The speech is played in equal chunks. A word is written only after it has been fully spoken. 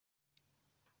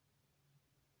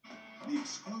the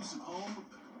exclusive home of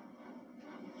the...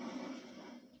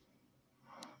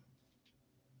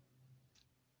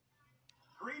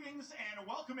 Greetings and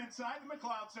welcome inside the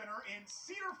McLeod Center in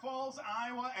Cedar Falls,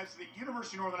 Iowa, as the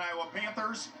University of Northern Iowa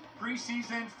Panthers,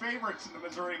 preseason favorites in the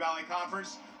Missouri Valley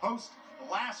Conference, host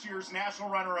last year's national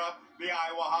runner-up, the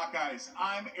Iowa Hawkeyes.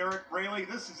 I'm Eric Braley.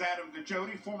 This is Adam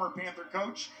DeJody, former Panther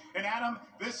coach. And Adam,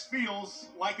 this feels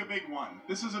like a big one.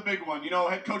 This is a big one. You know,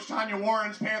 head coach Tanya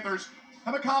Warren's Panthers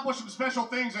have accomplished some special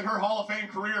things in her Hall of Fame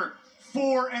career.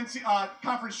 4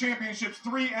 conference championships,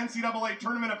 3 NCAA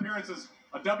tournament appearances,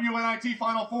 a WNIT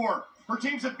Final Four. Her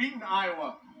teams have beaten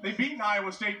Iowa. They've beaten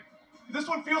Iowa State. This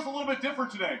one feels a little bit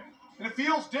different today. And it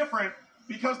feels different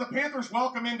because the Panthers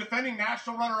welcome in defending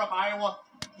national runner-up Iowa,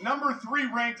 number 3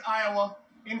 ranked Iowa,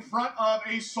 in front of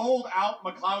a sold-out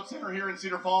McLeod Center here in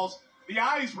Cedar Falls. The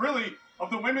eyes, really, of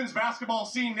the women's basketball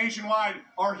scene nationwide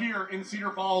are here in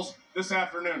Cedar Falls this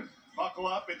afternoon. Buckle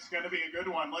up, it's going to be a good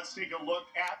one. Let's take a look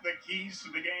at the keys to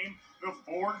the game, the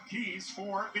 4 keys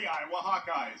for the Iowa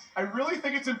Hawkeyes. I really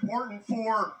think it's important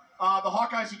for the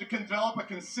Hawkeyes to develop a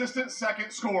consistent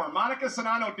second scorer. Monica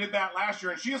Sanano did that last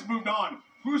year, and she has moved on.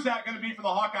 Who's that going to be for the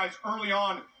Hawkeyes early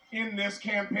on in this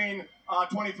campaign,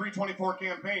 23-24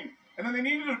 campaign? And then they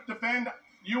needed to defend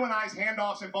UNI's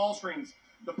handoffs and ball screens.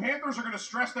 The Panthers are going to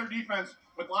stress their defense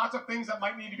with lots of things that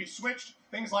might need to be switched,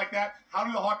 things like that. How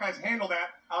do the Hawkeyes handle that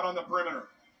out on the perimeter?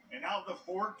 And now the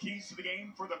 4 keys to the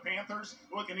game for the Panthers,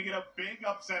 looking to get a big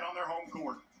upset on their home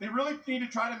court. They really need to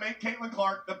try to make Caitlin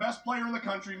Clark, the best player in the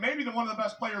country, maybe one of the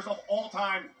best players of all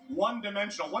time,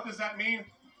 one-dimensional. What does that mean?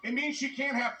 It means she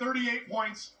can't have 38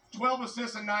 points, 12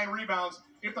 assists, and 9 rebounds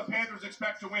if the Panthers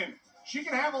expect to win. She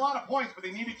can have a lot of points, but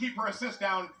they need to keep her assists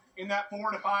down in that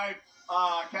 4 to 5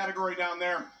 category down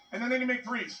there. And then they need to make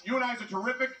threes. UNI is a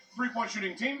terrific three-point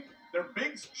shooting team. They're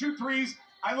big, shoot threes.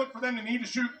 I look for them to need to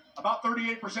shoot about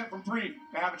 38% from 3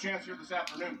 to have a chance here this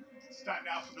afternoon. It's time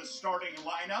now for the starting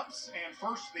lineups. And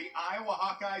first, the Iowa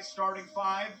Hawkeyes starting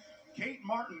 5. Kate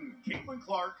Martin, Caitlin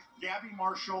Clark, Gabby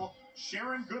Marshall,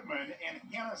 Sharon Goodman, and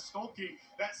Hannah Stolke.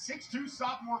 That 6'2"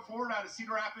 sophomore forward out of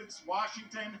Cedar Rapids,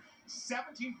 Washington,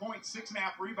 17 points,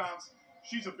 6.5 rebounds.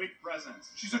 She's a big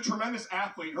presence. She's a tremendous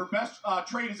athlete. Her best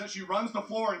trait is that she runs the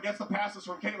floor and gets the passes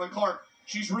from Caitlin Clark.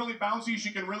 She's really bouncy.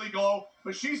 She can really go.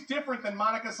 But she's different than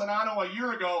Monica Sanano a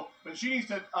year ago. But she needs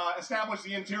to establish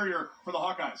the interior for the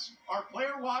Hawkeyes. Our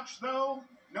player watch, though,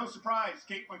 no surprise,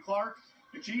 Caitlin Clark.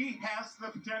 She has the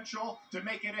potential to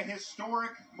make it a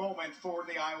historic moment for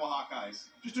the Iowa Hawkeyes.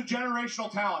 Just a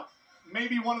generational talent.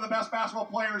 Maybe one of the best basketball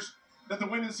players that the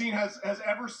women's scene has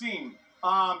ever seen.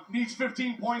 Needs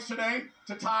 15 points today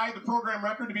to tie the program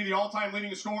record to be the all-time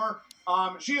leading scorer.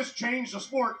 She has changed the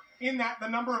sport in that the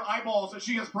number of eyeballs that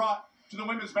she has brought to the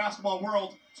women's basketball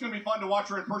world. It's going to be fun to watch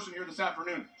her in person here this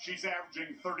afternoon. She's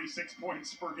averaging 36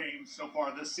 points per game so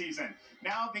far this season.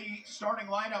 Now the starting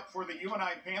lineup for the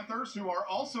UNI Panthers, who are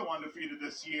also undefeated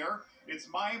this year. It's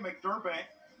Maya McDermott,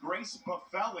 Grace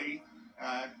Buffelli,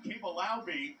 Kayla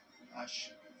Laube,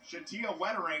 Shatia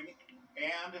Wettering,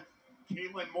 and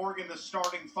Caitlin Morgan, the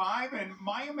starting 5, and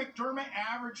Maya McDermott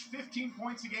averaged 15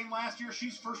 points a game last year.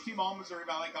 She's first-team All-Missouri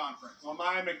Valley Conference. Well,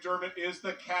 Maya McDermott is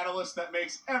the catalyst that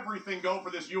makes everything go for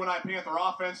this UNI Panther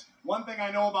offense. One thing I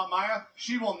know about Maya,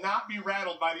 she will not be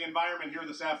rattled by the environment here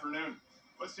this afternoon.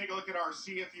 Let's take a look at our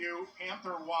CFU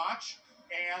Panther watch,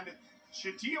 and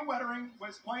Shatia Wettering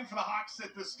was playing for the Hawks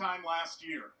at this time last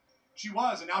year. She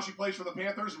was, and now she plays for the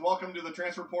Panthers. Welcome to the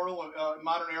transfer portal,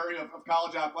 modern area of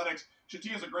college athletics.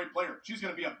 Shatia is a great player. She's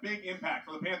going to be a big impact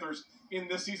for the Panthers in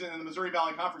this season in the Missouri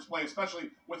Valley Conference play, especially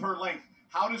with her length.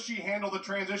 How does she handle the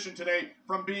transition today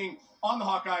from being on the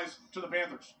Hawkeyes to the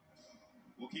Panthers?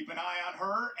 We'll keep an eye on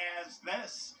her as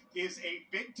this is a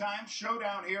big-time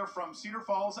showdown here from Cedar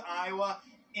Falls, Iowa,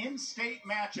 in-state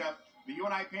matchup. The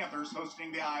UNI Panthers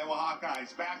hosting the Iowa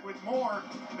Hawkeyes. Back with more.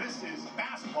 This is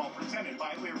basketball presented by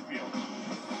Learfield.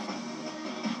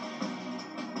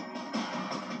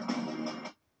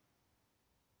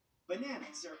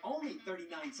 Bananas are only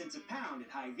 39 cents a pound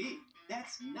at Hy-Vee.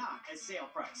 That's not a sale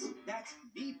price. That's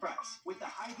the price with the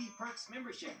Hy-Vee Perks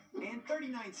membership. And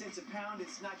 39 cents a pound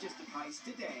is not just the price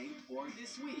today or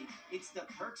this week. It's the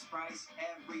Perks price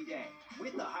every day.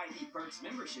 With the Hy-Vee Perks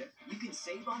membership, you can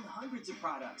save on hundreds of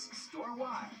products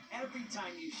store-wide every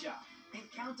time you shop. And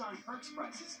count on Perks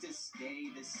prices to stay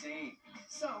the same.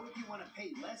 So if you want to pay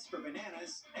less for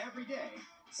bananas every day,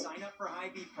 sign up for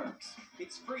Hy-Vee Perks.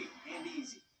 It's free and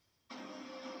easy.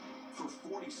 For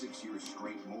 46 years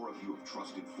straight, more of you have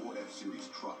trusted Ford F-Series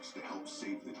trucks to help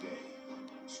save the day.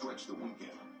 Stretch the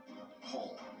weekend,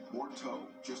 haul, or tow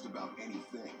just about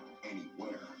anything,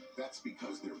 anywhere. That's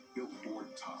because they're built Ford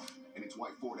tough, and it's why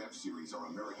Ford F-Series are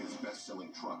America's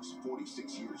best-selling trucks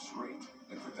 46 years straight.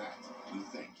 And for that, we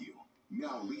thank you.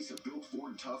 Now lease a built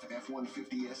Ford Tough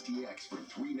F-150 STX for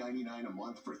 $399 a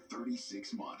month for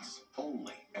 36 months.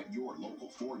 Only at your local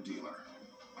Ford dealer.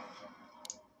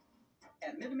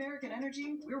 At MidAmerican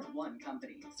Energy, we're one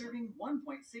company serving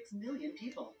 1.6 million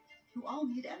people who all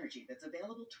need energy that's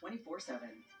available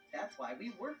 24/7. That's why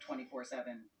we work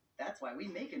 24/7. That's why we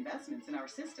make investments in our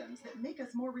systems that make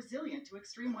us more resilient to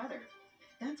extreme weather.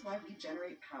 That's why we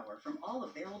generate power from all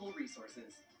available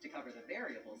resources to cover the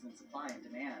variables in supply and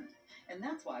demand. And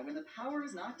that's why when the power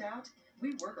is knocked out,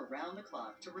 we work around the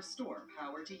clock to restore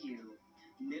power to you.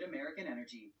 MidAmerican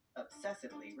Energy,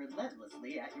 obsessively,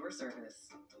 relentlessly at your service.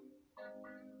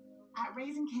 At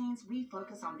Raising Cane's, we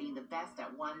focus on being the best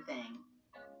at one thing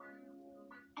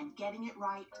and getting it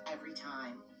right every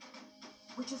time.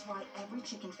 Which is why every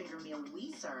chicken finger meal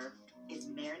we serve is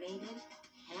marinated,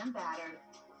 hand-battered,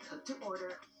 cooked to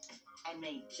order, and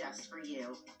made just for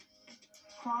you.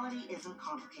 Quality isn't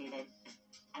complicated,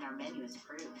 and our menu is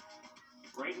proof.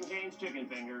 Raising Cane's chicken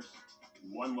fingers,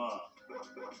 one love.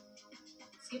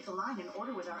 Skip the line and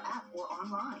order with our app or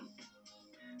online.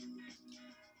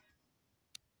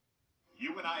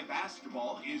 UNI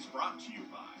Basketball is brought to you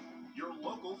by your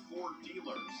local Ford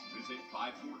dealers. Visit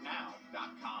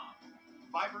buyfordnow.com.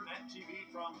 FiberNet TV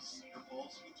from Cedar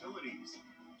Falls Utilities.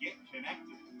 Get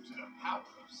connected to the power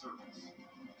of service.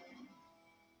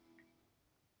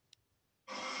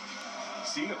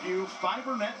 CFU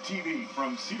FiberNet TV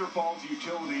from Cedar Falls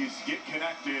Utilities. Get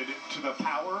connected to the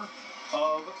power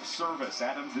of service.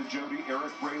 Adam DeJody,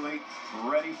 Eric Braley,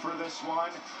 ready for this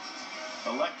one.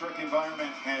 Electric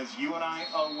environment as UNI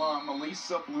alum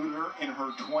Elisa Bluter in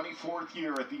her 24th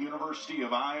year at the University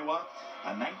of Iowa.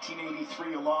 A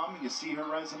 1983 alum. You see her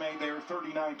resume there,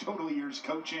 39 total years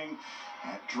coaching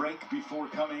at Drake before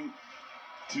coming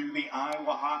to the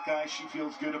Iowa Hawkeyes. She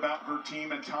feels good about her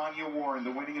team. And Tanya Warren, the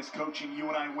winningest coach in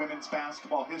UNI women's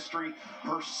basketball history,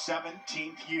 her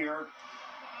 17th year.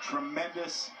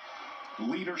 Tremendous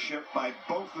leadership by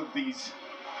both of these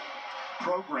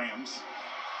programs.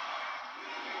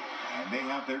 And they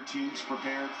have their teams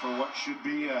prepared for what should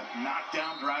be a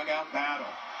knockdown, drag-out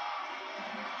battle.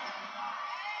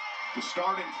 The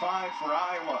starting five for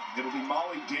Iowa, it'll be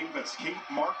Molly Davis, Kate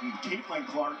Martin, Caitlin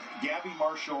Clark, Gabby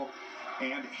Marshall,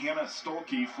 and Hannah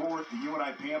Stolke. For the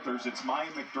UNI Panthers, it's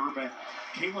Maya McDermott,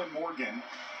 Kaylin Morgan,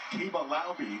 Kaba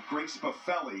Lauby, Grace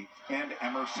Buffelli, and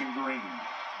Emerson Green.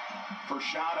 First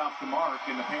shot off the mark,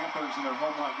 and the Panthers in their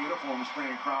home white uniforms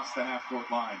spraying across the half-court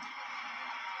line.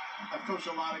 I've coached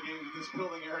a lot of games in this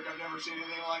building, Eric. I've never seen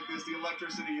anything like this. The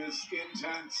electricity is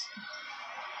intense.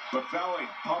 Buffelli,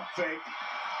 pump fake.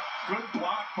 Good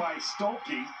block by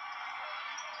Stolke.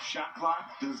 Shot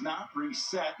clock does not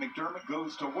reset. McDermott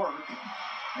goes to work.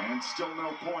 And still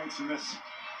no points in this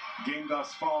game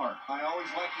thus far. I always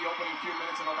like the opening few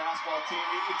minutes of a basketball team.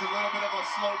 It's a little bit of a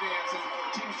slow dance, and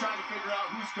the team's trying to figure out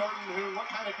who's guarding who, what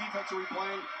kind of defense are we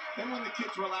playing. Then when the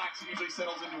kids relax, it usually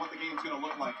settles into what the game's going to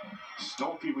look like.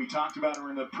 Stolke, we talked about her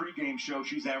in the pregame show.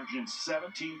 She's averaging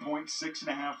 17 points,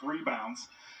 6.5 rebounds.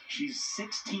 She's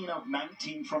 16 of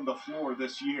 19 from the floor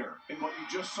this year. And what you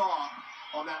just saw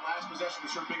on that last possession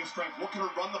is her biggest strength. Look at her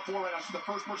run the floor right now. She's the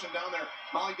first person down there.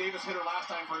 Molly Davis hit her last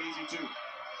time for an easy two.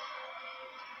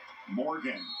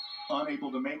 Morgan,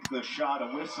 unable to make the shot, a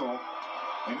whistle.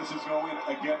 And this is going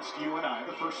against UNI,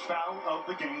 the first foul of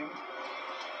the game.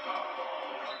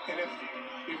 And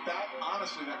if that,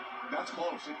 honestly, that's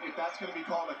close. If that's going to be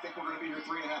called, I think we're going to be here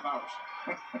 3.5 hours.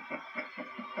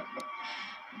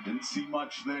 Didn't see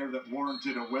much there that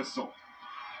warranted a whistle.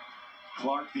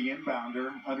 Clark, the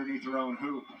inbounder, underneath her own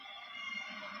hoop.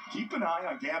 Keep an eye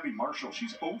on Gabby Marshall.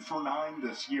 She's 0 for 9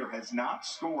 this year, has not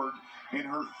scored in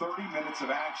her 30 minutes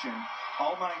of action.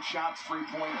 All 9 shots,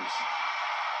 3-pointers.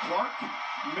 Clark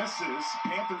misses.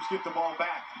 Panthers get the ball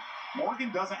back. Morgan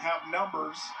doesn't have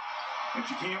numbers, and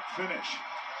she can't finish.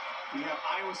 We have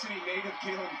Iowa City native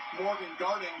Kaylin Morgan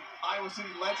guarding Iowa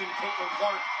City legend Caitlin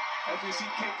Clark. As we see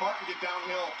Kate Martin get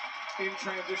downhill in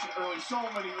transition early. So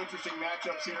many interesting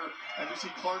matchups here as we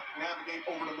see Clark navigate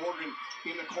over to Morgan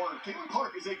in the corner. Caitlin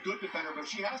Clark is a good defender, but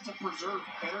she has to preserve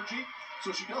energy,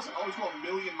 so she doesn't always go a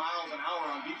million miles an hour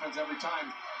on defense every time.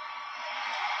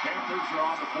 Panthers are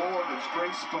on the board as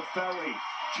Grace Buffelli.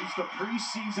 She's the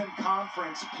preseason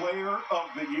conference player of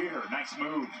the year. Nice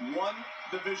move. One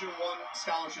Division I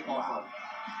scholarship offer.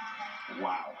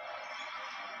 Wow.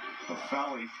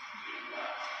 Buffelli,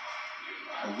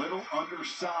 a little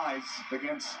undersized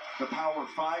against the Power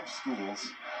 5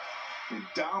 schools. They're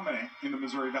dominant in the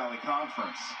Missouri Valley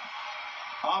Conference.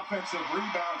 Offensive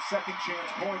rebound, second chance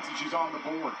points, and she's on the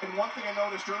board. And one thing I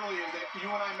noticed early is that you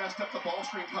and I messed up the ball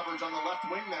screen coverage on the left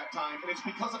wing that time, and it's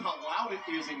because of how loud it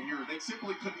is in here. They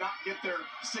simply could not get their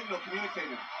signal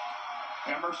communicated.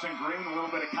 Emerson Green, a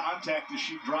little bit of contact as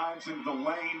she drives into the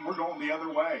lane. We're going the other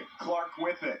way. Clark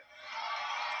with it.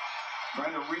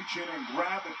 Trying to reach in and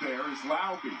grab it there is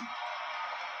Lauby.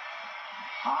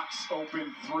 Hawks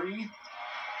open three.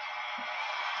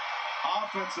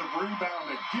 Offensive rebound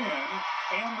again,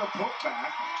 and the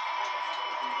putback.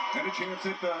 And a chance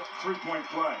at the three-point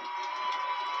play.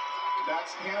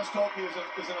 That's Hannah Stolke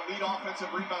is an elite offensive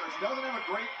rebounder. She doesn't have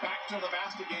a great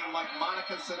back-to-the-basket game like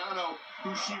Monica Sedano,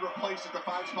 who she replaced at the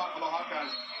 5 spot for the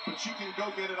Hawkeyes. But she can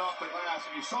go get it off the glass,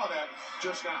 and you saw that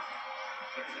just now.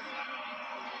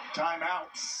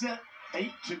 Timeout set.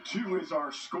 8-2 is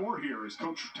our score here as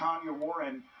Coach Tanya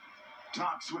Warren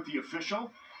talks with the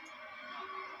official.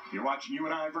 You're watching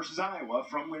UNI versus Iowa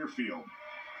from Learfield.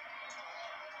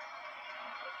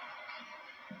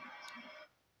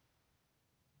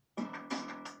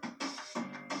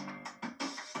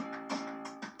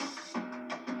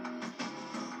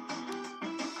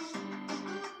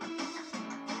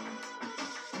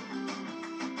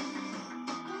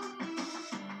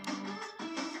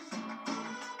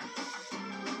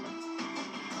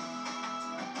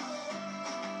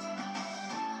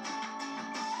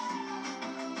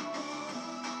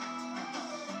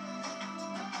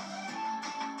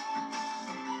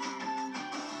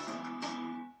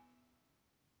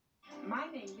 My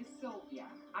name is Sylvia.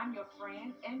 I'm your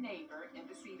friend and neighbor in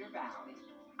the Cedar Valley.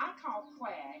 I called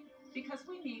Quag because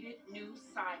we needed new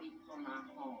siding for my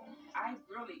home. I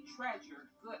really treasure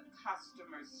good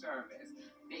customer service.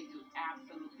 They do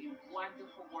absolutely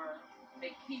wonderful work.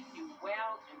 They keep you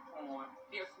well informed.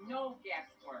 There's no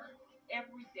guesswork.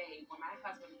 Every day when my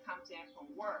husband comes in from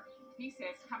work, he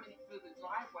says coming through the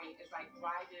driveway is like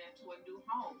driving into a new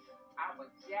home. I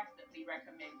would definitely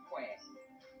recommend Quag.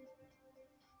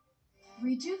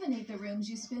 Rejuvenate the rooms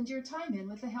you spend your time in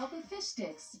with the help of Fish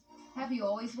Sticks. Have you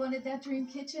always wanted that dream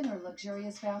kitchen or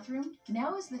luxurious bathroom?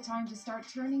 Now is the time to start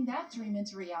turning that dream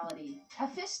into reality.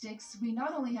 At Fish Sticks, we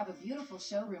not only have a beautiful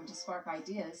showroom to spark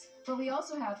ideas, but we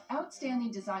also have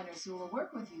outstanding designers who will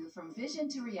work with you from vision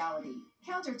to reality.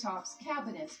 Countertops,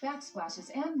 cabinets, backsplashes,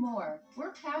 and more.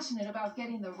 We're passionate about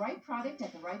getting the right product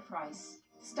at the right price.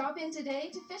 Stop in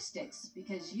today to Fish Sticks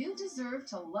because you deserve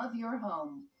to love your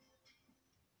home.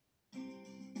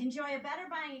 Enjoy a better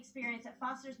buying experience at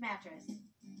Foster's Mattress.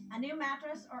 A new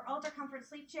mattress or Ultra Comfort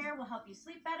sleep chair will help you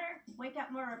sleep better, wake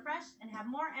up more refreshed, and have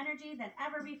more energy than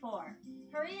ever before.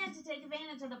 Hurry in to take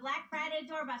advantage of the Black Friday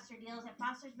doorbuster deals at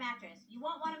Foster's Mattress. You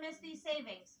won't want to miss these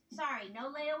savings. Sorry,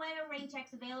 no layaway or rain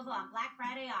checks available on Black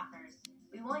Friday offers.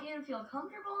 We want you to feel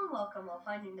comfortable and welcome while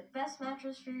finding the best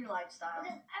mattress for your lifestyle.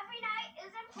 Because every night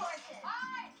is important.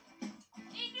 Hi!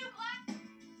 Need new black...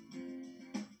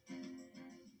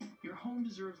 Your home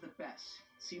deserves the best.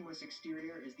 Seamless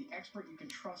Exterior is the expert you can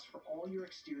trust for all your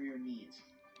exterior needs.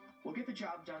 We'll get the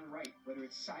job done right, whether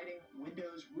it's siding,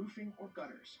 windows, roofing, or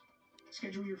gutters.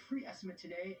 Schedule your free estimate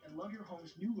today and love your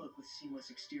home's new look with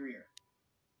Seamless Exterior.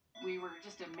 We were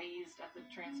just amazed at the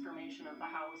transformation of the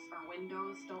house. Our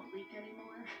windows don't leak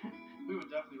anymore. We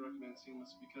would definitely recommend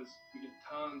Seamless because we get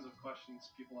tons of questions,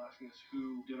 people asking us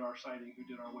who did our siding, who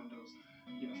did our windows.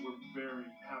 We're very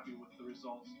happy with the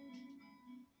results.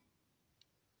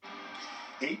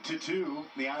 8-2,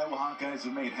 the Iowa Hawkeyes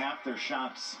have made half their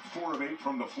shots, 4 of 8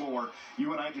 from the floor.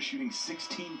 UNI just shooting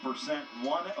 16%,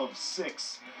 1 of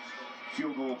 6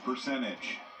 field goal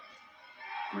percentage.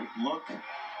 Great look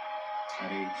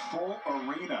at a full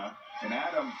arena. And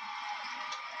Adam,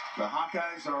 the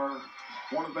Hawkeyes are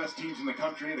one of the best teams in the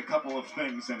country at a couple of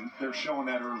things, and they're showing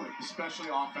that early. Especially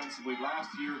offensively. Last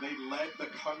year, they led the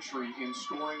country in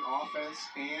scoring offense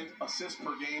and assists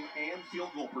per game and field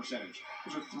goal percentage.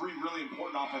 Those are 3 really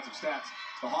important offensive stats.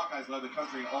 The Hawkeyes led the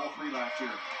country in all 3 last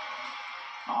year.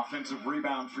 Offensive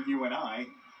rebound for UNI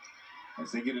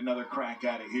as they get another crack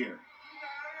at it here.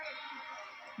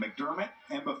 McDermott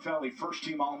and Buffelli,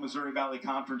 first-team All-Missouri Valley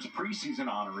Conference preseason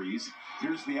honorees.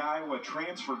 Here's the Iowa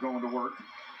transfer going to work.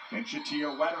 And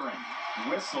Shatia Wettering,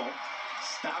 whistle,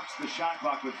 stops the shot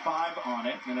clock with 5 on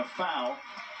it and a foul.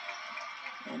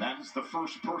 And that is the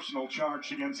first personal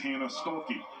charge against Hannah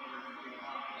Stolke.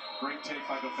 Great take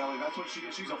by Buffelli. That's what she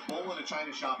is. She's a bull in a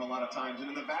china shop a lot of times. And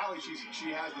in the Valley, she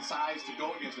has the size to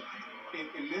go against it.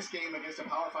 In this game against a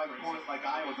Power 5 opponent like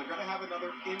Iowa, they're going to have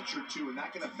another inch or 2, and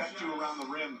that can affect you around the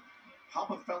rim. How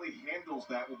Buffelli handles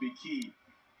that will be key.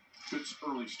 Good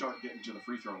early start getting to the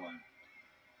free throw line.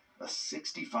 A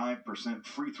 65%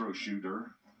 free throw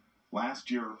shooter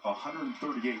Last year,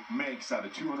 138 makes out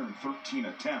of 213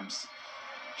 attempts.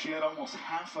 She had almost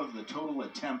half of the total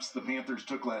attempts the Panthers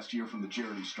took last year from the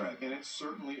charity stripe. And it's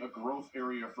certainly a growth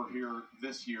area for her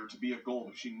this year to be a goal.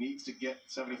 But she needs to get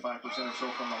 75% or so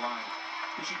from the line.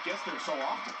 Because she gets there so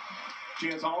often. She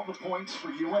has all the points for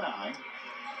UNI.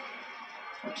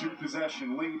 A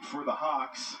 2-possession lead for the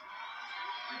Hawks.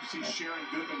 You see Sharon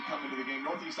Goodman come into the game.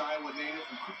 Northeast Iowa native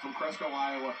from Cresco,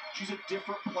 Iowa. She's a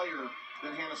different player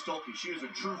than Hannah Stulte. She is a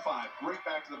true 5. Great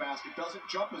back to the basket. Doesn't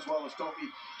jump as well as Stulte.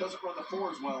 Doesn't run the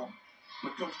floor as well.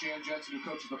 But Coach Jan Jensen, who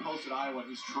coaches the post at Iowa,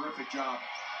 does a terrific job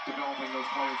developing those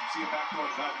players. You see a backdoor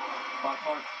cut by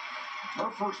Clark.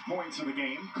 Her first points of the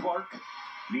game. Clark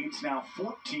needs now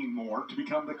 14 more to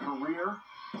become the career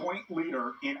point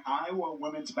leader in Iowa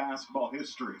women's basketball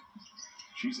history.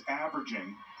 She's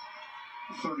averaging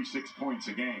 36 points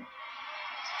a game.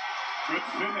 Good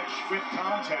finish with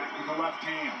contact with the left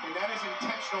hand. And that is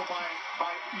intentional by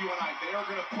UNI. They are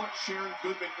going to put Sharon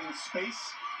Goodman in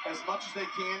space as much as they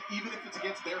can, even if it's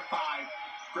against their 5,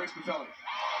 Grace Buffelli.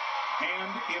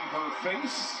 Hand in her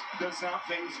face does not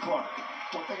faze Clark.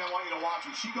 One thing I want you to watch,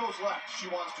 when she goes left, she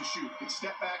wants to shoot. It's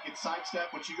step back, it's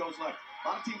sidestep when she goes left. A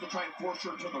lot of teams will try and force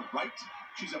her to the right.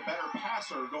 She's a better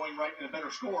passer going right and a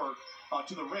better scorer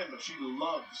to the rim, but she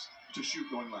loves to shoot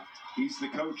going left. He's the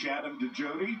coach, Adam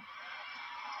DeJody.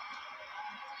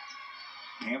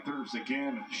 Panthers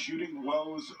again shooting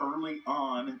woes early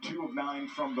on, 2 of 9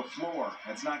 from the floor.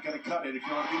 That's not going to cut it if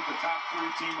you want to beat the top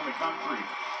 3 team in the country.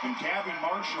 And Gabby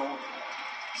Marshall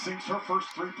sinks her first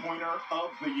 3-pointer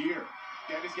of the year.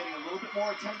 Gabby's getting a little bit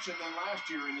more attention than last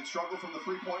year, and it struggled from the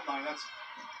 3-point line. That's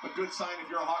a good sign if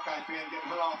you're a Hawkeye fan, getting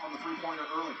her off on the 3-pointer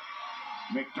early.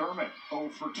 McDermott 0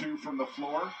 for 2 from the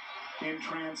floor in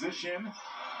transition,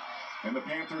 and the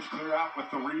Panthers clear out with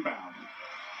the rebound.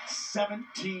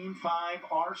 17-5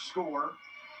 our score.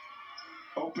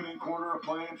 Opening quarter of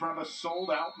play in front of a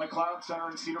sold-out McLeod Center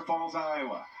in Cedar Falls,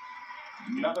 Iowa.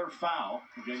 Another foul.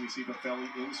 Again, you see Buffelli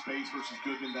in space versus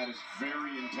Goodman. That is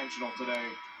very intentional today.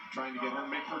 Trying to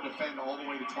make her defend all the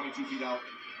way to 22 feet out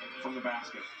from the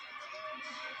basket.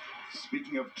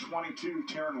 Speaking of 22,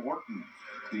 Taryn Wharton,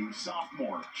 the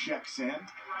sophomore, checks in,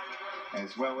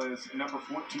 as well as number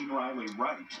 14, Riley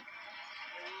Wright.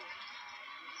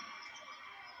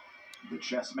 The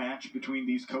chess match between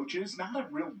these coaches, not a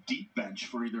real deep bench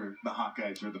for either the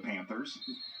Hawkeyes or the Panthers.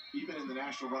 Even in the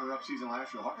national runner-up season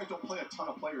last year, the Hawkeyes don't play a ton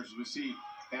of players. As we see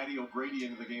Addie O'Grady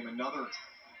into the game, another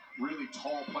really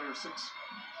tall player,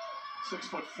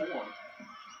 6'4".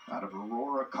 Out of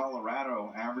Aurora,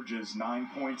 Colorado, averages 9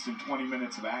 points in 20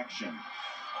 minutes of action.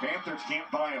 Panthers can't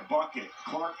buy a bucket.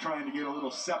 Clark trying to get a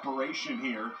little separation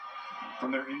here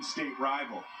from their in-state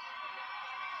rival.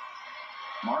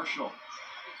 Marshall,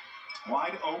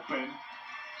 wide open,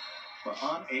 but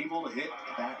unable to hit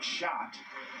that shot.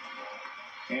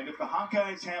 And if the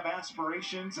Hawkeyes have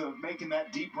aspirations of making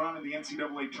that deep run in the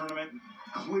NCAA tournament,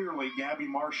 clearly Gabby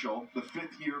Marshall, the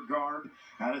 5th-year guard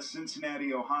out of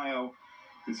Cincinnati, Ohio,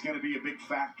 is going to be a big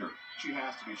factor. She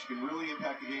has to be. She can really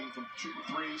impact the game from shooting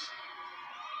threes.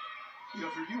 You know,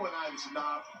 if you're UNI, this is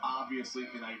not obviously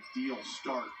an ideal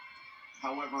start.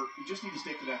 However, you just need to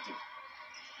stay connected.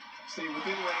 Stay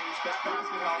within range. That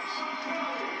basket helps.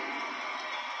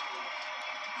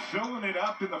 Filling it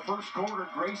up in the first quarter,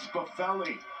 Grace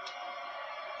Buffelli,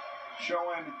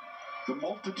 showing the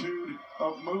multitude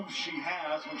of moves she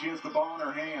has when she has the ball in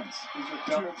her hands. These are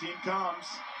double team comes.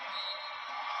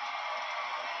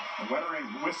 Wettering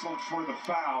whistled for the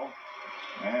foul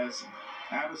as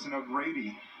Addison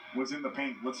O'Grady was in the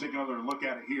paint. Let's take another look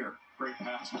at it here. Great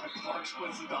pass by Clark,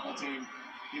 splits the double team.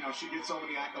 You know, she gets so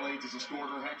many accolades as a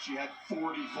scorer. Heck, she had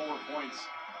 44 points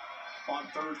on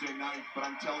Thursday night, but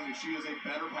I'm telling you, she is a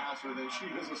better passer than she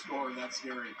is a scorer, and that's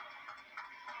scary.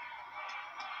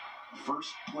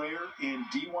 First player in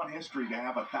D1 history to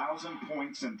have 1,000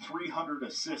 points and 300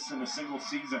 assists in a single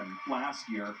season last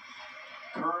year.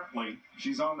 Currently,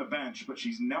 she's on the bench, but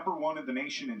she's #1 in the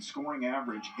nation in scoring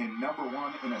average and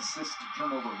 #1 in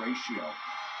assist-to-turnover ratio.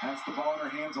 Has the ball in her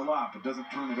hands a lot, but doesn't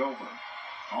turn it over.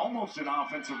 Almost an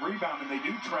offensive rebound, and they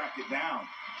do track it down.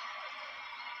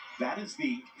 That is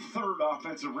the 3rd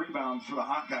offensive rebound for the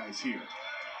Hawkeyes here.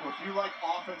 Well, if you like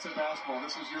offensive basketball,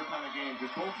 this is your kind of game,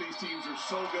 because both these teams are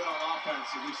so good on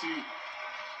offense. As we see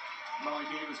Molly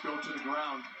Davis go to the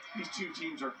ground, these two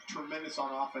teams are tremendous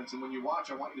on offense, and when you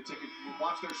watch, I want you to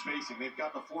watch their spacing. They've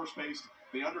got the floor spaced.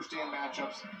 They understand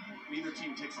matchups. Neither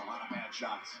team takes a lot of bad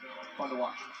shots. Fun to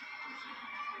watch.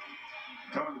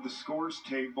 Coming to the scores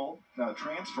table,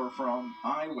 transfer from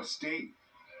Iowa State,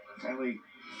 Kylie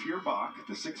Feuerbach,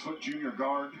 the 6-foot junior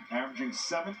guard, averaging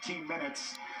 17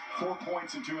 minutes 4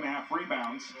 points and 2.5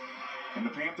 rebounds. And the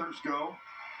Panthers go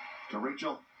to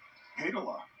Rachel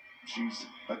Haidala. She's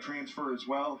a transfer as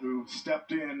well who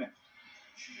stepped in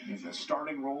the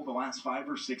starting role the last 5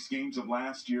 or 6 games of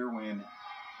last year when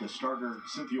the starter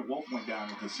Cynthia Wolf went down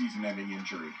with a season-ending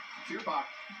injury. Feuerbach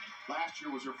last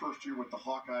year was her first year with the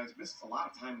Hawkeyes. Missed a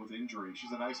lot of time with injury.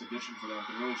 She's a nice addition for them.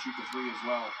 Can really shoot the three as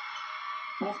well.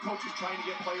 Both coaches trying to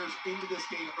get players into this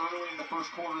game early in the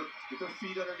first quarter, get their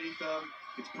feet underneath them.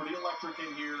 It's pretty electric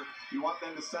in here. You want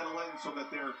them to settle in so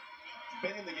that they're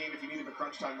been in the game if you need them at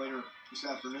crunch time later this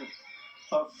afternoon.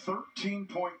 A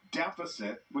 13-point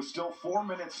deficit with still 4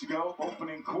 minutes to go,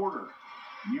 opening quarter.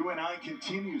 UNI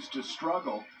continues to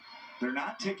struggle. They're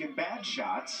not taking bad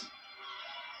shots.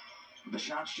 The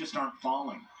shots just aren't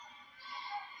falling.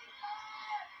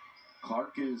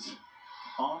 Clark is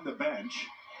on the bench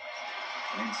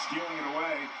and stealing it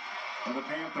away for the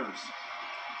Panthers.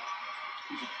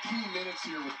 These are key minutes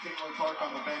here with Caitlin Clark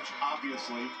on the bench,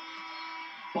 obviously.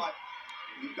 But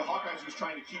the Hawkeyes are just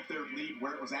trying to keep their lead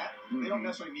where it was at. They don't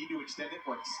necessarily need to extend it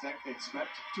or expect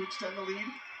to extend the lead.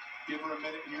 Give her a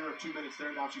minute here or 2 minutes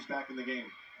there. Now she's back in the game.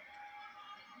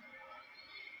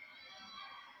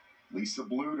 Lisa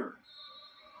Bluter,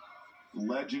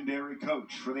 legendary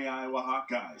coach for the Iowa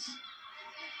Hawkeyes.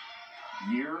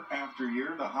 Year after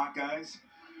year, the Hawkeyes,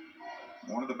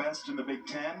 one of the best in the Big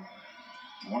Ten,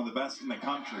 one of the best in the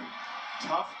country.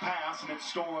 Tough pass, and it's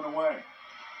stolen away.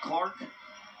 Clark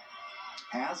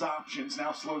has options,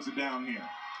 now slows it down here.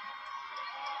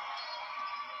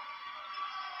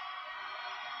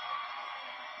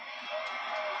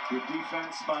 Good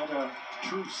defense by the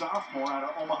true sophomore out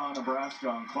of Omaha, Nebraska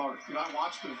on Clark. You know, I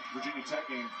watched the Virginia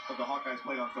Tech game that the Hawkeyes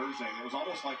played on Thursday, and it was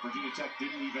almost like Virginia Tech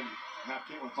didn't even have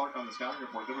Caitlin Clark on the scouting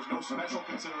report. There was no special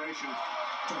consideration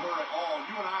to her at all.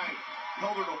 UNI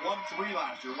held her to 1-3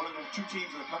 last year, one of the 2 teams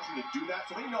in the country to do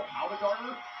that, so they know how to guard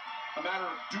her. A matter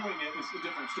of doing it is a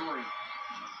different story.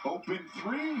 Open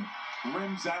 3,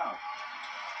 rims out.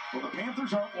 Well, the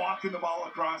Panthers aren't walking the ball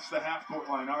across the half-court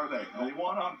line, are they? They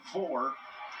won on 4.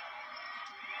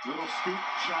 Little scoop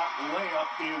shot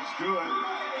layup is good.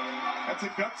 That's a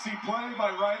gutsy play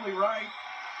by Riley Wright.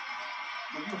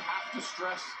 Well, you have to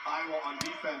stress Iowa on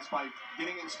defense by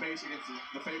getting in space against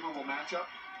the favorable matchup.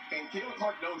 And Caitlin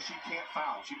Clark knows she can't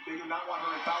foul. They do not want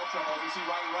her in foul trouble. You see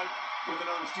Riley Wright with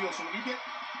another steal. So when you get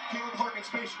Caitlin Clark in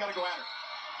space, you got to go at her.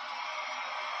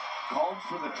 Called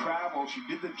for the travel. She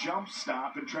did the jump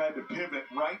stop and tried to pivot.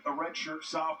 Wright, a redshirt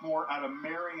sophomore out of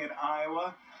Marion,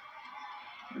 Iowa.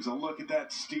 There's a look at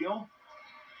that steal.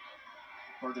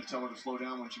 Hard to tell her to slow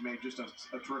down when she made just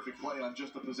a terrific play on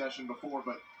just the possession before.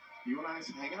 But UNI's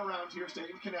hanging around here,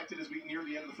 staying connected as we near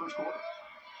the end of the first quarter.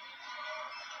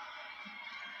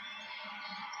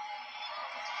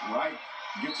 Wright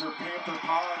gets her Panther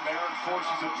paw in there and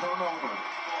forces a turnover.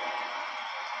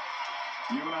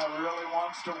 UNI really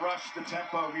wants to rush the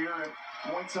tempo here and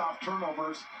points off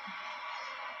turnovers.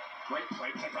 Great play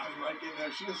by Riley Wright in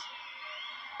there. She just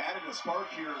added a spark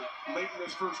here late in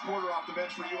this first quarter off the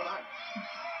bench for UNI.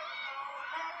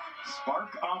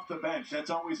 Spark off the bench,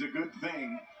 that's always a good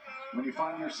thing when you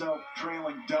find yourself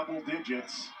trailing double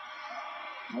digits.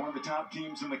 One of the top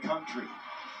teams in the country.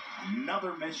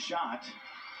 Another missed shot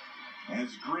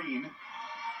as Green.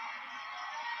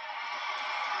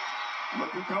 Look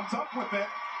who comes up with it.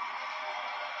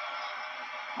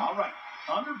 All right,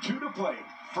 under 2 to play,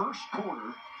 first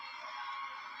quarter.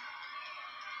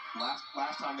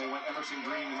 Last time they went Emerson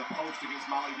Green in the post against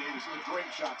Molly Davis. It was a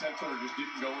great shot. 10-footer just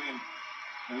didn't go in.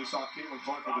 And we saw Caitlin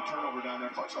Clark with the turnover down there.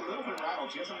 Clark's a little bit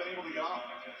rattled. She hasn't been able to get off.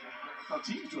 Her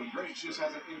team's doing great. She just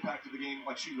hasn't impacted the game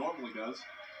like she normally does.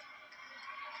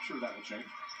 I'm sure that will change.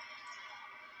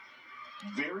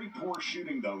 Very poor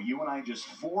shooting, though. UNI just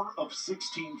 4 of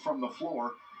 16 from the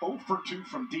floor, 0 for 2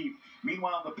 from deep.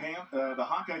 Meanwhile, the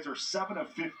Hawkeyes are 7 of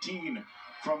 15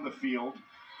 from the field,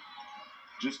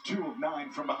 just 2 of 9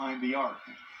 from behind the arc.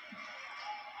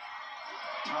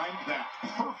 Timed that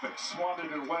perfect,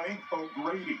 swatted it away.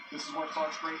 O'Grady. This is where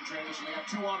Clark's great in transition. They got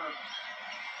 2 on her.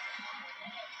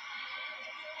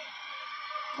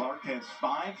 Clark has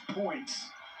 5 points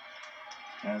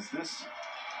as this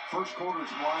first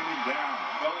quarter's winding down.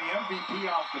 Well, the MVP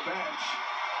off the bench.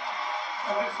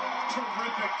 Oh,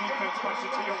 terrific defense by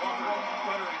Shatia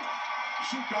Lettering.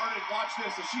 She guarded, watch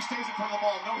this, as she stays in front of the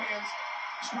ball, no hands,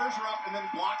 squares her up, and then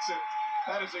blocks it.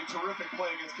 That is a terrific play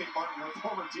against Kate Martin, her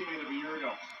former teammate of a year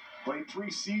ago. Played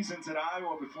 3 seasons at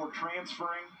Iowa before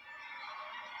transferring.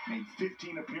 Made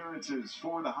 15 appearances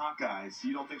for the Hawkeyes.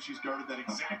 You don't think she's guarded that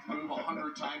exact move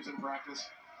 100 times in practice?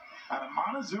 Out of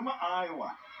Montezuma,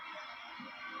 Iowa.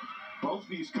 Both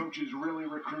these coaches really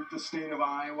recruit the state of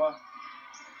Iowa.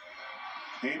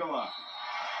 Haidala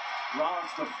draws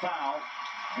the foul,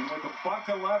 and with a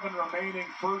 $1:11 remaining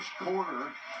first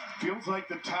quarter, feels like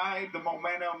the tide, the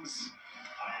momentum's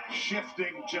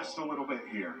shifting just a little bit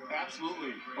here.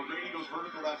 Absolutely. O'Grady goes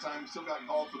vertical that time, still got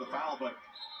called for the foul, but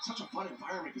such a fun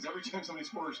environment because every time somebody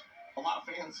scores, a lot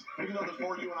of fans. Even though there's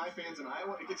more UNI fans in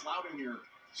Iowa, it gets loud in here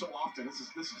so often. This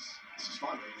is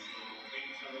fun.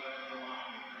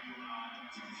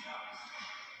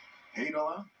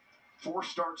 Haidala, 4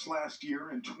 starts last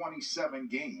year in 27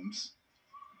 games.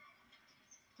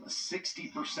 A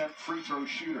 60% free throw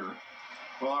shooter.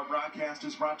 Well, our broadcast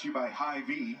is brought to you by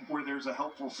Hy-Vee, where there's a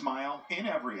helpful smile in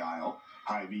every aisle.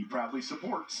 Hy-Vee proudly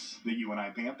supports the UNI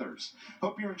Panthers.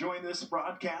 Hope you're enjoying this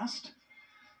broadcast.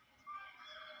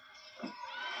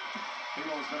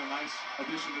 Haidala has been a nice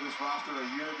addition to this roster a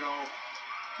year ago.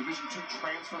 Division II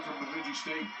transfer from Bemidji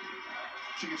State.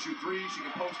 She can shoot threes, she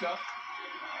can post up.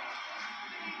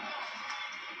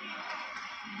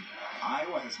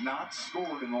 Iowa has not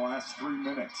scored in the last 3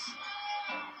 minutes.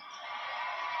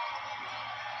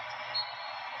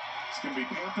 It's going to be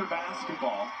Panther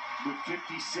basketball with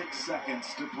 56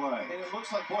 seconds to play. And it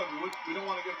looks like, boy, we don't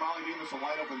want to give Molly Davis a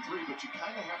wide open three, but you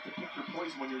kind of have to pick your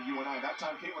poison when you're UNI. That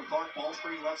time, Caitlin Clark, ball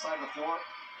screen left side of the floor.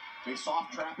 They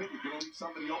soft trap it. You're going to leave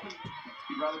somebody open.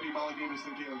 You'd rather be Molly Davis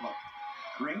than Caitlin Clark.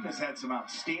 Green has had some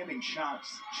outstanding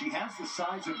shots. She has the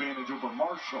size advantage over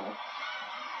Marshall.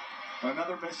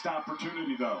 Another missed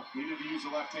opportunity, though. Needed to use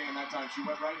the left hand that time. She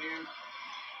went right hand.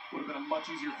 Would have been a much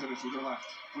easier finish with her left,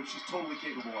 which she's totally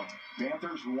capable of.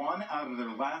 Panthers 1 out of their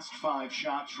last 5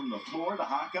 shots from the floor. The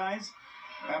Hawkeyes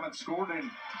haven't scored in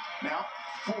now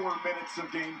 4 minutes of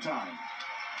game time.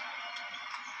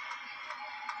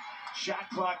 Shot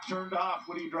clock turned off.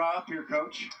 What do you draw up here,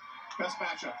 Coach? Best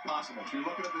matchup possible. If you're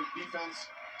looking at the defense,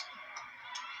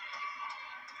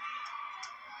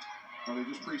 well, they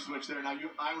just pre-switched there. Now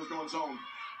Iowa's going zone.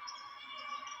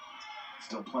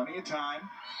 Still plenty of time.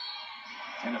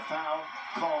 And a foul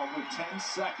called with 10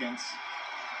 seconds.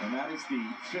 And that is the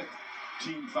 5th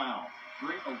team foul.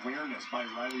 Great awareness by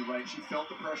Riley Wright. She felt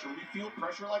the pressure. When you feel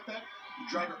pressure like that, you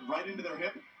drive it right into their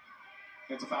hip.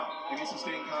 It's a foul. Any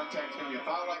sustained contact is going to be a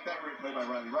foul like that. Great play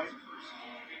by Riley Wright.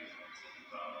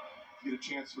 Get a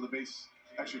chance for the base,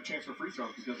 actually a chance for free throw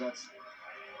because that's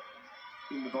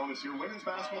in the bonus here. Women's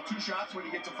basketball, 2 shots when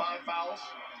you get to 5 fouls.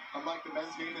 Unlike the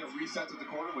men's game that it resets at the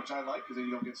quarter, which I like because then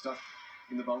you don't get stuck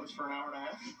in the bonus for an hour and a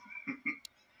half.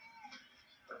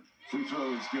 Free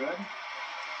throw is good.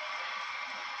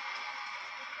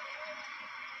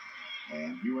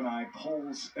 And UNI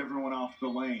pulls everyone off the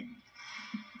lane.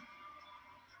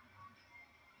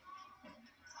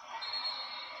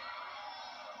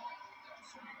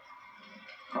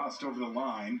 Crossed over the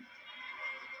line.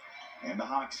 And the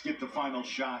Hawks get the final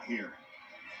shot here.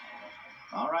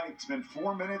 All right, it's been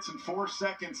 4 minutes and 4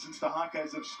 seconds since the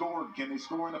Hawkeyes have scored. Can they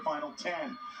score in the final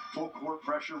 10? Full court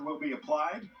pressure will be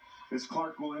applied as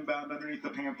Clark will inbound underneath the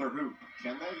Panther hoop.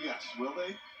 Can they? Yes. Will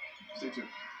they? Stay tuned.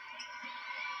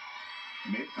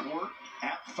 Midcourt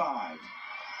at 5.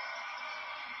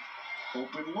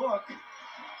 Open look.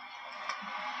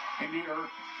 And your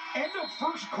end of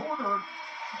first quarter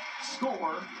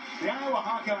score, the Iowa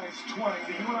Hawkeyes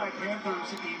 20, the UNI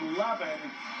Panthers 11.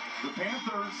 The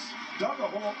Panthers dug a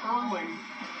hole early,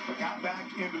 but got back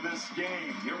into this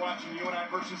game. You're watching UNI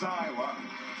versus Iowa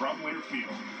from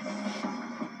Learfield.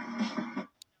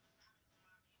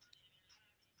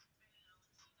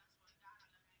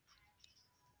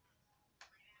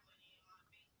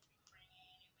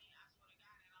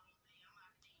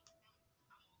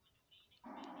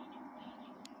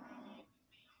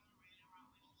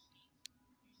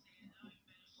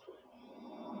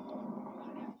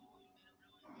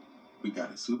 We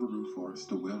got a Subaru Forest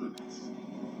the Wilderness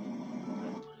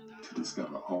to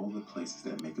discover all the places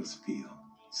that make us feel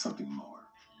something more.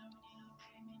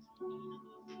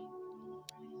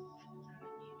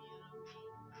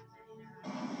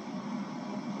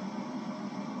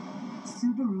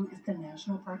 Subaru is the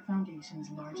National Park Foundation's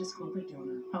largest corporate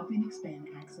donor, helping expand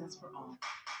access for all.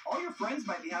 All your friends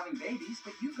might be having babies,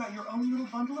 but you've got your own little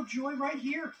bundle of joy right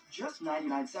here. Just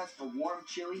 99 cents for warm,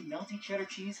 chili, melty cheddar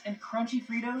cheese and crunchy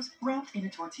Fritos wrapped in a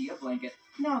tortilla blanket.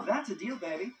 Now that's a deal,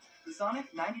 baby. The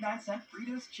Sonic 99-cent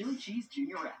Fritos Chili Cheese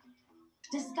Junior Wrap.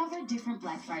 Discover different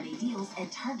Black Friday deals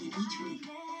at Target each week.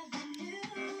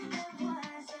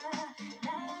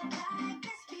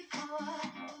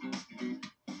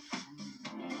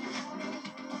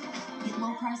 Get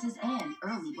low prices and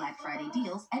early Black Friday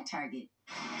deals at Target.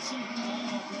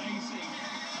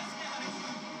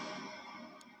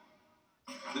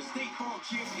 The State Farm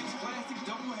Champions Classic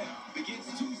Doubleheader begins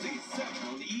Tuesday at 7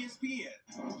 on ESPN.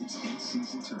 It's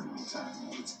in-season tournament time.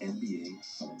 It's NBA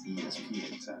on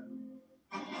ESPN time.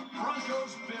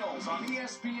 Broncos Bills on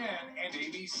ESPN and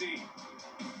ABC.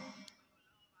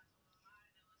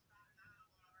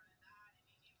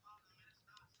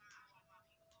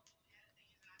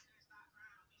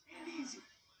 And easy.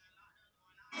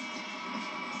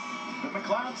 The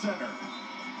McLeod Center.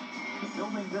 The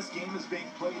building this game is being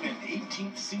played in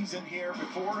 18th season here.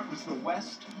 Before it was the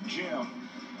West Gym.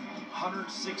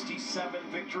 167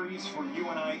 victories for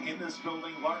UNI in this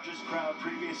building. Largest crowd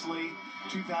previously,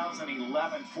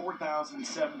 2011,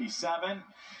 4,077.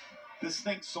 This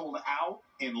thing sold out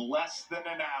in less than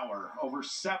an hour. Over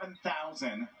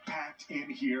 7,000 packed in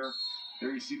here.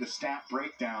 There you see the stat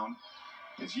breakdown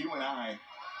as UNI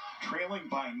trailing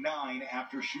by 9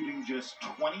 after shooting just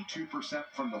 22%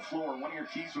 from the floor. One of your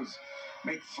keys was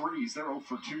make threes. They're 0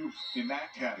 for 2 in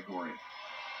that category.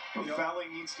 But Felly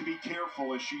needs to be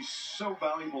careful as she's so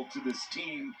valuable to this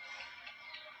team.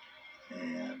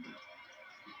 And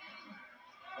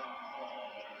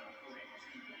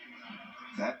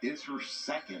that is her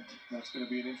second. That's going to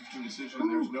be an interesting decision.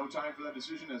 And there's no time for that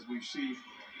decision as we see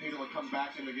Hadelin come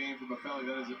back in the game for Buffelli.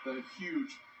 That is a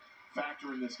huge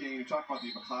factor in this game. You talk about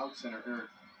the McLeod Center, Eric.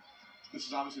 This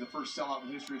is obviously the first sellout in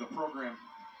the history of the program.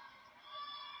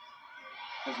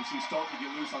 As we see Stolke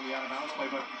get loose on the out-of-bounds play.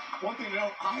 But one thing to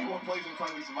note, Iowa plays in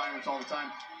front of these environments all the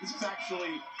time. This is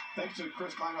actually, thanks to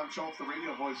Chris Kleinman-Schultz, the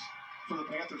radio voice for the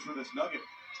Panthers for this nugget,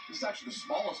 this is actually the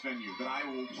smallest venue that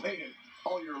Iowa will play in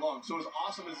all year long. So as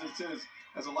awesome as this is,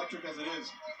 as electric as it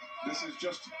is, this is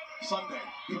just Sunday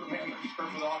for the Panthers, or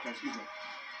for the Hawkeyes, excuse me.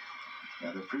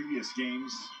 Yeah, the previous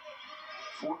games,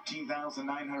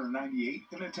 14,998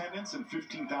 in attendance and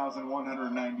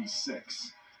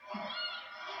 15,196.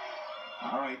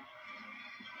 All right,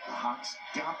 the Hawks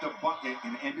got the bucket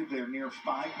and ended their near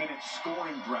 5-minute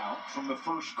scoring drought from the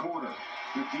first quarter.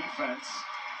 Good defense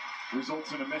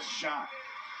results in a missed shot.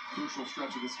 Crucial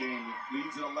stretch of this game.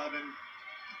 Leads at 11.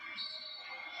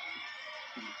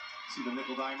 See the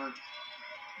nickel dimer.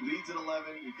 Leads at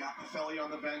 11. You've got Buffelli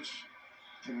on the bench.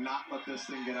 Cannot let this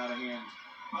thing get out of hand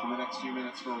in the next few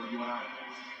minutes for UNI.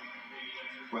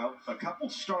 Well, a couple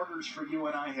starters for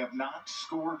UNI have not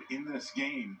scored in this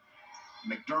game.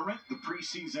 McDermott, the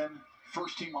preseason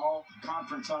first-team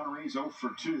all-conference honoree, is 0 for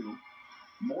 2.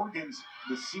 Morgan's,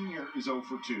 the senior, is 0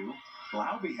 for 2.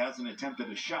 Laube hasn't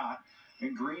attempted a shot,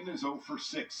 and Green is 0 for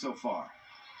 6 so far.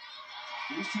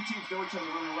 These two teams know each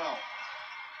other really well.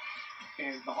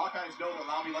 And the Hawkeyes know that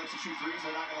Laube likes to shoot threes.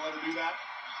 They're not going to let her do that.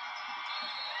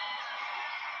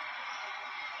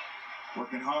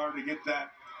 Working hard to get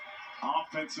that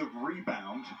offensive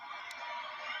rebound.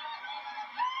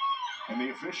 And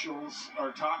the officials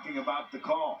are talking about the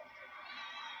call.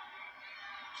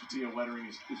 Shatia Wettering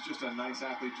is just a nice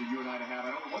athlete to UNI to have.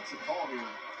 I don't know what's the call here.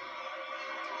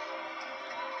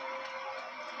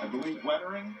 I believe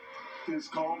Wettering is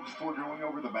called for going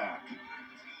over the back.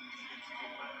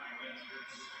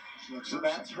 So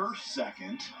that's her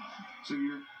second. So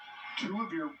two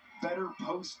of your better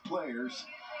post players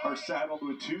are saddled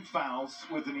with 2 fouls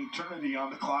with an eternity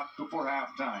on the clock before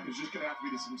halftime. There's just going to have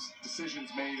to be some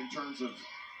decisions made in terms of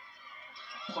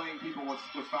playing people with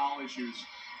foul issues.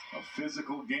 A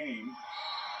physical game.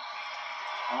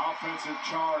 Offensive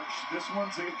charge. This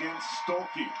one's against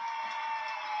Stolke.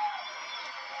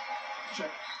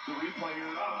 Check the replay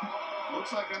here.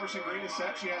 Looks like Emerson Green is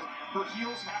set. Her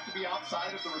heels have to be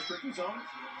outside of the restricted zone.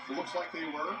 It looks like they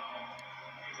were.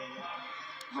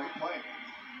 Great play.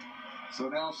 So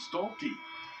now Stolke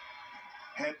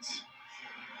heads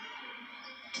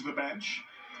to the bench.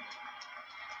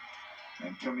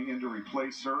 And coming in to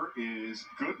replace her is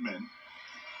Goodman.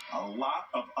 A lot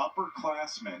of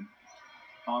upperclassmen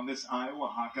on this Iowa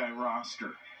Hawkeye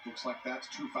roster. Looks like that's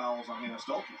 2 fouls on Hannah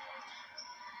Stolke.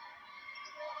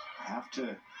 Have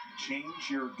to change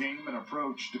your game and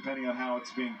approach depending on how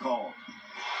it's being called.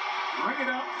 Bring it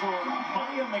up for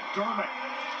Maya McDermott.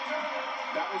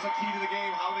 That was a key to the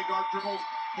game. How they guard dribbles,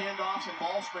 handoffs, and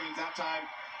ball screens that time.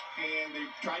 And they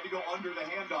tried to go under the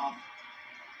handoff.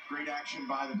 Great action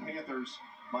by the Panthers.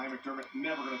 Maya McDermott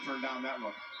never going to turn down that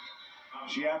look.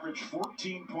 She averaged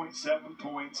 14.7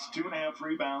 points, 2.5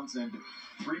 rebounds, and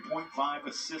 3.5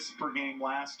 assists per game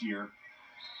last year,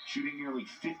 shooting nearly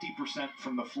 50%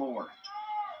 from the floor.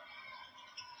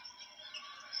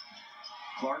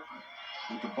 Clark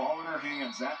with the ball in her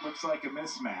hands. That looks like a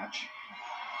mismatch.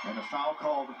 And a foul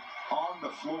called on the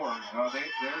floor. They're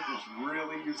just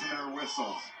really using their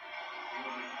whistles.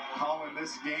 Calling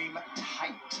this game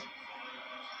tight.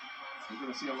 We're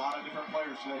going to see a lot of different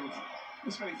players today with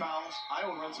this many fouls.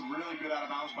 Iowa runs some really good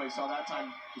out-of-bounds play. Saw that time.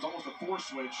 It was almost a force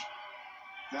switch.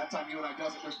 That time UNI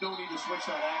does it. There's no need to switch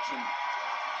that action.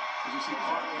 As you see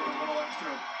Clark give a little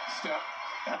extra step.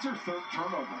 That's her third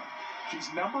turnover. She's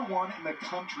 #1 in the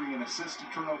country in assist to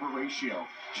turnover ratio.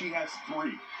 She has 3.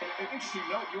 An interesting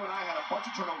note, UNI had a bunch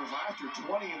of turnovers last year,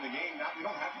 20 in the game. Now they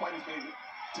don't have quite as many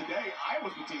today.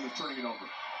 Iowa's the team that's turning it over.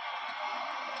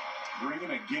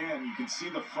 Green again, you can see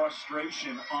the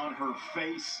frustration on her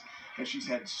face as she's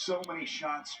had so many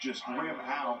shots just rim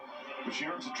out. But she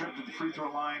earns a trip to the free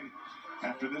throw line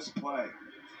after this play.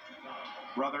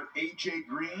 Brother A.J.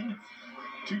 Green,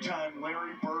 2-time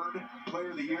Larry Bird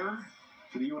Player of the Year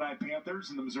for the UNI Panthers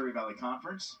in the Missouri Valley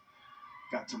Conference.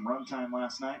 Got some run time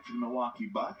last night for the Milwaukee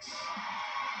Bucks.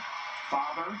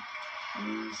 Father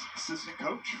is assistant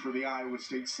coach for the Iowa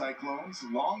State Cyclones,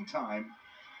 long time.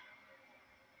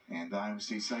 And the Iowa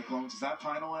State Cyclones, is that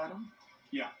final, Adam?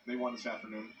 Yeah, they won this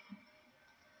afternoon.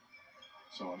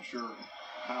 So I'm sure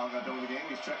Kyle got done with the game.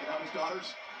 He's checking out his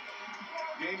daughter's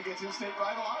game against in-state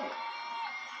rival Iowa.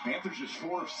 Panthers just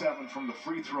 4 of 7 from the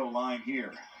free throw line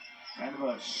here. Kind of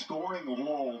a scoring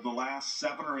lull the last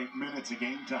 7 or 8 minutes of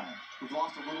game time. We've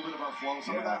lost a little bit of our flow.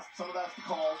 Some of that's the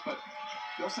calls, but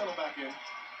they'll settle back in.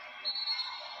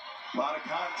 A lot of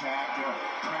contact.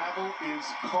 Travel is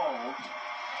called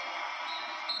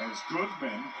as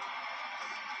Goodman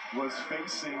was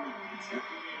facing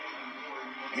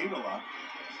Adela.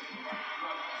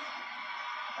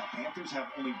 Panthers have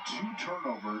only 2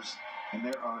 turnovers, and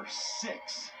there are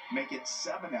 6. Make it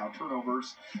 7 now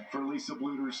turnovers for Lisa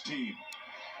Bluter's team.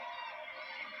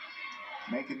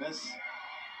 Making this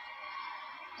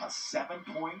a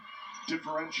 7-point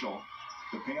differential.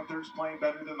 The Panthers playing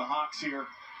better than the Hawks here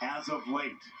as of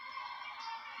late.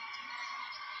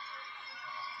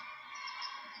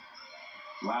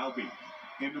 Lauby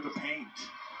into the paint.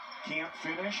 Can't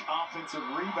finish. Offensive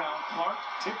rebound. Clark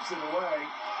tips it away.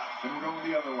 And we're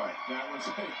going the other way. That was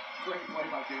a great play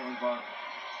by Caitlin Clark.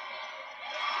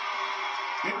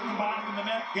 Hitting the bottom of the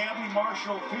net. Gabby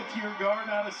Marshall, 5th-year guard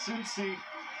out of Cincy.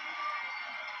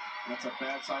 That's a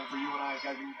bad sign for UNI.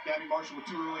 Gabby Marshall with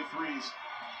 2 early threes.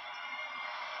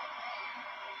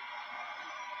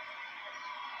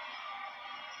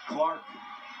 Clark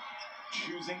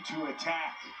choosing to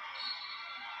attack.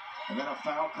 And then a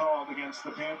foul called against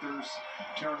the Panthers,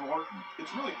 Taryn Wharton.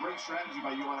 It's really great strategy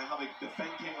by UNI, how they defend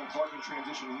Caitlin Clark in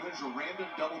transition. There's a random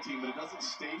double team, but it doesn't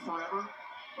stay forever.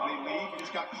 They leave. You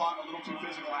just got caught a little too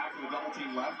physical after the double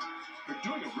team left. They're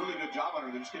doing a really good job on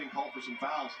her. They're just getting called for some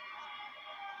fouls.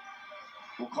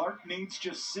 Well, Clark needs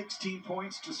just 16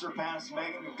 points to surpass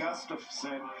Megan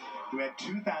Gustafson, who had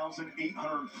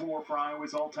 2,804 for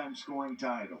Iowa's all-time scoring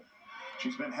title.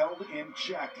 She's been held in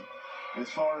check as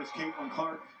far as Caitlin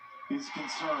Clark is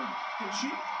concerned. And she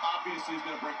obviously is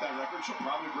going to break that record. She'll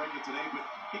probably break it today, but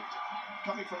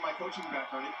coming from my coaching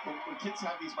background, when kids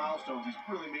have these milestones, these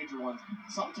really major ones,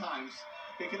 sometimes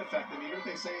it can affect them, even if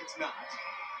they say it's not.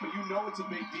 But you know it's a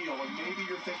big deal, and maybe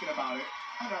you're thinking about it.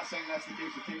 I'm not saying that's the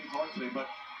case with Caitlin Clark today, but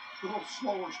a little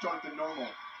slower start than normal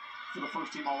for the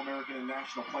first-team All-American and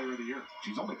National Player of the Year.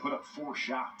 She's only put up 4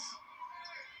 shots.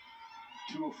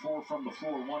 2 of 4 from the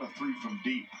floor, 1 of 3 from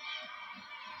deep.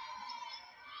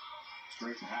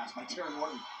 Great pass by Taryn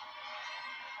Wharton.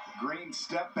 Green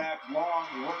step back long.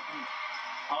 Wharton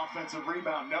offensive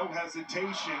rebound. No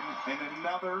hesitation. And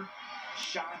another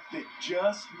shot that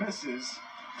just misses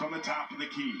from the top of the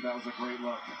key. That was a great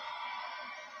look.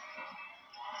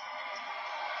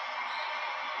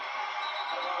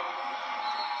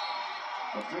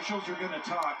 Officials are going to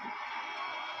talk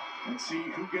and see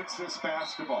who gets this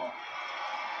basketball.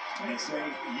 And they say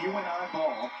UNI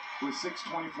ball with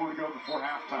 6:24 to go before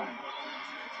halftime.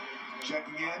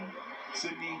 Checking in,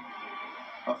 Sydney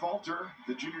Falter,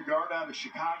 the junior guard out of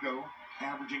Chicago,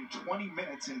 averaging 20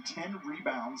 minutes and 10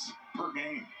 rebounds per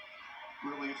game.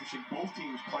 Really interesting. Both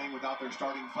teams playing without their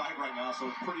starting 5 right now, so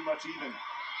it's pretty much even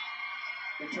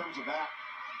in terms of that.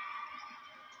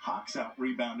 Hawks out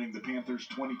rebounding the Panthers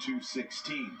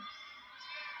 22-16.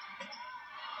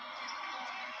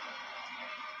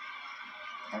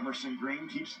 Emerson Green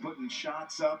keeps putting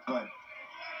shots up, but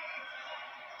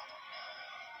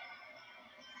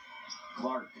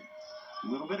Clark, a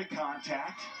little bit of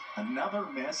contact, another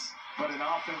miss, but an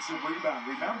offensive rebound.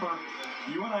 Remember,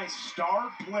 UNI's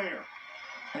star player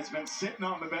has been sitting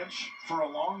on the bench for a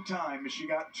long time as she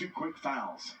got 2 quick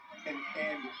fouls. And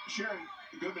Sharon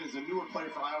Goodman is a newer player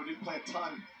for Iowa. Didn't play a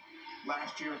ton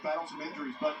last year, battled some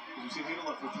injuries, but as you see,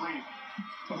 Hadela for 3.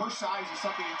 But her size is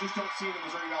something you just don't see in the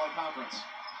Missouri Valley Conference.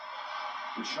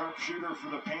 The sharpshooter for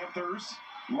the Panthers,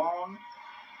 long,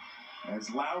 as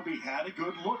Lauby had a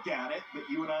good look at it, but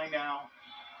UNI now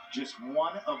just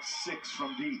 1 of 6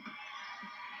 from deep.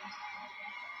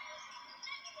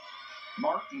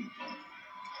 Martin.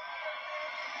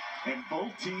 And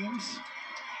both teams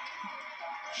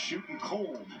shooting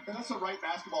cold. And that's the right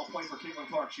basketball play for Caitlin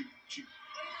Clark. She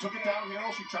took it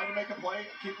downhill. She tried to make a play.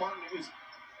 Kate Martin is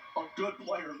a good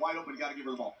player, wide open. Got to give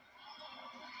her the ball.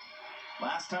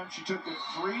 Last time she took a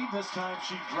three. This time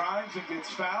she drives and gets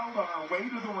fouled on her way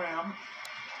to the rim.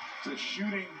 It's a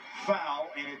shooting foul,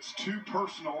 and it's 2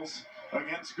 personals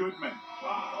against Goodman.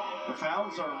 The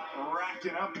fouls are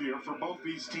racking up here for both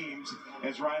these teams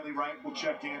as Riley Wright will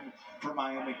check in for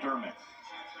Maya McDermott.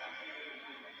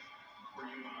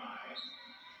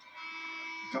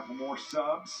 A couple more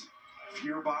subs.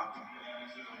 Feuerbach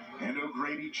and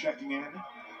O'Grady checking in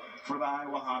for the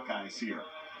Iowa Hawkeyes here.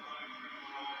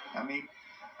 I mean,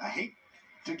 I hate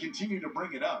to continue to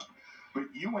bring it up, but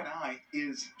UNI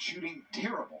is shooting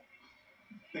terrible.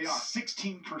 They are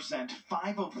 16%,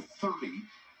 5 of 30,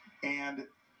 and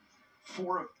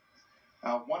 1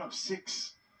 of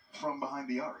 6 from behind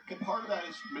the arc. And part of that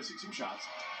is missing some shots.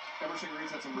 Emerson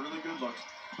Green's had some really good looks.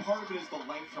 Part of it is the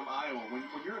length from Iowa. When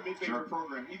you're a mid-major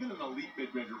program, even an elite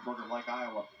mid-major program like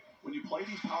Iowa, when you play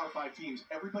these Power 5 teams,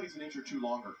 everybody's an inch or 2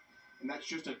 longer. And that's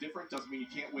just a difference. Doesn't mean you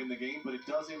can't win the game, but it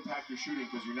does impact your shooting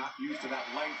because you're not used to that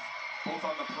length, both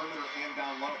on the perimeter and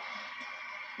down low.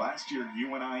 Last year,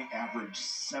 UNI averaged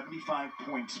 75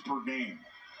 points per game.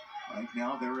 Right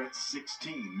now, they're at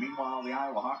 16. Meanwhile, the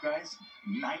Iowa Hawkeyes,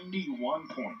 91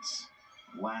 points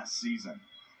last season.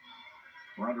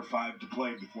 We're under 5 to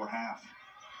play before half.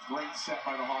 Great set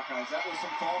by the Hawkeyes. That was some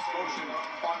false motion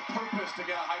on purpose to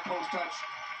get a high post touch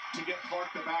to get Clark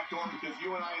the back door because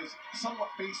UNI is somewhat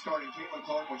face guarding Caitlin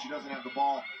Clark when she doesn't have the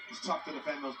ball. It's tough to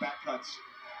defend those back cuts.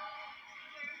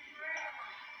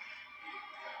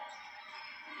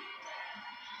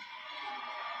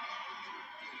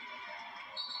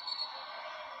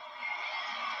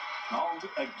 Called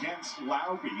against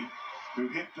Lauby, who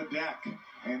hit the deck,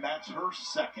 and that's her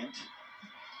second.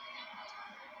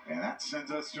 And that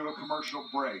sends us to a commercial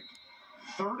break.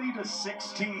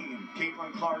 30-16,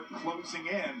 Caitlin Clark closing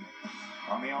in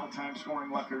on the all-time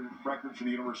scoring record for the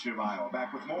University of Iowa.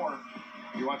 Back with more.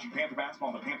 You're watching Panther Basketball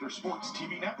on the Panther Sports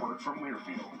TV network from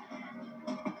Learfield.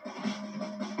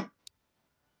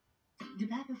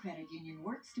 DePaco Credit Union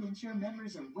works to ensure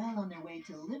members are well on their way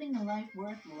to living a life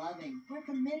worth loving. We're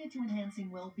committed to enhancing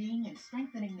well-being and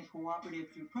strengthening the cooperative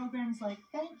through programs like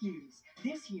Thank Yous.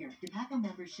 This year, DePaco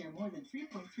members share more than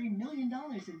 $3.3 million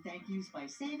in thank yous by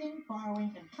saving,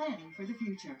 borrowing, and planning for the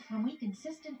future. When we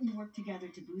consistently work together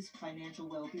to boost financial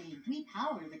well-being, we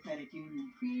power the credit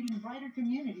union, creating a brighter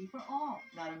community for all.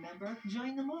 Not a member?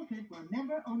 Join the movement where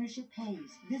member ownership pays.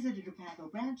 Visit a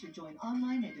DePaco branch or join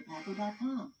online at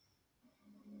depaco.com.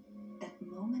 That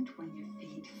moment when your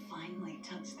feet finally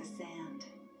touch the sand,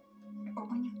 or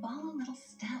when you follow little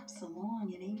steps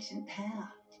along an ancient path,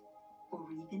 or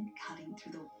even cutting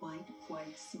through the white,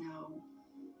 white snow,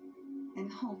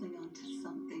 and holding on to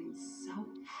something so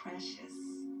precious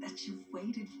that you've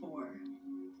waited for.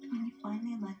 When you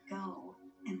finally let go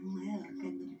and live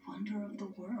in the wonder of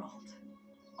the world,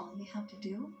 all you have to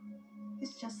do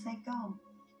is just say go.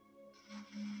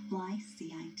 Fly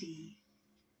CID.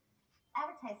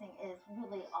 Advertising is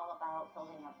really all about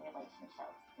building up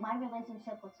relationships. My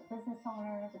relationship with the business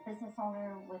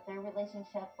owner with their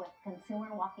relationship with consumer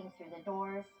walking through the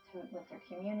doors, with their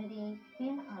community.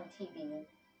 Being on TV,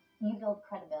 you build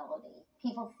credibility.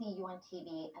 People see you on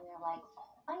TV and they're like,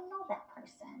 oh, I know that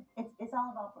person. It's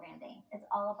all about branding. It's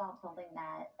all about building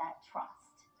that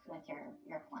trust with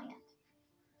your client.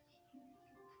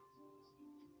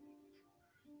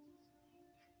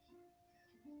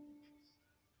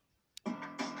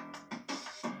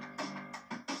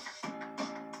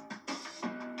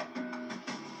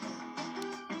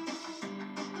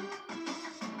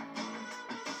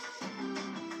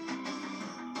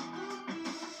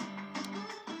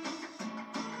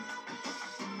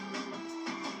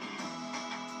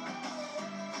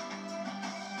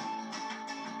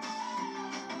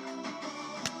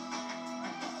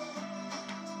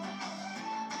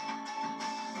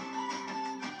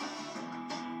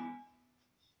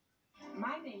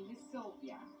 My name is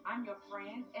Sylvia. I'm your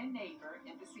friend and neighbor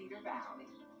in the Cedar Valley.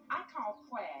 I called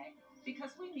Quag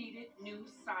because we needed new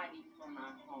siding for my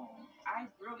home. I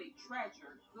really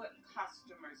treasure good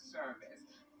customer service.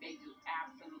 They do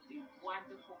absolutely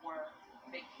wonderful work.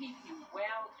 They keep you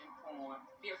well informed.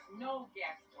 There's no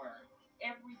guesswork.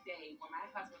 Every day when my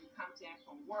husband comes in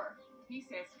from work, he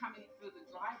says coming through the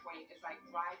driveway is like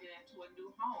driving into a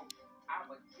new home. I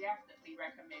would definitely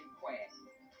recommend Quag.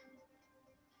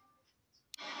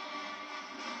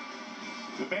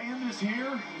 The band is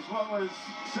here, as well as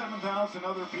 7,000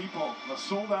 other people. A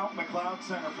sold-out McLeod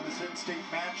Center for this in-state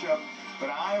matchup, but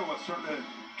Iowa sort of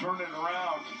turned it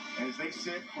around as they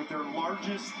sit with their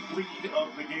largest lead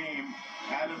of the game.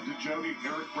 Adam DeJody,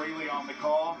 Eric Braley on the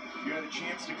call. You had a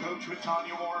chance to coach with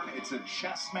Tanya Warren. It's a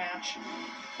chess match.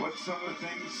 What's some of the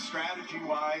things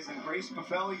strategy-wise? And Grace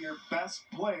Buffelli, your best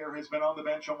player, has been on the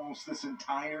bench almost this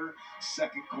entire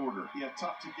second quarter. Yeah,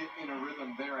 tough to get in a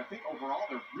rhythm there. I think overall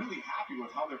they're really happy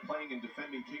with how they're playing and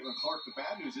defending Caitlin Clark. The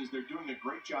bad news is they're doing a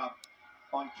great job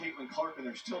on Caitlin Clark, and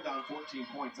they're still down 14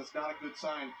 points. That's not a good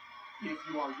sign if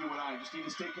you are UNI. Just need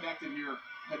to stay connected here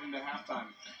heading to halftime.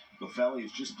 Buffelli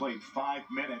has just played 5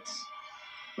 minutes,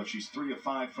 but she's 3 of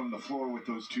 5 from the floor with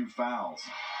those 2 fouls.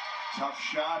 Tough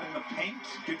shot in the paint,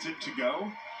 gets it to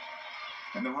go.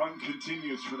 And the run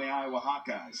continues for the Iowa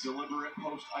Hawkeyes. Deliberate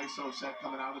post-ISO set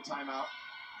coming out of the timeout.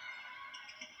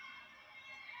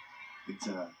 It's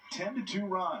a 10-2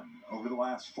 run over the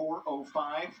last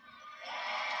 4:05.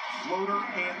 Floater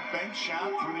and bank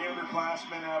shot for the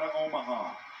underclassmen out of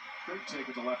Omaha. Great take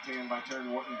with the left hand by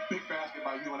Taryn Wharton. Big basket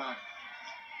by UNI.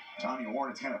 Tanya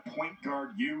Warren, it's kind of point guard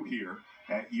U here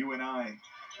at UNI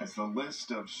as the list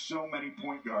of so many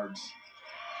point guards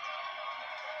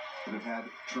that have had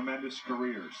tremendous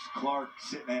careers. Clark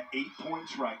sitting at 8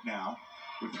 points right now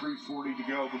with 3:40 to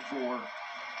go before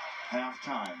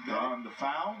halftime. They're on the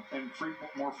foul, and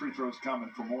more free throws coming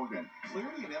for Morgan.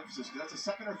 Clearly an emphasis, because that's the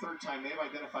second or third time they've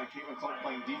identified Caitlin Clark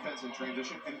playing defense in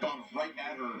transition and gone right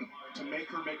at her to make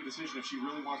her make a decision if she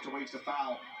really wants to waste a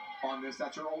foul on this.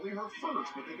 That's only her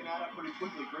first, but they can add up pretty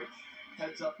quickly. Great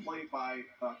heads-up play by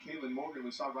Kaylin Morgan.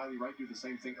 We saw Riley Wright do the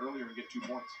same thing earlier and get 2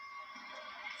 points.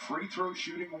 Free throw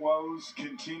shooting woes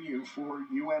continue for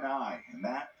UNI, and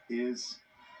that is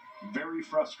very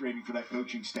frustrating for that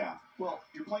coaching staff. Well,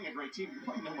 you're playing a great team. You're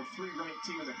playing number 3 ranked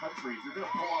team in the country. If you're going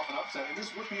to pull off an upset, and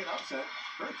this would be an upset,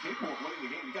 very capable of winning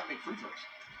the game, you got to make free throws.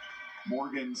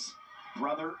 Morgan's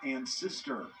brother and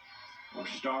sister are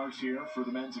stars here for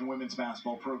the men's and women's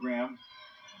basketball program.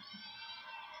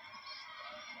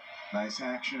 Nice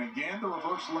action again. The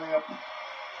reverse layup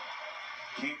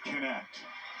can't connect.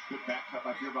 Good back cut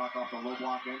by Feuerbach off the low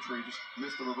block entry. Just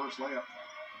missed the reverse layup.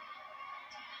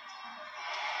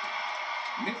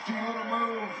 Nifty little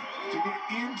move to get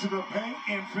into the paint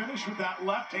and finish with that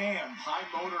left hand. High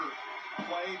motor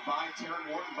play by Taryn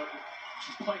Wharton, but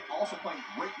she's also playing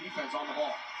great defense on the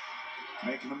ball.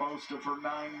 Making the most of her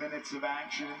 9 minutes of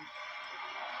action.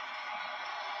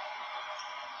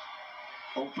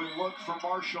 Open look for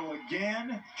Marshall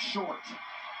again. Short.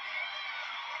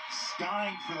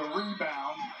 Stein for the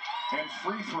rebound and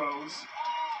free throws.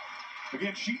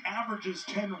 Again, she averages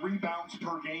 10 rebounds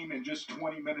per game in just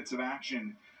 20 minutes of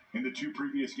action in the 2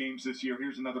 previous games this year.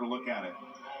 Here's another look at it.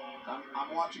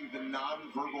 I'm watching the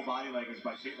non-verbal body language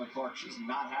by Caitlin Clark. She's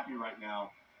not happy right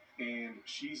now, and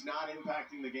she's not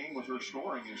impacting the game with her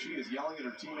scoring, and she is yelling at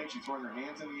her teammates. She's throwing her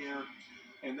hands in the air,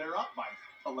 and they're up by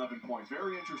 11 points.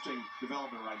 Very interesting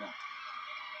development right now.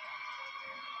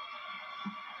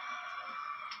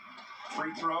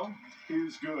 Free throw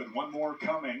is good. One more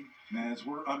coming as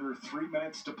we're under 3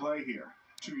 minutes to play here.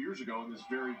 2 years ago in this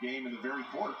very game, in the very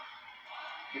quarter,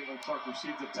 Caitlin Clark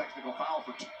received a technical foul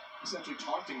for essentially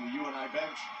taunting the UNI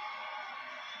bench.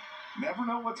 Never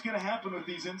know what's going to happen with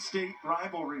these in-state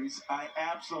rivalries. I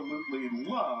absolutely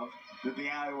love that the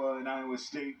Iowa and Iowa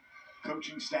State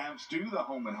coaching staffs do the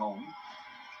home and home.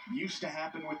 Used to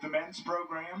happen with the men's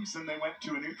programs, and they went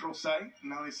to a neutral site, and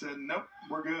now they said, nope,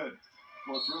 we're good.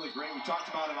 Well, it's really great. We talked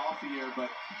about it off the air, but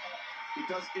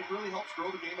it really helps grow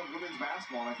the game of women's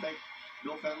basketball. And I think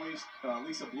Bill Fenley's,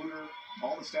 Lisa Bluter,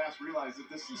 all the staffs realize that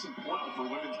this is important for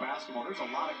women's basketball. There's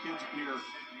a lot of kids here,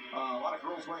 a lot of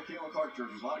girls wearing Caitlin Clark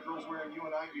jerseys, a lot of girls wearing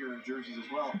UNI gear and jerseys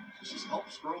as well. This just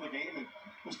helps grow the game, and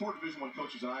those 4 Division I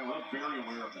coaches in Iowa are very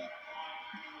aware of that.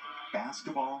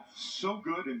 Basketball, so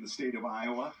good in the state of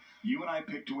Iowa. UNI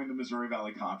picked to win the Missouri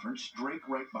Valley Conference. Drake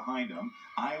right behind them.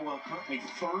 Iowa currently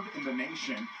 3rd in the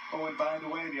nation. Oh, and by the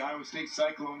way, the Iowa State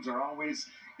Cyclones are always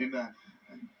in the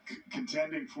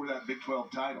contending for that Big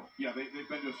 12 title. Yeah, they've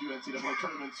been to a few NCAA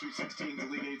tournaments, Sweet 16s, and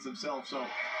Elite 8s themselves. So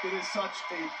it is such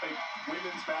a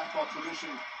women's basketball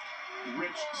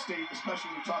tradition-rich state, especially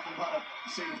when you're talking about a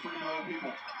state of 3 million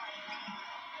people.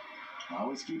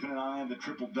 Always keeping an eye on the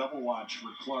triple-double watch for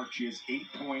Clark. She has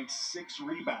 8 points, 6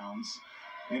 rebounds,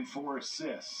 and 4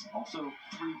 assists. Also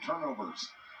 3 turnovers,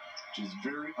 which is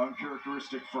very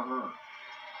uncharacteristic for her.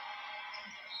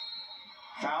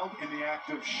 Fouled in the act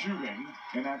of shooting,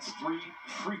 and that's 3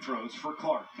 free throws for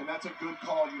Clark. And that's a good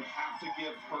call. You have to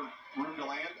give her room to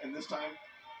land, and this time,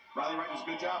 Riley Wright does a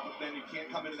good job, but then you can't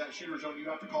come into that shooter zone. You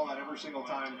have to call that every single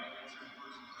time.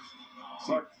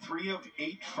 Clark, 3 of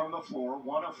 8 from the floor,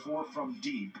 1 of 4 from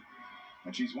deep,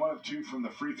 and she's 1 of 2 from the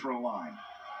free throw line.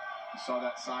 You saw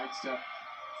that sidestep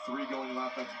 3 going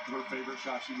left. That's her favorite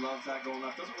shot. She loves that going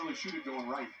left. Doesn't really shoot it going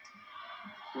right.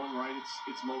 Going right,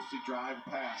 it's mostly drive,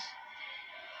 pass.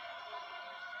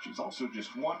 She's also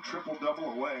just 1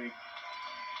 triple-double away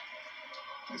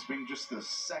as being just the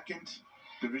second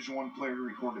Division I player to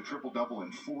record a triple-double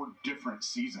in 4 different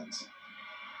seasons.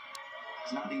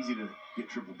 It's not easy to get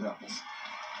triple-doubles.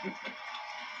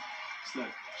 So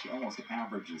she almost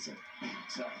averages it.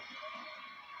 So,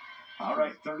 all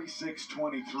right,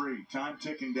 36-23. Time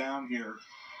ticking down here.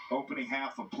 Opening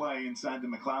half of play inside the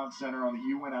McLeod Center on the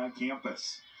UNI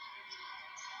campus.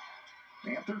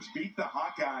 Panthers beat the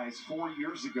Hawkeyes 4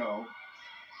 years ago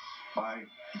by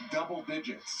double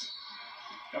digits.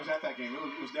 I was at that game.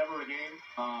 It was never a game.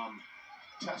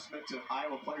 Testament to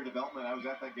Iowa player development. I was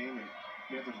at that game, and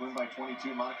Panthers win by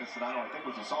 22. Monica Sedano, I think,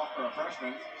 was a sophomore or a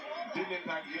freshman. Didn't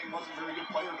impact the game. Wasn't a very good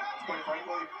player, quite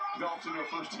frankly. Developed into a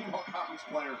first-team all-conference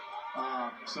player.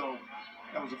 So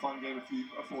that was a fun game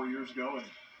 4 years ago, and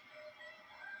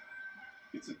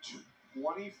it's the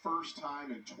 21st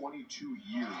time in 22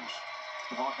 years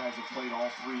the Hawkeyes have played all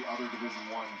 3 other Division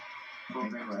I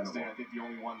programs this day. I think the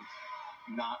only one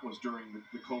not was during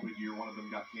the COVID year. One of them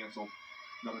got canceled.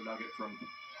 Another nugget from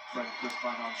friend Chris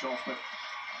Klein on Schultz, but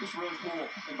just really cool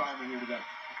environment here today.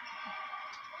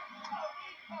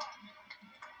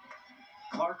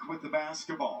 Clark with the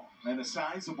basketball and a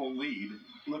sizable lead,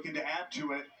 looking to add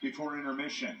to it before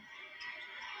intermission.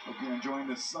 Hope you're enjoying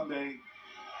this Sunday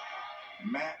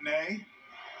matinee.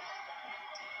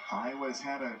 Iowa's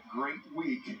had a great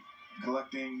week,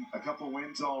 collecting a couple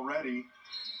wins already.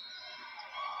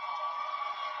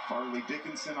 Farley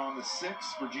Dickinson on the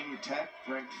 6th, Virginia Tech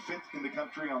ranked 5th in the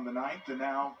country on the 9th, and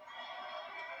now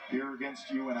here against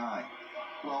UNI.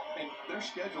 Well, and their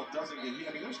schedule doesn't get,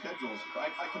 I mean, their schedules, I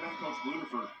commend Coach Bluder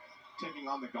for taking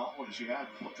on the gauntlet that she had.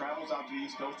 Travels out to the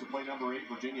East Coast to play number 8,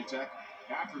 Virginia Tech.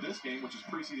 After this game, which is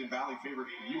preseason Valley favorite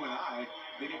UNI,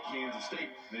 they get Kansas State,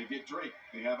 they get Drake,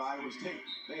 they have Iowa State.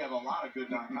 They have a lot of good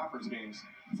non-conference games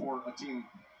for a team.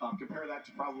 Compare that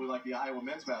to probably like the Iowa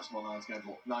men's basketball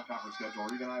non-conference schedule,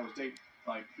 or even Iowa State.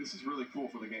 Like, this is really cool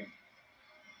for the game.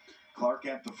 Clark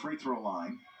at the free throw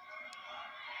line.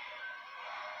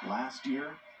 Last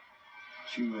year,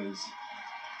 she was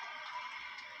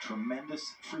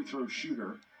tremendous free throw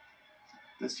shooter.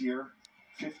 This year,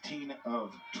 15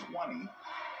 of 20. And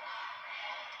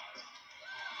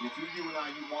if you're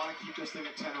UNI, you want to keep this thing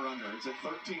at 10 or under. It's at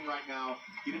 13 right now.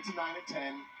 Get it to 9 at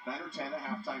 10, 9 or 10 at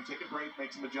halftime. Take a break,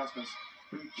 make some adjustments.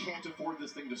 But you can't afford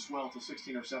this thing to swell to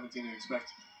 16 or 17 and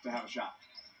expect to have a shot.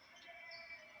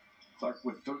 Clark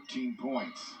with 13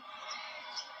 points.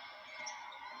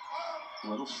 A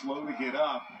little slow to get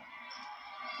up.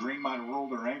 Green might have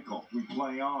rolled her ankle. We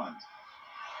play on.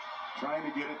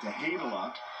 Trying to get it to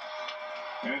Hadela.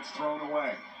 And it's thrown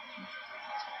away.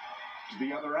 To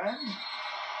the other end.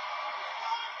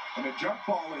 And a jump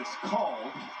ball is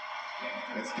called.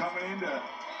 It's coming in to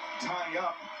tie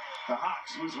up the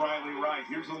Hawks. Was Riley Wright.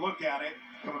 Here's a look at it.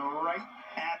 Coming right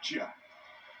at you.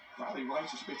 Riley Wright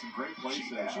just made some great plays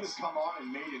today. She has come on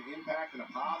and made an impact in a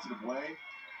positive way.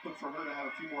 Look for her to have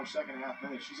a few more second half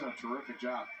minutes. She's done a terrific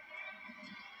job.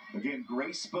 Again,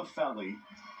 Grace Buffelli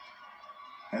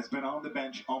has been on the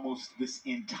bench almost this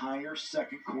entire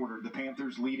second quarter. The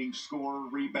Panthers' leading scorer,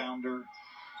 rebounder.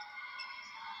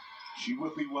 She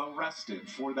will be well rested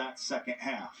for that second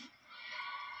half.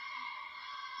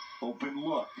 Open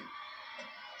look.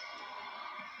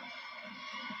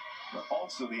 But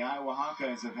also, the Iowa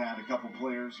Hawkeyes have had a couple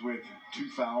players with 2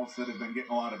 fouls that have been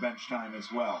getting a lot of bench time as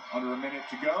well. Under a minute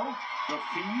to go, the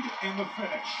feed and the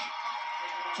finish.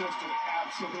 Just an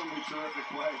absolutely terrific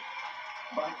play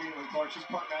by Caitlin Clark. She's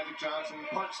part Magic Johnson,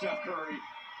 part Steph Curry,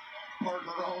 part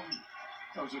her own.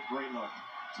 That was a great look.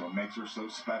 So it makes her so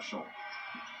special.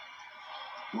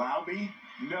 Laube,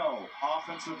 no.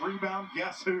 Offensive rebound,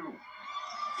 guess who?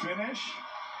 Finish.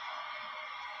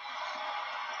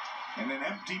 And an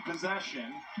empty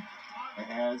possession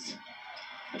as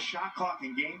the shot clock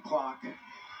and game clock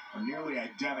are nearly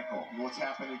identical. And what's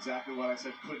happened, exactly what I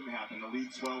said couldn't happen. The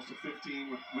lead swells to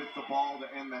 15 with the ball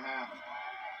to end the half.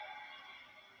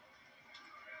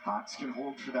 Hawks can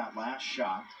hold for that last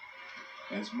shot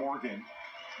as Morgan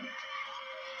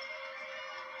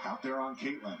out there on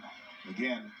Caitlin.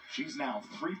 Again, she's now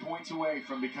 3 points away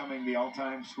from becoming the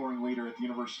all-time scoring leader at the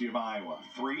University of Iowa.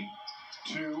 3,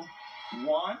 2,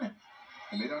 1,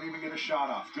 and they don't even get a shot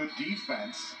off. Good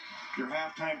defense Your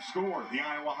halftime score, the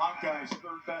Iowa Hawkeyes,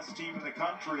 third best team in the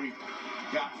country,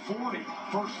 got 40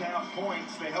 first half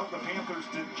points. They held the Panthers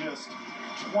to just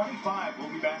 25. We'll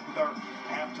be back with our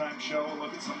halftime show. We'll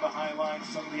look at some of the highlights,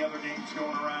 some of the other games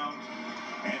going around,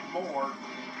 and more.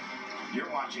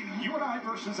 You're watching UNI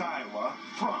versus Iowa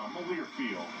from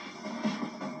Learfield.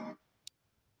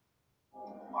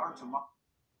 Our tomorrow.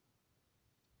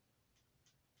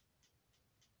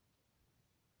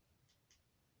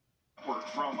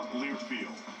 From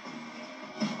Learfield.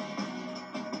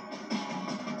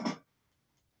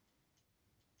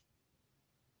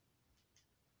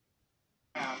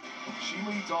 She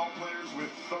leads all players with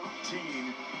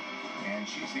 13, and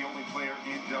she's the only player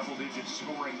in double digits,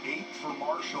 scoring 8 for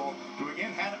Marshall, who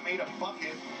again hadn't made a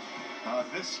bucket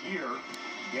this year.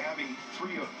 Gabby,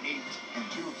 3 of 8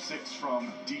 and 2 of 6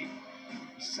 from deep.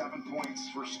 7 points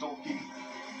for Stolke.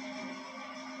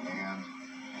 And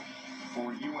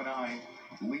for UNI,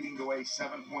 leading the way,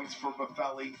 7 points for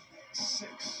Buffelli,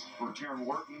 6 for Taryn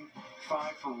Wharton,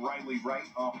 5 for Riley Wright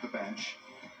off the bench,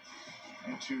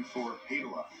 and 2 for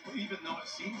Hadela. Even though it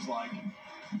seems like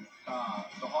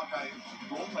the Hawkeye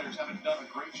role players haven't done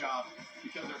a great job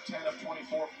because they're 10 of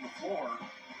 24 from the floor,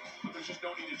 but there's just no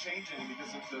need to change anything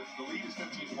because if the lead is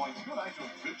 15 points. UNI's doing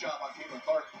a good job on Caitlin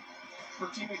Clark. Her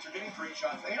teammates are getting great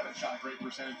shots. They haven't shot a great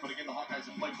percentage, but again, the Hawkeyes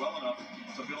have played well enough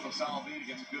to build a solid lead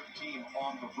against a good team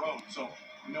on the road. So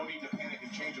no need to panic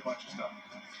and change a bunch of stuff.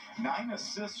 9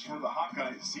 assists for the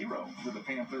Hawkeyes, 0 for the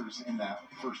Panthers in that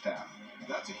first half.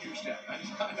 That's a huge stat. I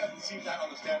haven't seen that on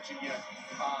the stat sheet yet.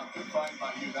 Good find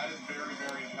by you. That is very,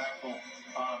 very impactful.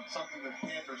 Something that the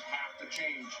Panthers have to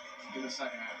change in the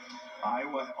second half.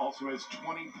 Iowa also has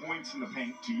 20 points in the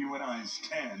paint to UNI's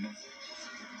 10.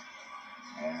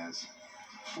 As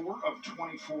 4 of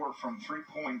 24 from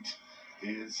three-point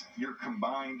is your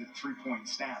combined three-point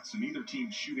stats. So neither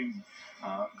team shooting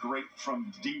great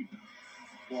from deep.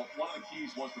 Well, one of the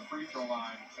keys was the free throw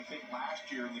line. I think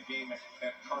last year in the game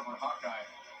at Carver Hawkeye,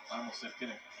 I almost said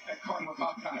kidding, at Carver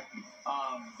Hawkeye,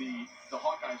 the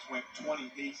Hawkeyes went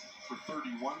 28 for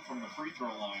 31 from the free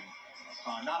throw line.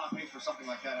 Not on pace for something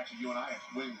like that. Actually, UNI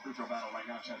is winning the free throw battle right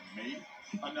now. Just haven't made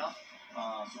enough.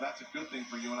 So that's a good thing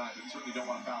for UNI, but certainly don't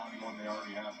want to foul any more than they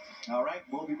already have. All right,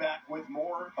 we'll be back with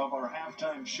more of our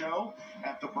halftime show.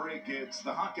 At the break, it's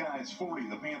the Hawkeyes 40,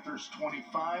 the Panthers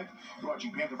 25. You're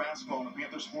watching Panther basketball on the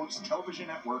Panther Sports Television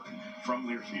Network from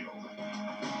Learfield.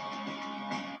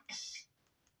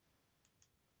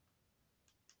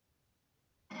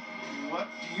 What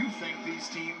do you think these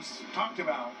teams talked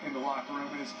about in the locker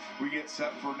room as we get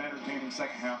set for an entertaining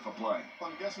second half of play? Well,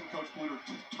 I'm guessing Coach Bluter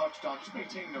touched on just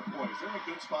maintaining their poise. They're in a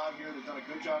good spot here. They've done a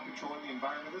good job controlling the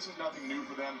environment. This is nothing new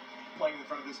for them, playing in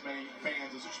front of this many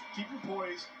fans. It's just keep your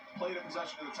poise, play it a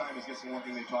possession at a time is guessing one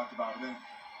thing they talked about. And then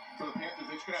for the Panthers,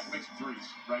 they're just going to have to make some threes,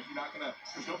 right? You're not going to,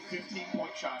 there's no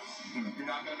 15-point shots. You're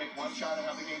not going to make one shot and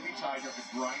have the game be tied. You have to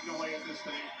grind away at this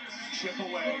thing, chip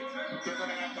away. They're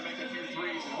going to have to make a few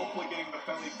threes, and hopefully getting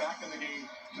Buffelli back in the game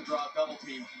to draw a double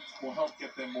team will help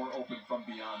get them more open from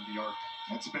beyond the arc.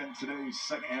 That's been today's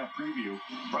second half preview,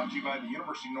 brought to you by the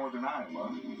University of Northern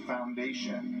Iowa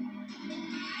Foundation.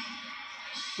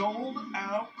 Sold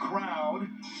out crowd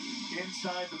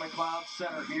inside the McLeod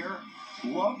Center here.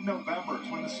 Love November.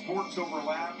 It's when the sports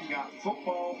overlap. You got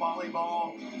football,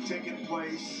 volleyball taking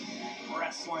place,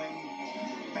 wrestling,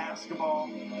 basketball.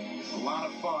 A lot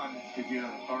of fun if you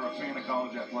are a fan of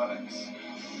college athletics.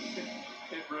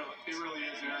 It really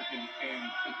is, Eric. And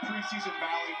the preseason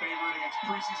Valley favorite against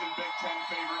preseason Big Ten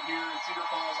favorite here in Cedar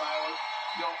Falls, Iowa.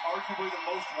 You know, arguably the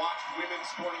most watched women's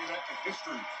sporting event in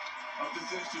history of this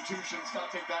institution. Let's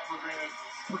not take that for granted.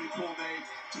 Pretty cool day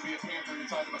to be a Panther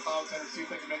inside the McLeod Center. See if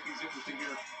they can make things interesting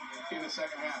here in the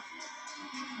second half.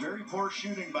 Very poor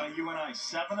shooting by UNI.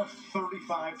 7 of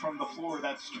 35 from the floor.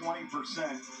 That's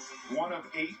 20%. 1 of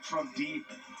 8 from deep.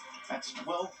 That's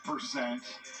 12%.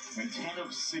 And 10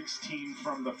 of 16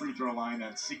 from the free throw line.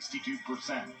 That's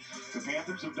 62%. The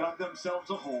Panthers have dug themselves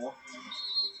a hole.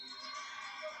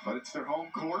 But it's their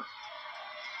home court.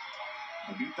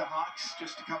 They beat the Hawks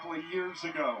just a couple of years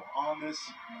ago on this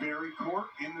very court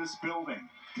in this building.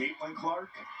 Caitlin Clark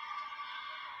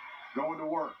going to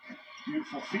work.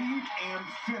 Beautiful feed and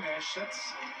finish. That's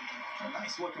a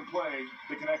nice looking play.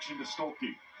 The connection to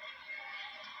Stolke.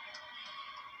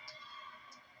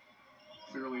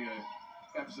 Clearly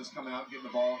a emphasis coming out, getting the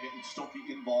ball, getting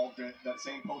Stolke involved in that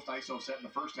same post ISO set in the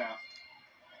first half.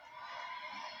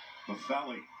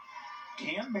 Buffelli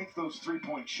can make those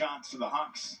three-point shots to the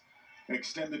Hawks.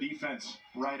 Extend the defense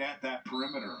right at that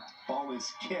perimeter. Ball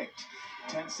is kicked.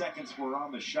 10 seconds were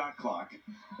on the shot clock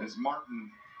as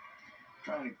Martin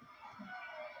trying to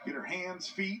get her hands,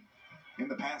 feet in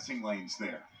the passing lanes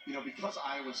there. You know, because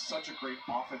Iowa's such a great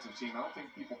offensive team, I don't think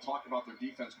people talk about their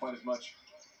defense quite as much,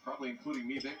 probably including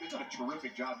me. They've done a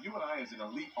terrific job. UNI is an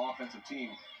elite offensive team.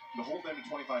 To hold them to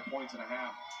 25 points and a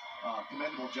half,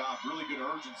 commendable job. Really good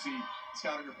urgency,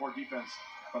 scouting report defense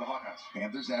for the Hawkeyes.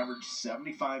 Panthers averaged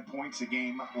 75 points a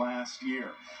game last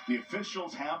year. The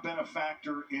officials have been a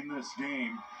factor in this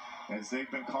game as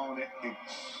they've been calling it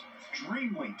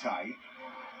extremely tight.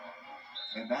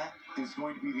 And that is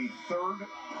going to be the third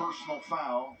personal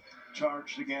foul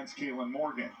charged against Kaylin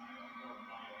Morgan.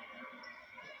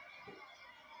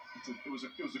 It was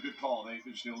a good call.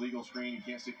 It's an illegal screen. You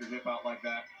can't stick your hip out like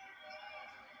that.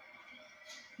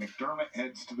 McDermott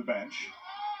heads to the bench.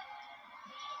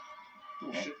 A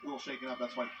little shaken up.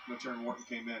 That's why Matern Wharton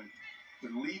came in.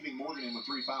 They're leaving Morgan in with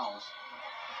 3 fouls.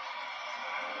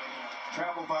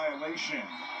 Travel violation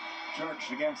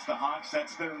charged against the Hawks.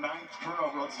 That's their 9th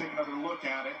turnover. Let's take another look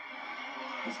at it.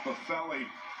 As Buffelli,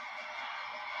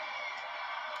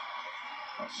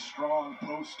 a strong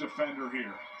post defender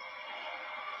here.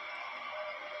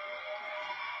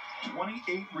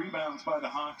 28 rebounds by the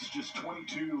Hawks, just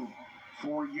 22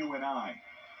 for UNI.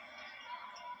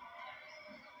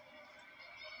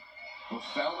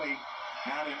 Buffelli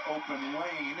had an open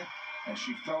lane as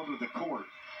she fell to the court.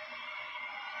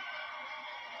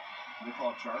 They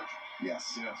call it charge?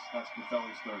 Yes. Yes, that's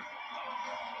Buffelli's 3rd.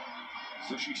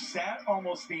 So she sat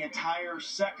almost the entire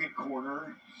second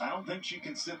quarter. I don't think she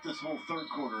can sit this whole third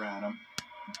quarter, Adam.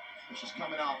 She's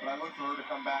coming out, but I look for her to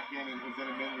come back in and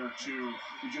within a minute or two.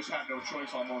 You just have no choice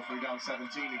almost when you're down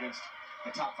 17 against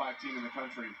a top 5 team in the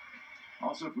country.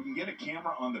 Also, if we can get a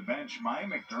camera on the bench, Maya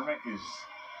McDermott is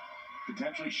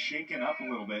potentially shaken up a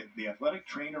little bit. The athletic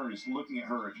trainer is looking at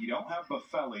her. If you don't have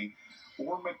Buffelli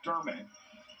or McDermott,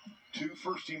 2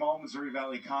 first-team All-Missouri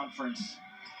Valley Conference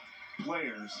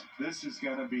players, this is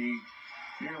going to be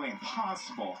nearly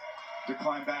impossible to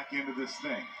climb back into this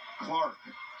thing. Clark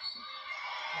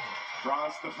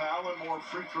draws the foul, and more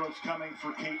free throws coming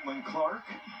for Caitlin Clark.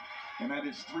 And that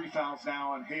is 3 fouls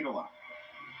now on Hadela.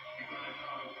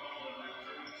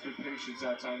 Good patience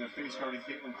that time. They're face guarding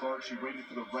Caitlin Clark. She waited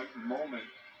for the right moment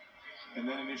and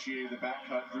then initiated the back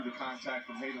cut, drew the contact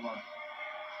from Hadela.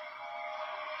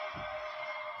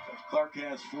 Clark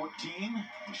has 14.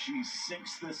 She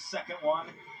sinks this second one.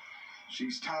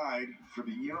 She's tied for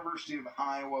the University of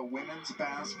Iowa women's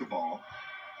basketball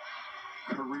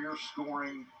career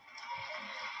scoring.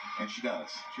 And she does.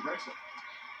 She breaks it.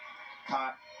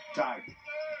 Tied.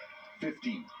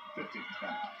 15. 15.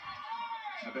 Right.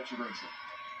 I bet she breaks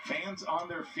it. Fans on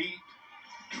their feet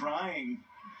trying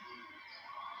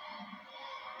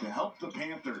to help the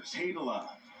Panthers. Hadela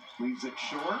leaves it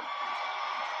short.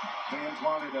 Fans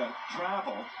wanted to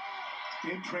travel.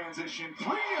 In transition. 3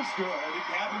 is good.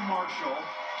 Gabby Marshall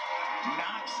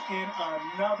knocks in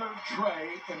another tray,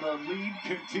 and the lead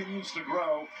continues to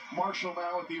grow. Marshall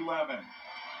now with 11.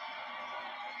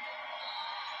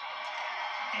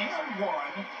 And 1.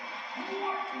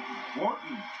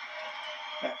 Wharton,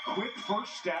 that quick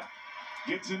first step,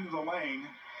 gets into the lane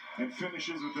and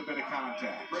finishes with a bit of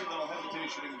contact. Great little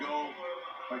hesitation and go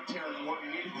by Taryn Wharton.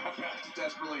 Needed that basket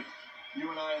desperately.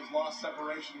 UNI has lost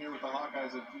separation here with the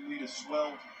Hawkeyes. The lead is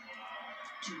swelled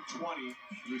to 20.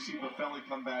 We see Buffelli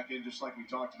come back in just like we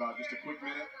talked about. Just a quick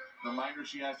minute. Reminder,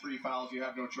 she has 3 fouls. You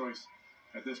have no choice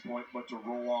at this point but to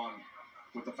roll on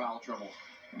with the foul trouble.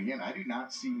 And again, I do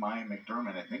not see Maya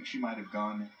McDermott. I think she might have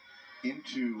gone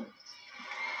into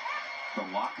the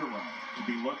locker room to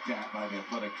be looked at by the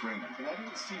athletic trainer. And I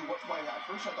didn't see what quite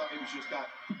happened. First, I thought maybe she just got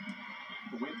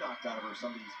the wind knocked out of her or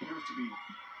something. It appears to be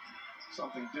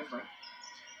something different.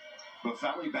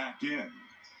 Buffelli back in.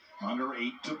 Under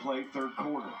 8 to play, third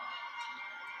quarter.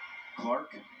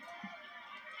 Clark.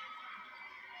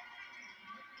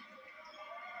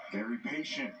 Very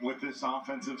patient with this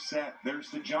offensive set. There's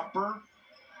the jumper.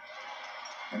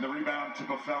 And the rebound to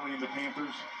Buffelli, and the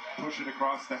Panthers push it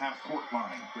across the half-court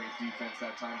line. Great defense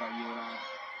that time by UNI.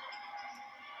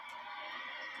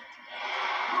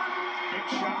 Big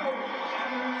shot.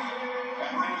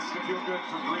 That has to feel good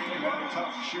for Green, who had a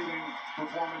tough shooting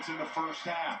performance in the first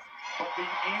half. But the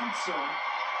answer,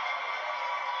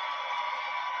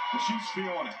 she's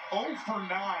feeling it. 0 for 9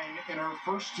 in her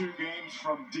first 2 games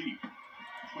from deep.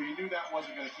 Well, you knew that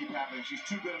wasn't going to keep happening. She's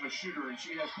too good of a shooter, and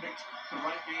she has picked the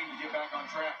right game to get back on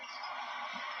track.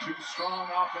 2 strong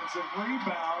offensive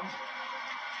rebounds,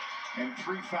 and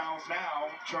 3 fouls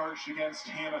now charged against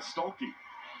Hannah Stolke.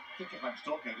 I think if I'm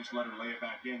Stolke, I just let her lay it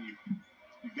back in.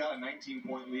 You've got a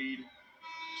 19-point lead.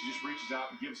 She just reaches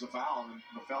out and gives the foul, and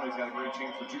Buffelli's got a great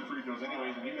chance for 2 free throws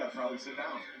anyways, and you got to probably sit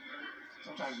down.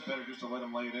 Sometimes it's better just to let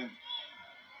them lay it in.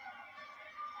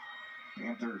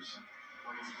 Panthers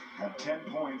have 10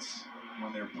 points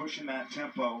when they're pushing that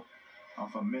tempo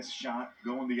off a missed shot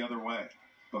going the other way.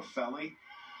 Buffelli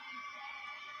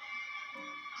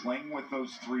playing with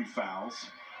those 3 fouls,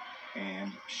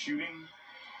 and shooting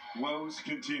woes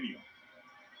continue.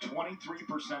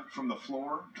 23% from the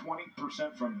floor,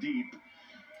 20% from deep,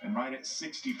 and right at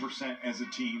 60% as a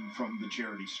team from the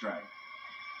charity stripe.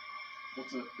 Well,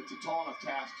 it's a tall enough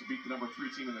task to beat the number 3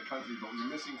 team in the country, but when you're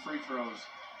missing free throws,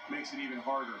 it makes it even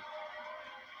harder.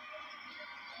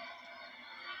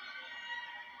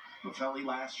 Buffelli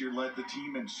last year led the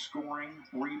team in scoring,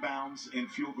 rebounds, and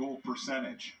field goal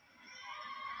percentage.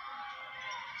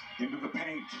 Into the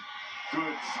paint.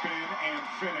 Good spin and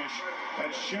finish.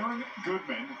 That's Sharon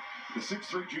Goodman, the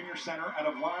 6'3" junior center out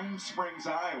of Lime Springs,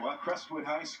 Iowa, Crestwood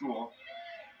High School,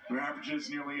 who averages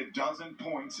nearly 12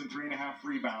 points and 3.5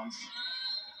 rebounds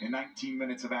in 19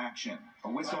 minutes of action. A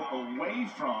whistle away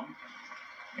from,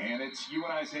 and it's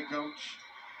UNI's head coach,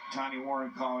 Tanya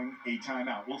Warren, calling a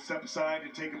timeout. We'll step aside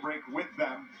and take a break with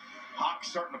them. Hawks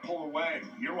starting to pull away.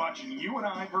 You're watching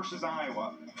UNI versus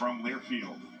Iowa from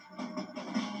Learfield.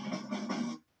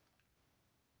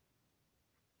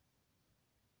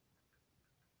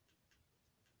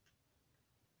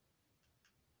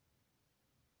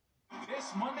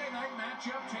 This Monday night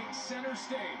matchup takes center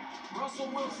stage. Russell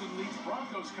Wilson leads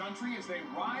Broncos country as they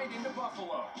ride into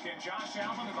Buffalo. Can Josh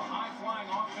Allen and the high-flying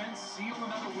offense seal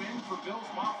another win for Bills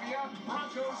Mafia?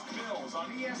 Broncos Bills on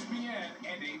ESPN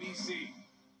and ABC.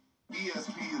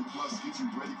 ESPN Plus gets you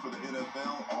ready for the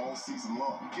NFL all season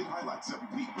long. Get highlights every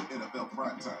week with NFL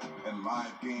Primetime and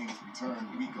live games return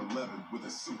week 11 with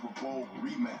a Super Bowl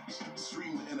rematch.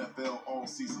 Stream the NFL all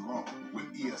season long with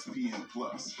ESPN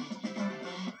Plus.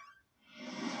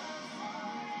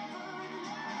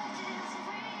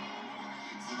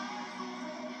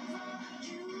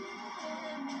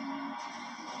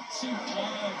 Superb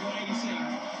racing.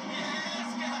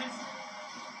 Yes, guys.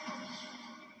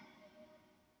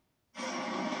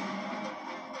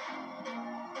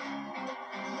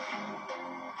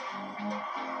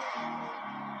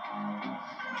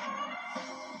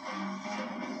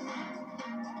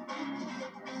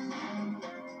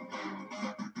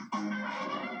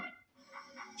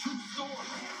 True story.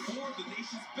 Four of the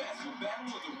nation's best will battle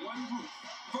under one roof.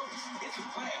 First, it's a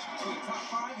clash between top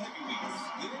 5 heavyweights.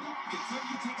 Then,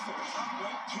 Kentucky takes on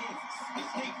top-ranked Kansas. The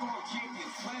State Farm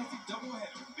Champions Classic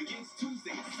doubleheader begins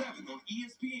Tuesday at 7 on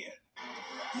ESPN.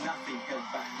 Nothing held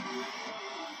back.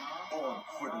 All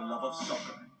for the love of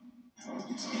soccer.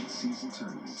 It's in-season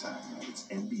tournament time. It's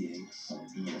NBA on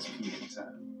ESPN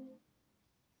time.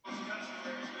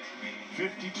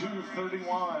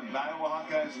 52-31. The Iowa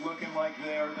Hawkeyes looking like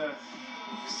they are the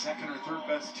second or third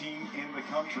best team in the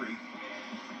country.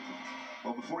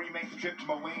 Well, before you make the trip to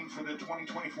Moline for the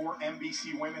 2024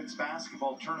 NBC Women's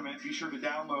Basketball Tournament, be sure to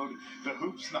download the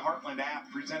Hoops in the Heartland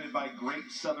app presented by Great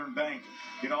Southern Bank.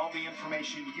 Get all the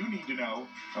information you need to know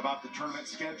about the tournament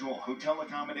schedule, hotel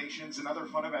accommodations, and other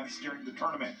fun events during the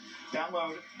tournament.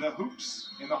 Download the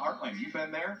Hoops in the Heartland. You've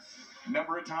been there a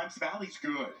number of times. The Valley's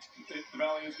good. The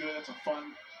Valley is good. That's a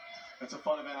fun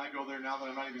event. I go there now that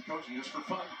I'm not even coaching, just for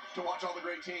fun, to watch all the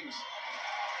great teams.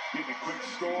 Getting a quick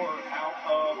score out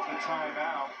of the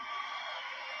timeout.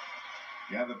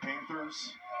 Yeah, the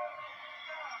Panthers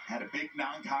had a big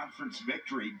non-conference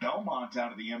victory. Belmont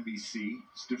out of the MVC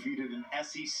defeated an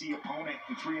SEC opponent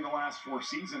in 3 of the last 4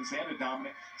 seasons. They had a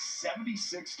dominant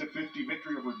 76-50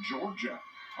 victory over Georgia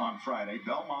on Friday.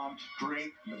 Belmont,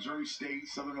 great. Missouri State,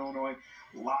 Southern Illinois,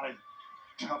 a lot of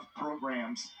tough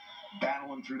programs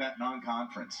battling through that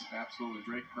non-conference. Absolutely.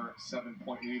 Drake current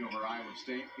 7-point lead over Iowa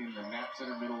State in the Knapp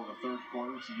Center, middle of the third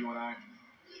quarter. So UNI,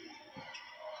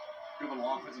 good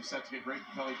little offensive set to get Drake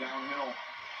Buffelli downhill.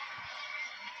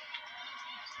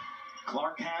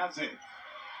 Clark has it.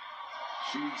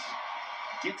 She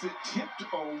gets it tipped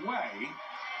away.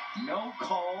 No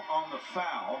call on the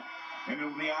foul. And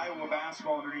it'll be Iowa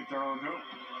basketball underneath their own hoop.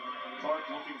 Clark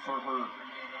looking for her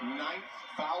 9th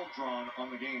foul drawn on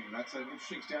the game. That's an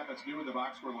interesting stat that's new in the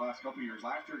box score the last couple of years.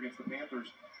 Last year against the Panthers,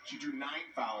 she drew 9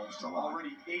 fouls,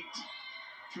 already 8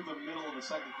 through the middle of the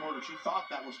second quarter. She thought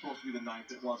that was supposed to be the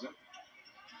 9th. It wasn't.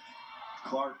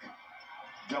 Clark,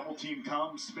 double team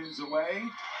comes, spins away.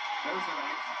 There's the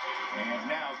 9th. And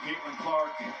now Caitlin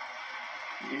Clark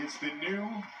is the new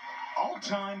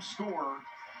all-time scorer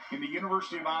in the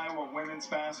University of Iowa women's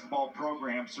basketball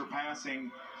program,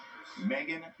 surpassing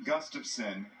Megan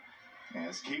Gustafson,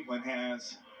 as Caitlin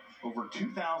has over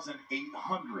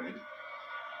 2,800.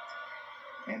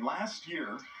 And last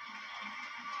year,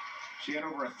 she had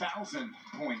over 1,000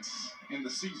 points in the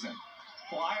season.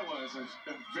 Well, Iowa is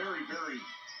a very, very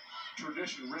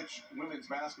tradition-rich women's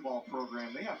basketball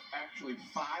program. They have actually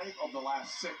 5 of the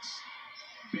last 6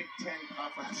 Big Ten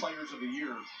Conference Players of the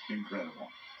Year. Incredible.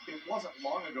 It wasn't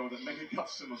long ago that Megan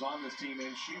Gustafson was on this team,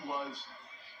 and she was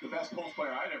the best post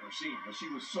player I'd ever seen. But she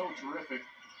was so terrific,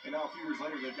 and now a few years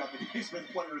later, they've got the Naismith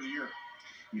Player of the Year.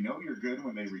 You know you're good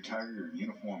when they retire your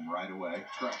uniform right away.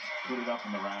 Correct. Put it up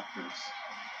in the rafters.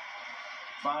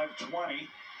 5:20,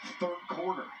 third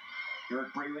quarter.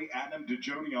 Eric Braley, Adam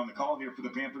DeJody on the call here for the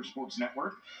Panther Sports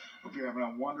Network. Hope you're having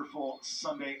a wonderful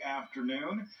Sunday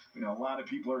afternoon. We know a lot of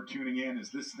people are tuning in as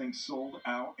this thing sold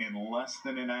out in less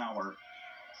than an hour.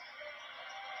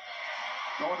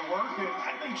 Going to work, and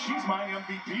I think she's my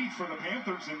MVP for the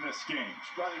Panthers in this game.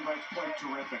 Riley Wright's played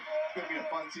terrific. It's going to be a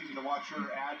fun season to watch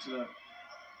her add to the...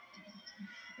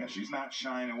 Yeah, she's not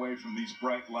shying away from these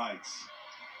bright lights.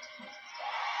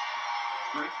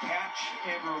 Great catch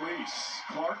and release.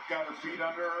 Clark got her feet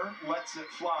under her, lets it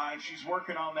fly. She's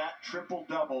working on that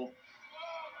triple-double.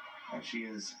 And she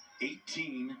is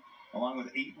 18, along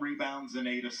with 8 rebounds and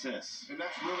 8 assists. And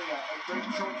that's really a great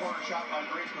short corner shot by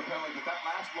Grace Papelli. But that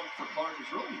last look for Clark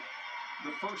is really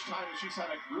the first time that she's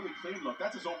had a really clean look.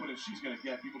 That's as open as she's going to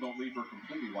get. People don't leave her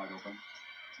completely wide open.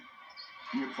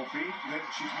 Beautiful feet. Then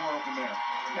she's more open there.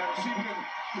 Yeah,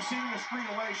 receiving a screen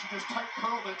away, she just tight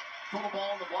curled it, throw the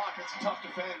ball in the block. It's a tough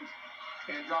defend,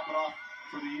 and drop it off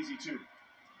for the easy 2.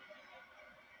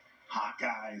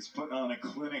 Hawkeyes putting on a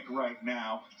clinic right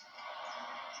now.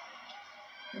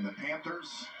 And the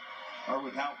Panthers are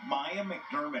without Maya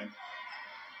McDermott.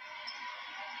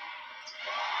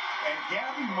 And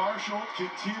Gabby Marshall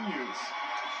continues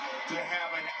to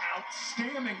have an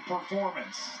outstanding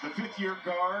performance. The 5th-year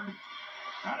guard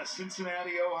out of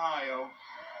Cincinnati, Ohio,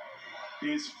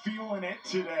 is feeling it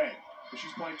today. But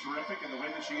she's playing terrific, and the way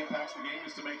that she impacts the game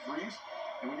is to make threes.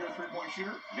 And when you're a three-point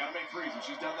shooter, you got to make threes, and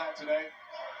she's done that today.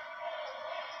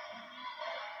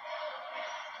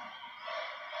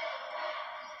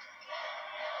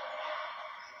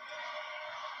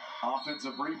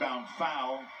 Offensive rebound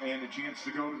foul and a chance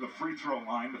to go to the free throw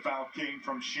line. The foul came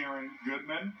from Sharon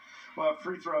Goodman. We'll have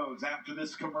free throws after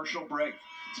this commercial break.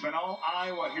 It's been all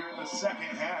Iowa here in the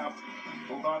second half.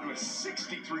 Hold on to a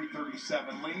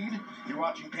 63-37 lead. You're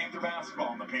watching Panther basketball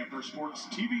on the Panther Sports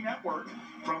TV network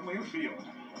from Learfield.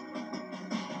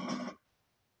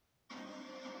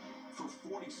 For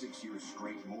 46 years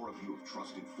straight, more of you have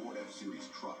trusted Ford F-Series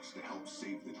trucks to help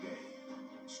save the day.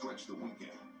 Stretch the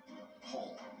weekend.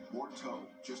 Haul or tow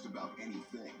just about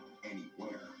anything,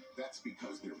 anywhere. That's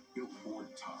because they're built Ford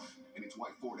tough. And it's why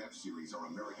Ford F-Series are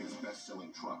America's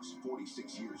best-selling trucks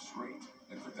 46 years straight.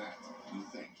 And for that, we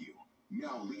thank you.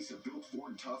 Now lease a built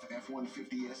Ford tough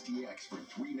F-150 STX for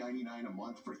 $399 a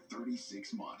month for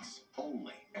 36 months.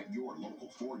 Only at your local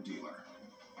Ford dealer.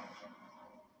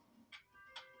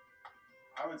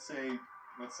 I would say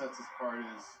what sets us apart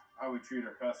is how we treat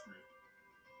our customers.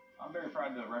 I'm very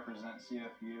proud to represent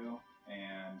CFU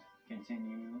and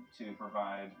continue to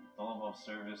provide the level of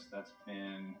service that's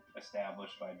been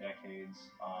established by decades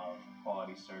of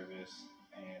quality service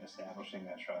and establishing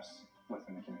that trust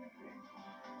within the community.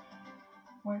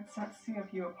 What sets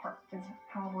CFU apart is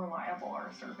how reliable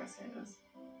our service is.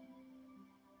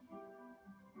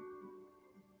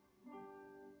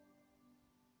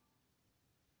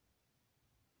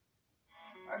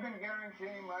 I've been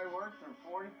guaranteeing my work for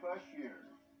 40 plus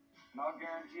years, and I'll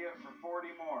guarantee it for 40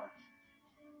 more.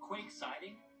 Quake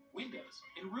Siding, Windows,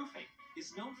 and Roofing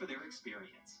is known for their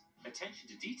experience, attention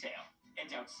to detail,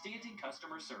 and outstanding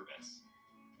customer service.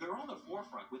 They're on the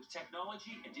forefront with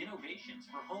technology and innovations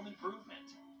for home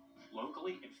improvement.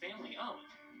 Locally and family owned,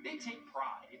 they take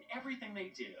pride in everything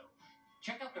they do.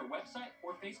 Check out their website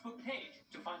or Facebook page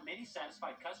to find many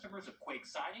satisfied customers of Quake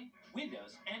Siding,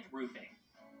 Windows, and Roofing.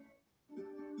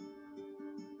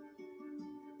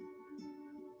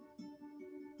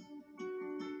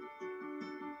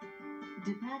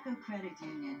 DePaco Credit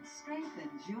Union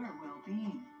strengthens your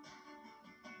well-being.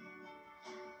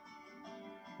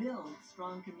 Build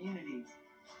strong communities.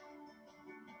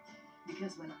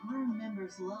 Because when our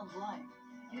members love life,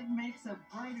 it makes a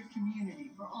brighter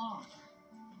community for all.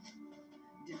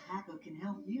 DePaco can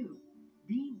help you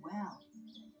be well.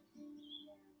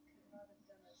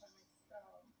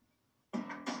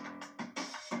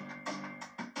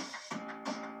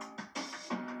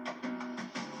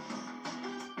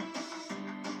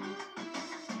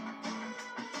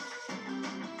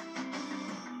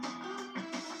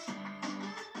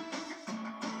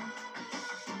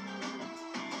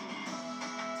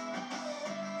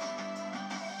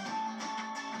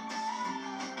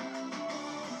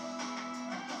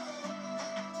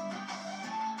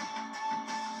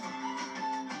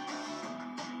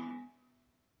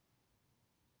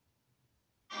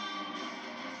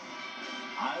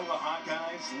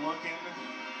 looking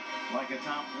like a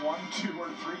top 1, 2, or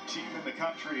 3 team in the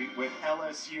country, with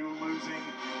LSU losing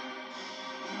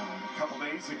a couple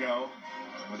days ago.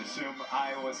 I would assume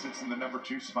Iowa sits in the number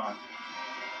 2 spot.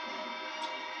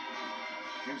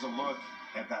 Here's a look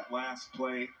at that last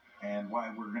play and why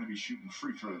we're going to be shooting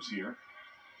free throws here.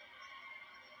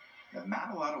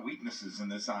 Not a lot of weaknesses in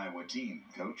this Iowa team,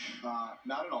 Coach.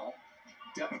 Not at all.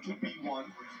 Depth can be one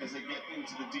as they get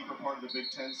into the deeper part of the Big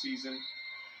Ten season,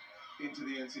 into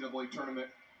the NCAA tournament.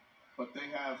 But they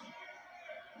have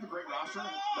a great roster,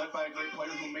 led by a great player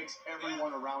who makes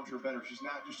everyone around her better. She's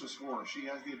not just a scorer. She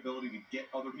has the ability to get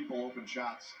other people open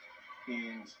shots.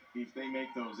 And if they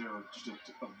make those, they're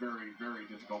just a very, very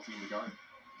difficult team to guard.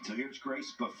 So here's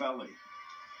Grace Buffelli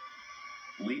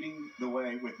leading the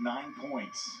way with 9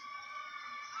 points.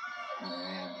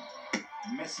 And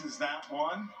misses that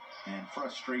one. And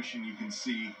frustration you can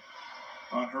see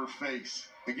on her face.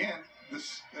 Again,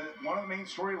 this one of the main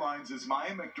storylines is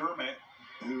Maya McDermott,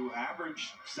 who averaged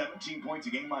 17 points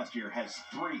a game last year, has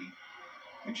 3,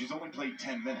 and she's only played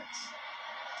 10 minutes.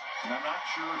 And I'm not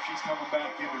sure if she's coming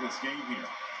back into this game here.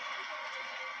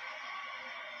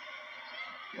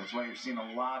 That's why you're seeing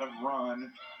a lot of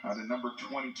run out of number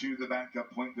 22, the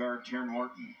backup point guard, Taryn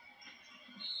Wharton.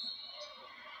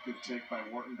 Good take by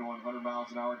Wharton, going 100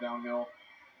 miles an hour downhill.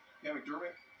 Yeah,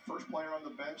 McDermott, first player on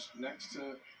the bench next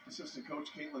to assistant coach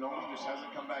Caitlin Owen, just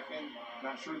hasn't come back in.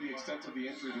 Not sure the extent of the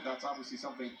injury, but that's obviously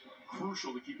something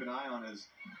crucial to keep an eye on as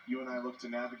you and I look to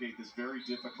navigate this very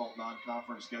difficult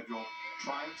non-conference schedule,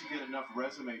 trying to get enough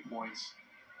resume points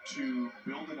to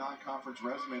build a non-conference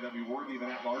resume that be worthy of an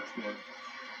at-large bid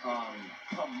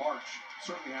come March.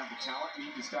 Certainly have the talent,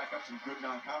 need to stack up some good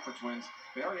non-conference wins.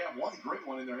 They already have one great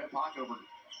one in their hip pocket over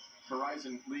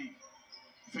Horizon League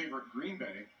favorite Green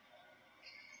Bay.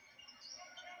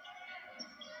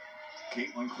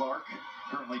 Caitlin Clark,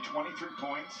 currently 23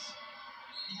 points,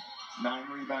 9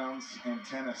 rebounds, and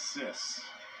 10 assists.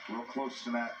 Real close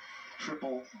to that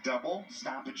triple-double.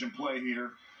 Stoppage and play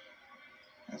here.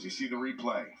 As you see the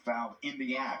replay, foul in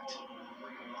the act.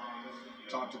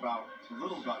 Talked about a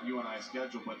little about UNI's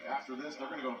schedule, but after this, they're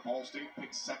going to go to Ball State,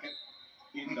 pick second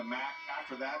in the MAC.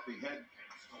 After that, they head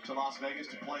to Las Vegas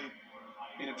to play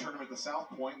in a tournament at the South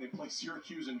Point. They play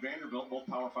Syracuse and Vanderbilt, both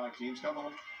Power 5 teams. Come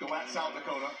home, go at South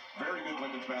Dakota, very good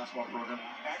women's basketball program.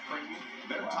 At Creighton,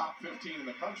 they're top 15 in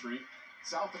the country.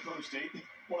 South Dakota State,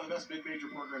 one of the best mid-major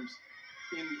programs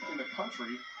in the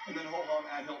country. And then home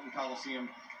at Hilton Coliseum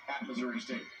at Missouri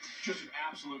State. Just an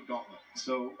absolute gauntlet.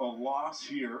 So a loss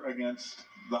here against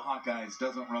the Hawkeyes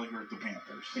doesn't really hurt the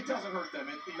Panthers. It doesn't hurt them.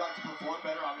 You'd like to perform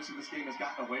better. Obviously, this game has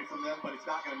gotten away from them, but it's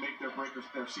not going to make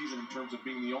their season in terms of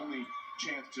being the only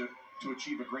chance to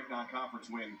achieve a great non-conference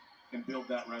win and build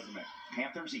that resume.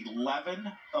 Panthers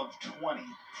 11 of 20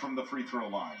 from the free throw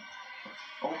line.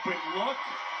 Open look.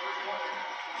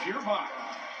 Feuerbach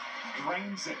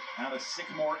drains it out of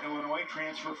Sycamore, Illinois.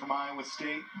 Transfer from Iowa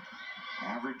State.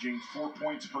 Averaging 4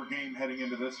 points per game heading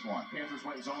into this one. Panthers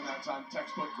went zone that time.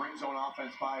 Textbook great zone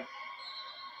offense by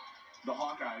the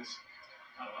Hawkeyes.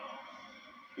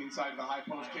 Inside the high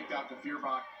post, kicked out to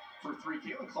Feuerbach for 3.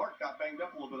 Caitlin Clark got banged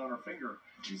up a little bit on her finger.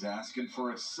 She's asking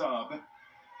for a sub.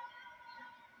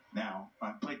 Now,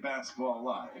 I've played basketball a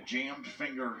lot. A jammed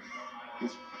finger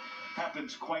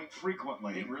happens quite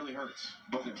frequently. It really hurts.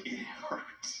 But it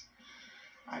hurts.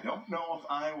 I don't know if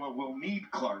Iowa will need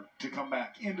Clark to come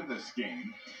back into this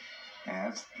game,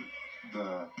 as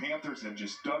the Panthers have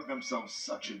just dug themselves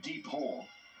such a deep hole.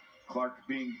 Clark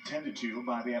being tended to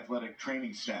by the athletic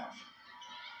training staff.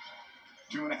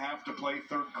 2.5 to play,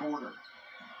 third quarter.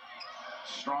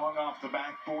 Strong off the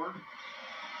backboard.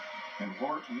 And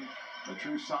Wharton, the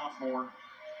true sophomore,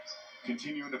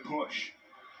 continuing to push.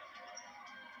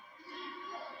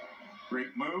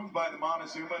 Great move by the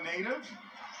Montezuma native.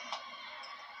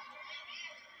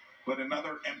 But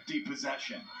another empty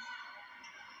possession.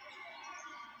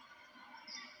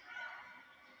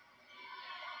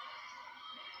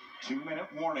 Two-minute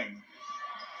warning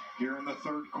here in the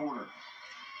third quarter.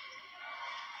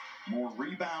 More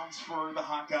rebounds for the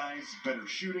Hawkeyes, better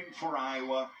shooting for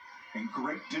Iowa, and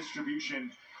great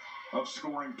distribution of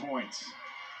scoring points.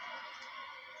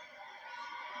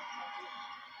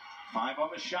 5 on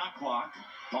the shot clock.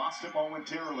 Lost it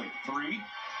momentarily. 3,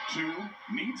 2,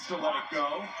 needs to let it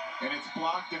go, and it's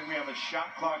blocked, and we have a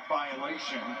shot clock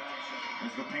violation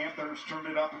as the Panthers turned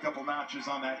it up a couple notches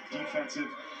on that defensive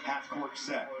half-court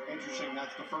set. Interesting,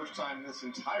 that's the first time this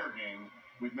entire game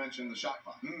we've mentioned the shot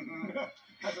clock.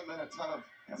 Hasn't been a ton of...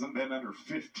 Hasn't been under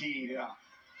 15. Yeah.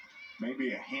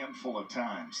 Maybe a handful of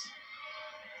times.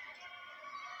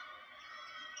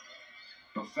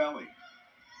 Buffelli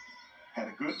had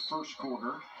a good first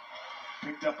quarter,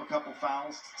 picked up a couple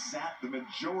fouls, sat the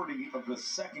majority of the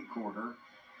second quarter,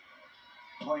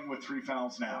 playing with 3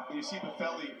 fouls now. And you see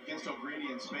Buffelli against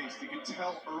O'Grady in space. You could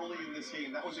tell early in this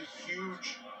game that was a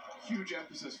huge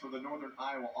emphasis for the Northern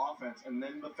Iowa offense, and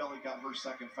then Buffelli got her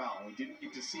second foul. We didn't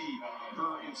get to see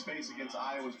her in space against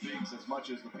Iowa's bigs as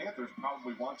much as the Panthers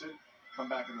probably wanted. Come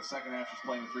back in the second half, she's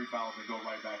playing with 3 fouls and go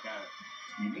right back at it.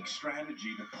 Unique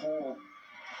strategy to pull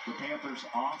the Panthers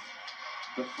off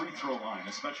the free throw line,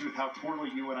 especially with how poorly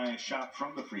UNI has shot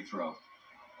from the free throw.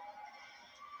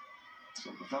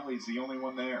 So Buffelli is the only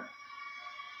one there.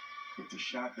 If the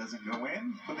shot doesn't go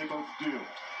in, but they both do.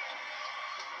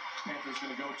 Panthers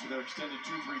going to go to their extended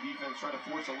 2-3 defense, try to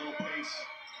force a little pace.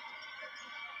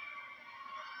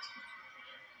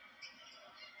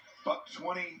 Buck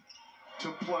 20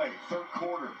 to play, third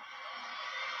quarter.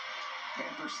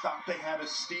 Panthers thought they had a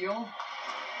steal,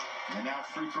 and now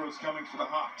free throws coming for the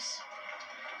Hawks.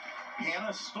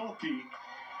 Hannah Stolke,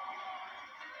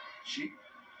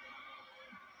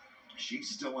 she's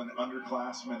still an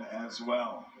underclassman as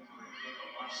well.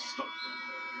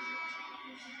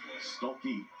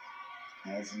 Stolke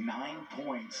has 9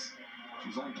 points.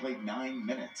 She's only played 9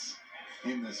 minutes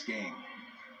in this game.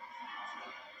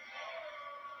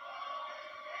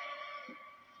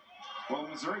 Well,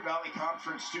 Missouri Valley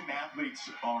Conference student athletes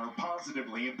are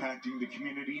positively impacting the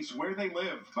communities where they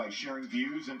live by sharing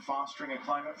views and fostering a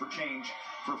climate for change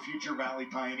for future Valley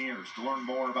pioneers. To learn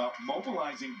more about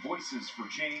mobilizing voices for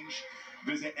change,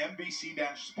 visit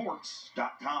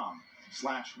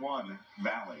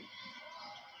mbc-sports.com/OneValley.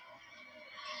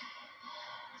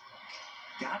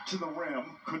 Got to the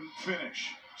rim, couldn't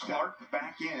finish. Clark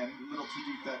back in. A little too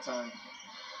deep that time.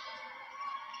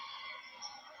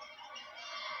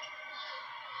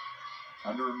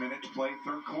 Under a minute to play,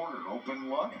 third quarter. Open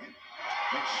look, and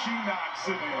she knocks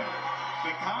it in.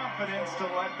 The confidence to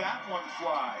let that one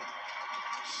fly.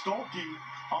 Stolke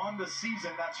on the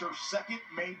season. That's her second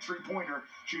made three-pointer.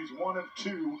 She's 1 of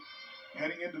 2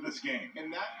 heading into this game.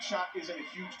 And that shot isn't a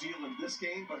huge deal in this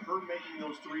game, but her making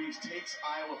those threes takes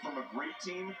Iowa from a great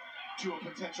team to a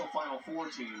potential Final Four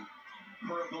team.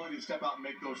 Her ability to step out and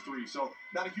make those threes. So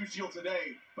not a huge deal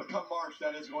today, but come March,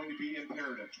 that is going to be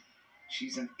imperative.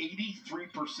 She's an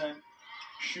 83%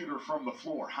 shooter from the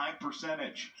floor, high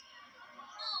percentage.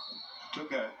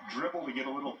 Took a dribble to get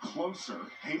a little closer.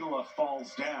 Hadela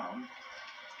falls down,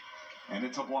 and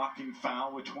it's a blocking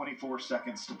foul with 24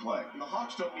 seconds to play. And the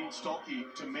Hawks don't need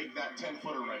Stolke to make that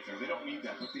 10-footer right there. They don't need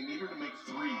that, but they need her to make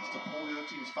threes, to pull the other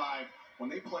team's 5. When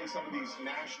they play some of these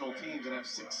national teams that have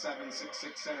 6'7",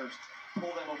 6'6" centers,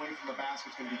 pull them away from the basket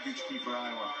is going to be a huge key for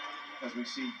Iowa. As we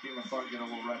see Caitlin Clark get a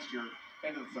little rest here,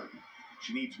 end of the third.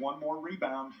 She needs 1 more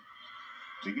rebound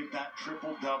to get that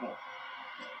triple-double.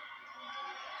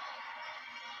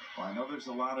 Well, I know there's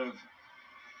a lot of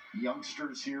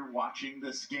youngsters here watching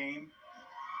this game,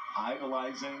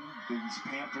 idolizing these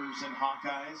Panthers and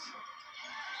Hawkeyes.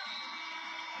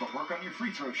 But work on your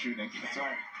free throw shooting. That's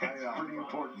right. It's pretty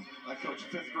important. I coach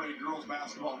 5th grade girls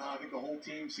basketball now. I think the whole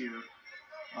team's here.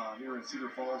 Here in Cedar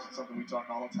Falls, it's something we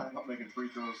talk all the time about making free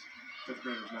throws. 5th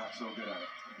graders not so good at it.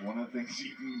 One of the things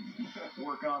you can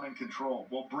work on and control.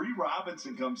 Well, Bree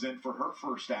Robinson comes in for her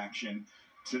first action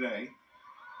today,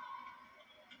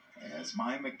 as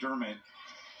Maya McDermott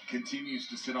continues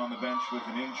to sit on the bench with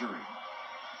an injury.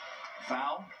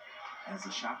 Foul, as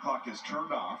the shot clock is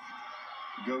turned off,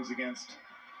 goes against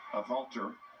a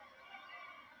Valter.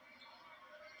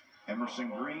 Emerson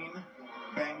Green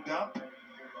banged up.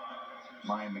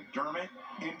 Maya McDermott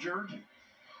injured.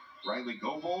 Riley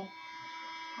Goebel,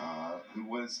 who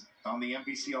was on the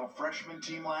NBC All-Freshman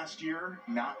team last year,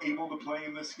 not able to play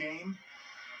in this game.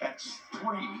 That's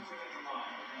 3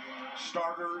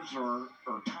 starters or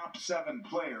top 7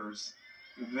 players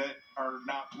that are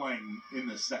not playing in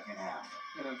the second half.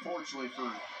 And unfortunately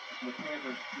for the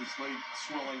Panthers, this lead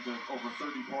swelling to over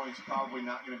 30 points, probably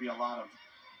not going to be a lot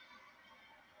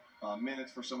of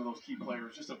minutes for some of those key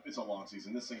players. It's a long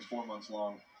season. This thing's 4 months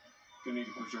long. Going to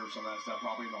need to preserve some of that stuff.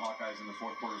 Probably in the Hawkeyes in the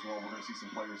fourth quarter as well. We're going to see some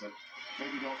players that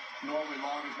maybe don't normally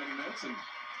log as many minutes, and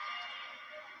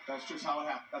that's just how it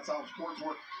happens. That's how sports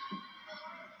work.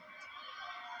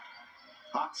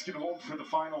 Hawks can hold for the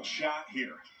final shot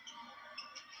here.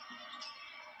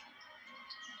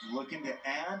 Looking to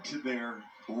add to their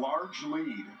large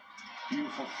lead.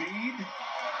 Beautiful feed.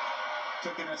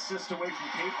 Took an assist away from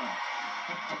Caitlin.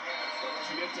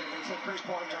 She did take a great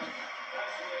point there.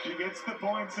 She gets the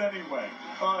points anyway.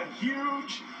 A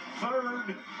huge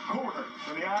third quarter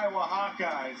for the Iowa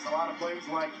Hawkeyes. A lot of plays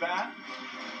like that.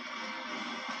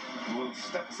 We'll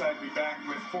step aside and be back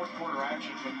with fourth quarter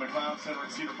action from McLeod Center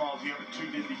in Cedar Falls. You haven't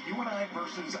tuned in to UNI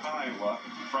versus Iowa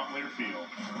from Learfield.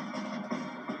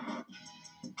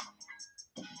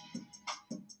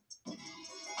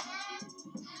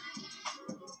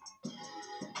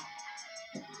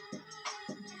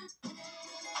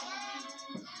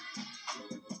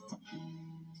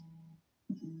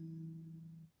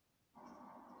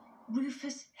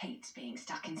 Rufus hates being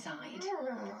stuck inside.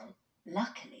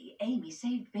 Luckily, Amy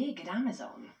saved big at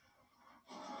Amazon.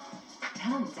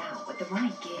 Turns out, with the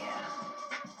right gear,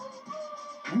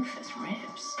 Rufus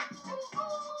rips.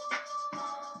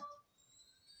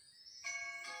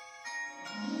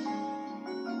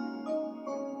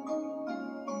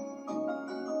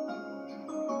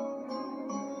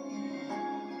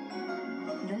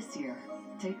 This year,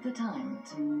 take the time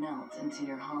to melt into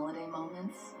your holiday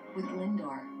moments with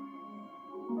Lindor.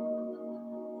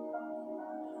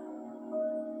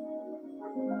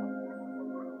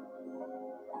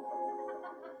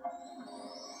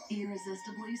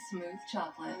 Irresistibly smooth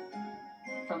chocolate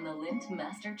from the Lindt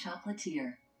Master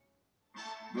Chocolatier.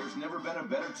 There's never been a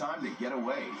better time to get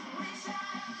away.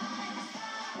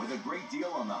 With a great deal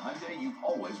on the Hyundai you've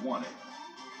always wanted.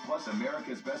 Plus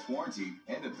America's best warranty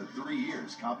and up to 3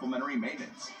 years complimentary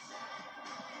maintenance.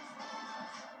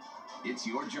 It's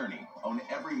your journey. Own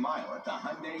every mile at the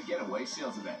Hyundai Getaway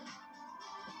Sales Event.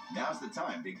 Now's the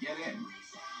time to get in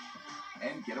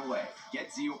and get away.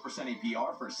 Get 0%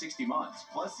 APR for 60 months,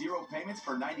 plus 0 payments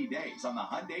for 90 days on the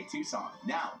Hyundai Tucson.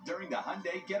 Now, during the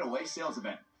Hyundai Getaway Sales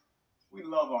Event. We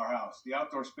love our house. The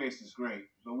outdoor space is great,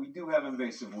 but we do have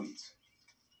invasive weeds.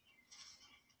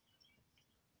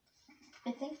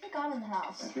 I think we got in the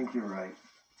house. I think you're right.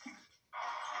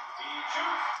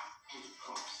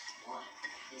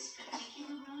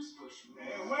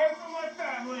 Stay away from my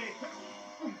family!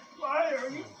 Why are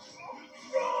you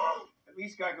so wrong? At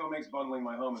least Geico makes bundling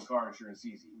my home and car insurance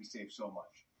easy. We save so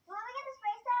much. Want to get the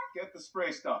spray stuff? Get the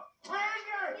spray stuff.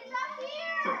 Tiger! He's up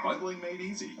here! For bundling made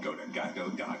easy, go to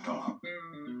geico.com.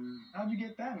 How'd you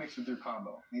get that mixed with your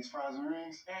combo? These frozen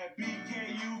rings? At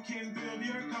BK, you can build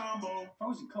your combo.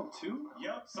 Frozen Coke too?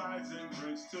 Yup, sides and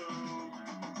drinks too.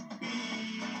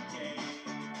 BK,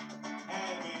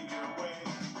 having your way.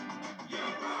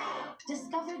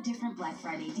 Discover different Black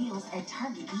Friday deals at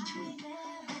Target each week.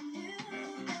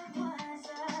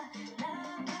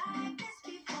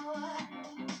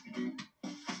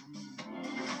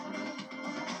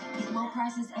 Get low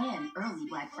prices and early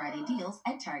Black Friday deals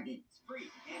at Target. It's free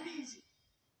and easy.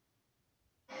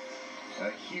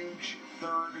 A huge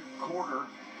third quarter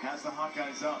has the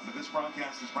Hawkeyes up, but this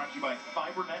broadcast is brought to you by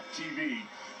FiberNet TV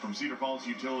from Cedar Falls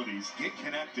Utilities. Get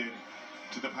connected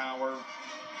to the power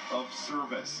of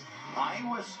service.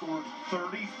 Iowa scored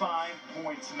 35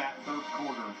 points in that third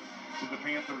quarter to the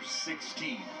Panthers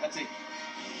 16. That's a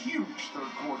huge third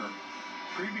quarter.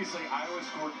 Previously, Iowa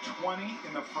scored 20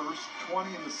 in the first,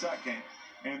 20 in the second,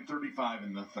 and 35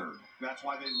 in the third. That's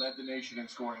why they led the nation in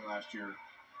scoring last year.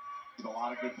 With a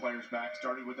lot of good players back.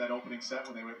 Started with that opening set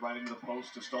when they went right into the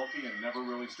post to Stulte and never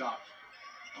really stopped.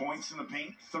 Points in the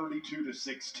paint,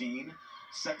 32-16.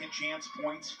 Second chance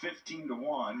points,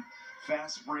 15-1.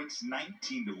 Fast breaks,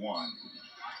 19-1.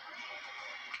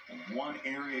 One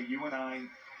area UNI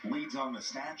leads on the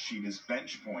stat sheet is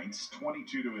bench points,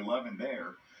 22-11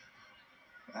 there.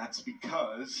 That's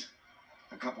because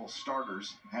a couple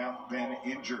starters have been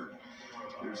injured.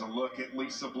 There's a look at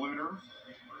Lisa Bluter,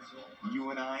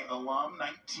 UNI alum,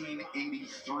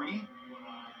 1983.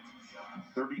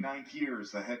 39th year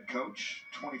as the head coach,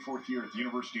 24th year at the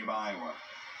University of Iowa.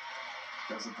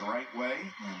 Does it the right way,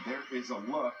 and there is a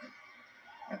look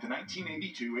at the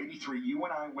 1982-83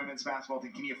 UNI women's basketball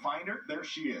team. Can you find her? There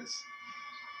she is.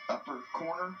 Upper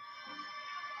corner.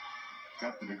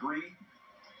 Got the degree.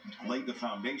 Laid the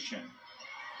foundation.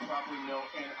 Probably no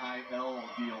NIL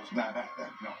deals Not back then.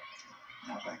 No,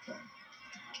 not back then.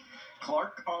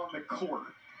 Clark on the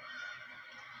court.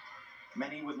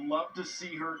 Many would love to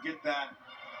see her get that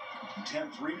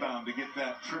 10th rebound to get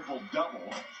that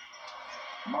triple-double.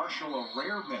 Marshall, a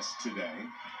rare miss today.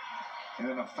 And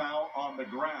then a foul on the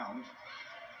ground.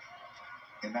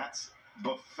 And that's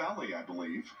Buffelli, I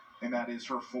believe. And that is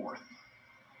her fourth.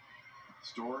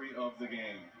 Story of the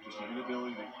game. Just an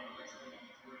inability to...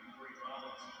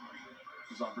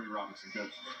 This is on Bree Robinson.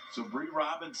 Good. So Bree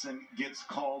Robinson gets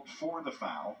called for the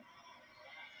foul.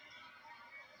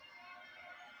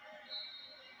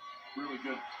 Really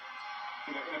good.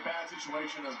 In a bad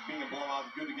situation of being a blowout,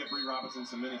 good to get Bree Robinson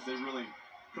some minutes. They really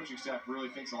coaching staff really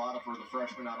thinks a lot of her. The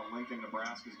freshman out of Lincoln,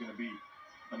 Nebraska, is going to be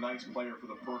a nice player for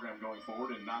the program going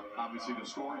forward, and not obviously to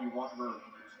score. You want her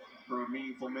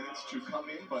meaningful minutes to come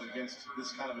in, but against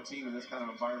this kind of a team and this kind of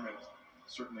environment,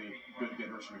 certainly good to get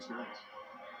her some experience.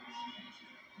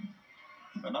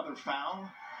 Another foul.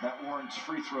 That warrants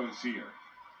free throws here.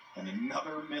 And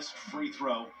another missed free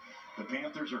throw. The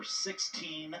Panthers are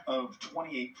 16 of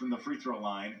 28 from the free throw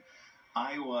line.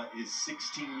 Iowa is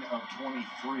 16 of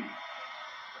 23.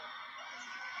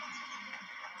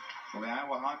 Well, the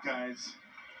Iowa Hawkeyes,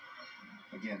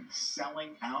 again,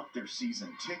 selling out their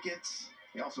season tickets.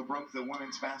 They also broke the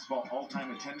women's basketball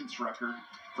all-time attendance record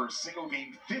for a single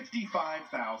game,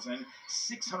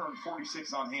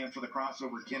 55,646 on hand for the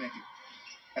crossover Kinnick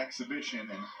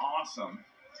exhibition. An awesome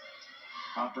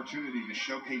opportunity to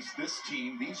showcase this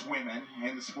team, these women,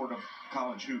 and the sport of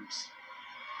college hoops.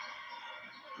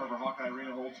 Trevor Hawkeye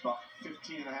Arena holds about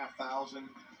 15,500.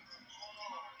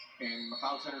 And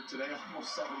McLeod Center today,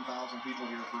 almost 7,000 people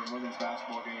here for a women's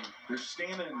basketball game. They're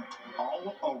standing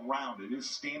all around. It is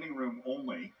standing room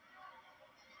only.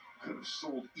 Could have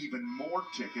sold even more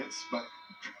tickets, but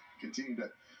continue to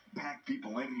pack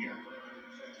people in here.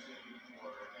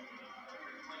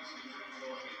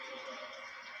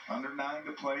 Under 9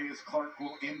 to play as Clark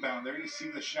will inbound. There you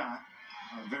see the shot.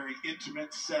 A very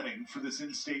intimate setting for this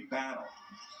in-state battle.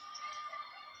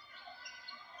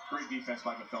 Great defense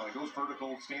by Buffelli. Goes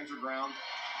vertical, stands her ground.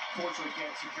 Fortunately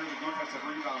can't secure the defensive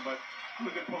rebound, but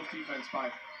really good post defense by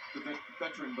the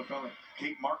veteran Buffelli.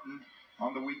 Kate Martin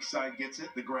on the weak side gets it,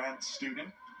 the grad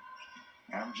student.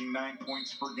 Averaging 9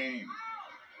 points per game.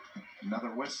 Another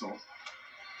whistle.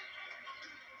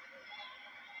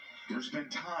 There's been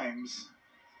times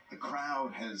the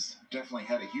crowd has definitely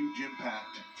had a huge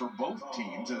impact for both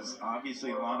teams, as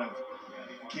obviously a lot of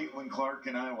Caitlin Clark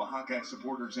and Iowa Hawkeye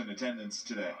supporters in attendance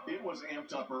today. It was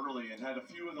amped up early and had a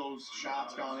few of those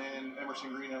shots gone in.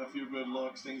 Emerson Green had a few good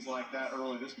looks, things like that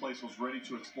early. This place was ready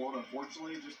to explode.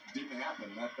 Unfortunately, it just didn't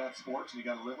happen. That's sports, and you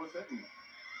got to live with it. And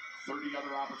 30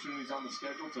 other opportunities on the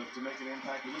schedule to make an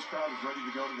impact. And this crowd is ready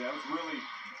to go today. I was really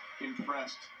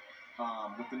impressed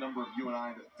with the number of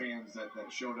UNI fans that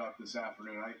showed up this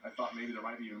afternoon. I thought maybe there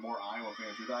might be even more Iowa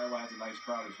fans here. Iowa has a nice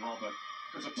crowd as well, but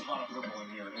there's a ton of purple in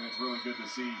here, and it's really good to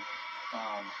see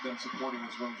them supporting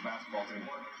this women's basketball team.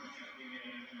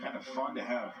 Kind of fun to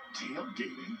have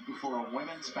tailgating before a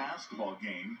women's basketball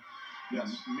game.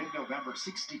 Yes. Mid-November,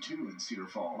 62 in Cedar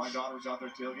Falls. My daughter was out there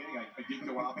tailgating. I did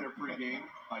go out there pregame.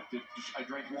 I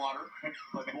drank water,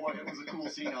 but boy, it was a cool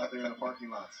scene out there in the parking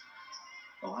lots.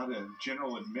 A lot of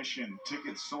general admission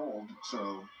tickets sold,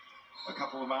 so a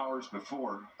couple of hours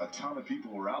before, a ton of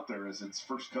people were out there as it's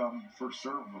first come, first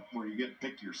serve, where you get to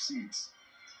pick your seats.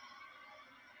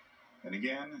 And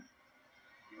again,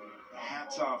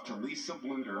 hats off to Lisa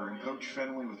Bluter and Coach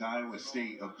Fenley with Iowa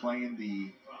State of playing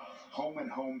the home and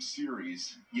home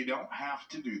series. You don't have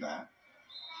to do that.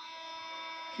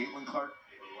 Caitlin Clark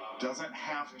doesn't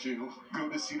have to go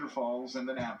to Cedar Falls and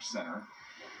the Knapp Center.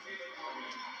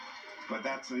 But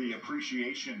that's the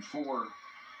appreciation for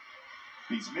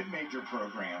these mid-major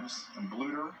programs. And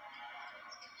Bluter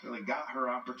really got her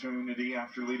opportunity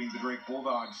after leading the Drake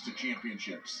Bulldogs to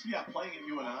championships. Yeah, playing at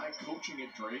UNI, coaching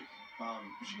at Drake.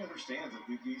 She understands that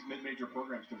these mid-major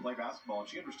programs can play basketball. And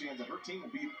she understands that her team will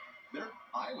be there.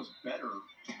 Iowa's better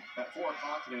at 4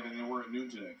 o'clock today than they were at noon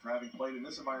today for having played in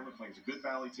this environment, playing a good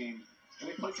Valley team. And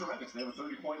they played tremendous. They have a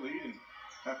 30-point lead and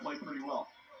have played pretty well.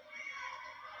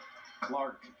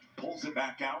 Clark pulls it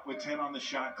back out with 10 on the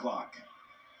shot clock.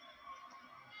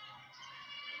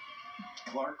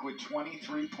 Clark with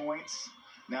 23 points,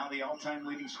 now the all-time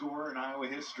leading scorer in Iowa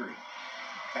history.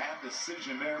 Bad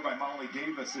decision there by Molly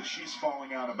Davis as she's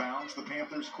falling out of bounds. The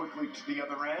Panthers quickly to the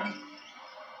other end.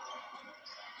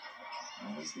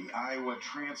 As the Iowa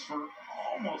transfer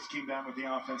almost came down with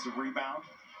the offensive rebound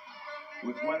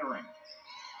with Wettering.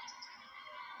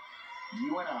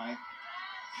 UNI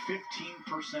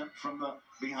 15% from the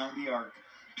behind the arc,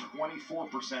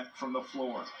 24% from the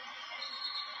floor.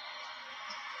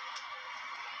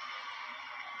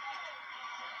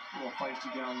 A little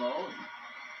feisty down low.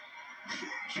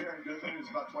 Sharon Goodman, who's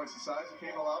about twice the size of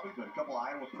Kayla Lobby, but a couple of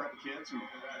Iowa prep kids who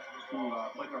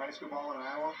played their high school ball in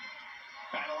Iowa.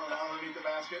 Battling down underneath the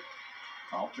basket.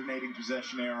 Alternating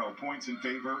possession arrow, points in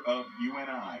favor of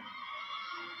UNI.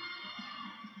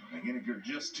 Again, if you're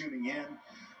just tuning in,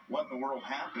 what in the world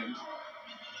happened?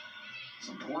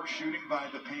 Some poor shooting by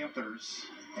the Panthers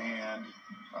and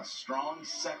a strong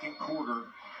second quarter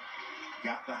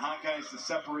got the Hawkeyes the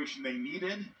separation they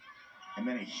needed, and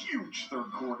then a huge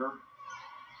third quarter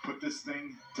put this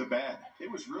thing to bed.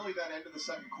 It was really that end of the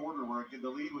second quarter where the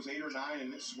lead was 8 or 9,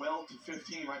 and it swelled to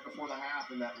 15 right before the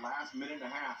half. In that last minute and a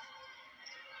half,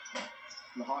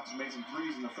 the Hawks made some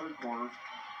threes in the third quarter.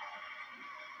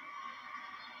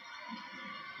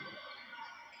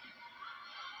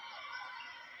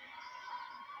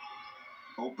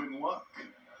 Open look,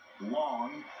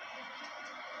 long,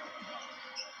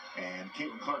 and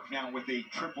Caitlin Clark now with a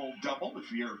triple-double.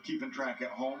 If you're keeping track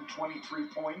at home, 23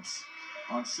 points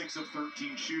on 6 of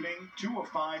 13 shooting, 2 of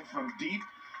 5 from deep,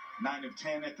 9 of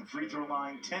 10 at the free throw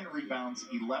line, 10 rebounds,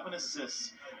 11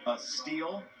 assists, a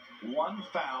steal, 1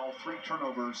 foul, 3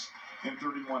 turnovers in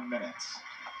 31 minutes.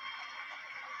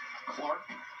 Clark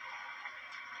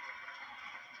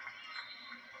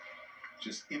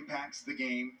just impacts the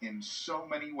game in so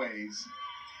many ways,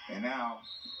 and now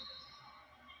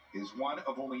is one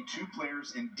of only 2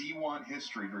 players in D1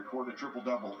 history to record a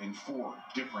triple-double in 4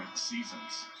 different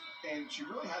seasons. And she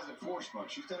really hasn't forced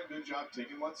much. She's done a good job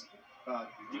taking what's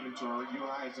given to her.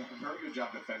 UNI has done a very good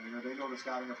job defending her. They know the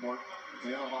scouting report.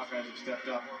 The other Hawkeyes have stepped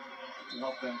up to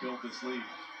help them build this lead.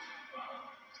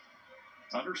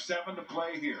 Under 7 to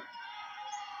play here.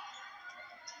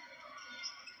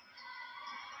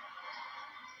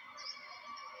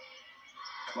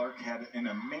 Clark had an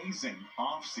amazing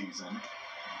offseason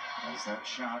as that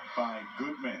shot by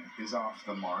Goodman is off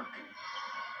the mark,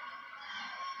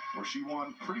 where she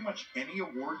won pretty much any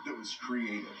award that was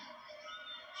created.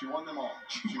 She won them all.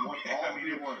 She won all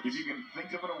the awards. If you can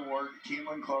think of an award,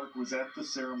 Caitlin Clark was at the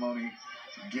ceremony,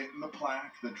 getting the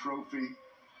plaque, the trophy.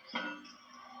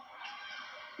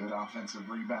 Good offensive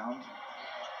rebound.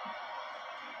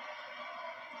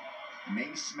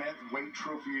 May Smith, Wade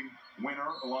Trophy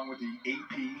winner, along with the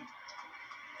AP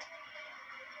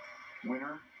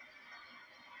winner.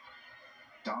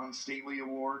 Don Staley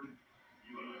Award,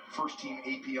 first team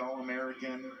AP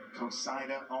All-American,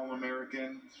 COSIDA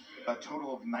All-American, a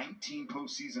total of 19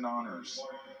 postseason honors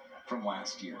from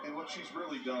last year. And what she's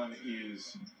really done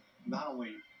is not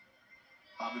only,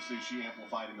 obviously, she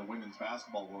amplified in the women's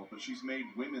basketball world, but she's made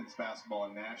women's basketball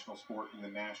a national sport in the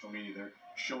national media. They're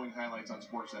showing highlights on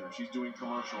SportsCenter. She's doing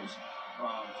commercials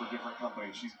for different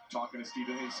companies. She's talking to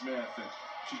Stephen A. Smith, and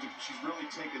she's really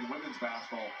taken women's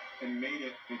basketball and made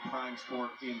it a prime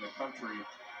sport in the country,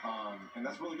 and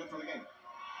that's really good for the game.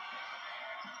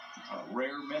 A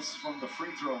rare miss from the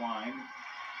free throw line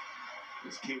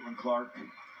is Caitlin Clark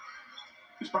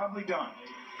is probably done.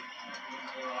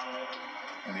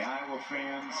 And the Iowa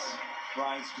fans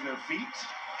rise to their feet.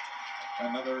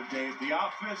 Another day at the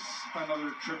office,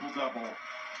 another triple-double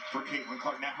for Caitlin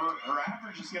Clark. Now, her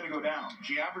average is going to go down.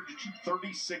 She averaged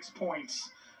 36 points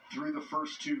through the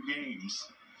first 2 games.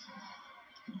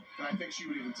 And I think she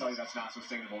would even tell you that's not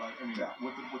sustainable. I mean,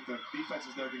 with the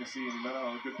defenses they're going to see and none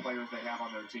of the good players they have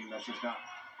on their team, that's just not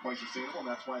quite sustainable, and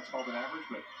that's why it's called an average,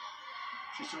 but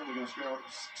she's certainly going to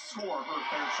score her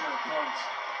fair share of points.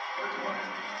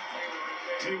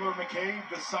 Taylor McCabe,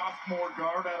 the sophomore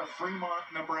guard out of Fremont,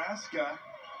 Nebraska.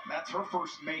 That's her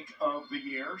first make of the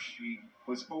year. She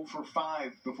was 0 for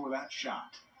 5 before that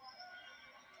shot.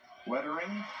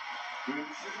 Wettering, good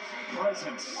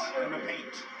presence in the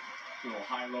paint. A little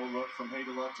high-low look from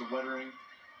Hageluk to Wettering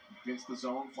against the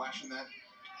zone, flashing that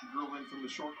girl in from the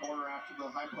short corner after the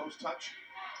high post touch.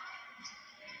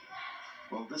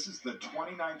 Well, this is the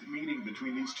 29th meeting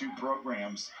between these 2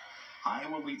 programs.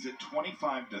 Iowa leads at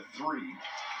 25-3.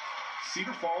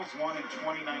 Cedar Falls won in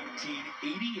 2019,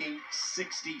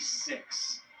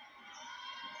 88-66.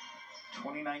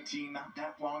 2019, not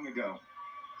that long ago.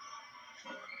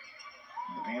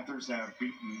 The Panthers have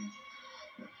beaten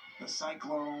the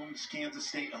Cyclones, Kansas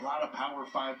State, a lot of Power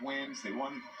 5 wins. They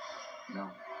won,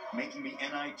 making the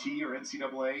NIT or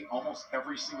NCAA almost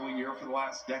every single year for the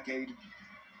last decade.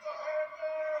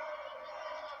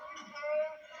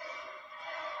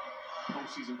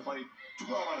 Postseason played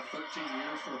 12 out of 13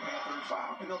 years for the Panthers.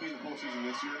 Wow. And they'll be in the postseason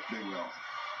this year. They will.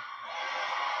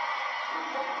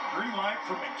 Green light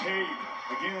for McCabe.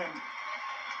 Again,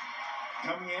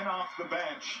 coming in off the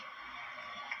bench.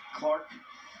 Clark.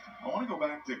 I want to go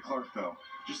back to Clark, though.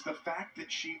 Just the fact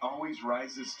that she always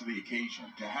rises to the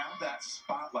occasion. To have that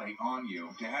spotlight on you.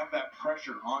 To have that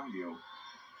pressure on you.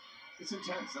 It's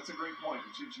intense. That's a great point.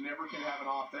 She never can have an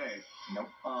off day. Nope.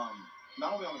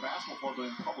 Not only on the basketball court, but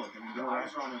in public. I mean, their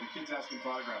eyes are on her. The kids asking for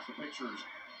autographs, the pictures.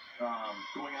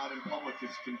 Going out in public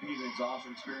can be an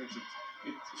exhausting experience.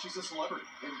 She's a celebrity.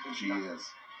 And she is.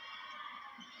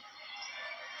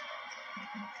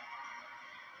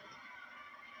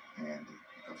 And,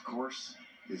 of course,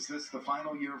 is this the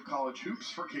final year of college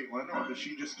hoops for Caitlin, or does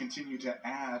she just continue to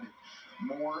add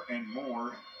more and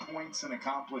more points and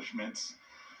accomplishments?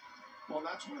 Well,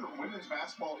 that's where women's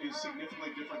basketball is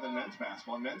significantly different than men's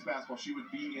basketball. In men's basketball, she would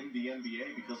be in the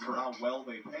NBA because of how well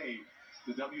they pay.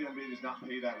 The WNBA does not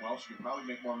pay that well. She could probably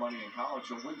make more money in college,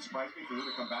 so it wouldn't surprise me for her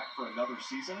to come back for another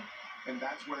season. And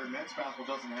that's where men's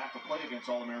basketball doesn't have to play against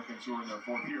All-Americans who are in their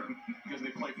fourth year because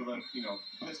they play for the,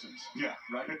 Pistons. Yeah.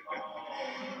 Right?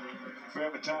 We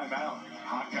have a timeout.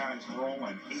 Hawkeyes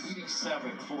rolling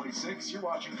 87-46. You're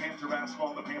watching Panther basketball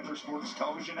on the Panther Sports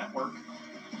Television Network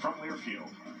from Learfield.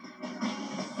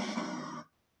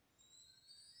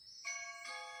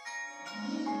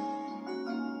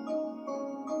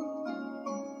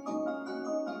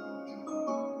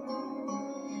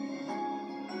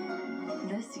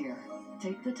 This year,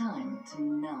 take the time to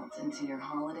melt into your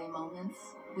holiday moments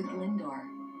with Lindor.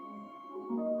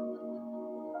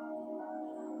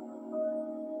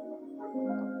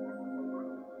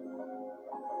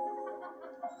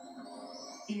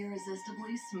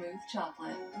 Irresistibly smooth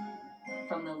chocolate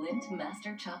from the Lindt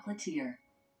Master Chocolatier.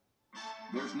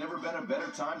 There's never been a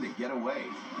better time to get away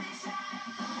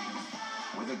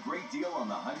with a great deal on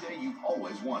the Hyundai you've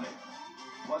always wanted.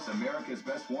 Plus America's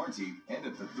best warranty and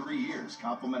up to 3 years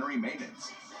complimentary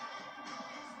maintenance.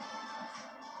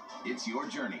 It's your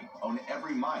journey. Own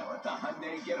every mile at the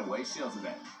Hyundai Getaway Sales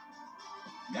Event.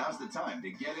 Now's the time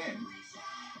to get in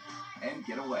and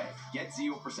get away. Get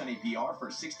 0% APR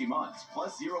for 60 months,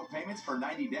 plus 0 payments for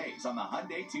 90 days on the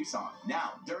Hyundai Tucson.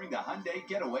 Now, during the Hyundai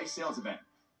Getaway Sales Event.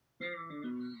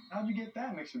 How'd you get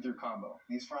that mixed with your combo?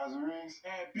 These fries and rings?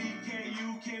 At BK,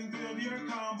 you can build your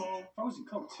combo. Frozen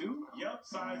Coke too? Yep,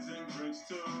 sides and drinks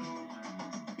too.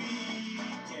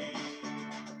 BK,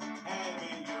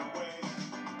 having your way.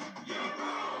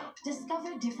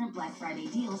 Discover different Black Friday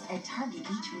deals at Target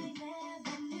each week.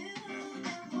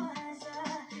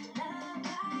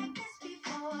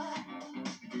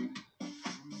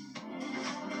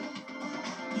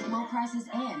 Get low prices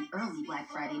and early Black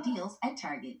Friday deals at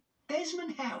Target.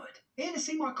 Desmond Howard, here to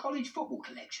see my college football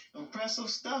collection. Impressive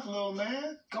stuff, little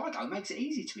man. Geico makes it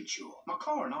easy to insure. My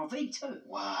car and RV too.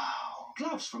 Wow.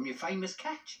 Gloves from your famous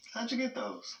catch. How'd you get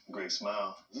those? Great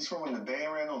smile. Is this from when the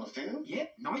band ran on the field?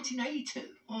 Yep, 1982.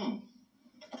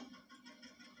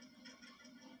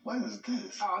 What is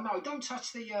this? Oh no, don't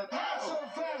touch the Not so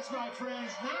fast, my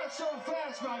friends. Not so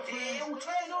fast, my friends. It'll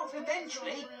turn off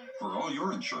eventually. For all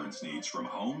your insurance needs from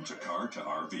home to car to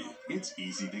RV, it's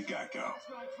easy to Geico.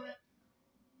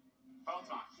 Foul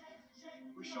time.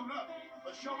 We showed up.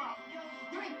 Let's show out.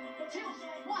 3, 2,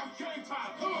 1. Game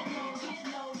time. Come on. Get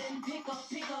low, then pick up.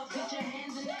 Put your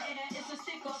hands in the air. It's a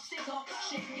stick up.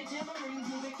 Shake your tambourines,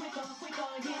 move it quicker.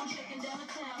 Yeah, I'm shaking down the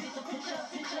town. It's a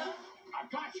picture. I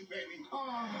got you, baby.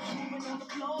 Moving on the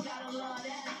floor, gotta love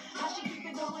that. How she keep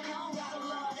it going on, gotta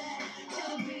love that.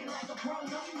 To the beat like a pro,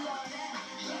 know you love that.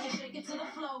 Shake it to the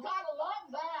floor, gotta love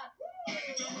that.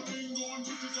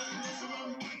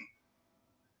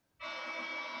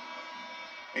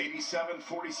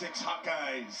 87-46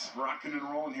 Hawkeyes rocking and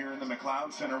rolling here in the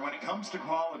McLeod Center. When it comes to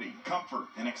quality, comfort,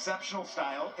 and exceptional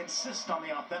style, insist on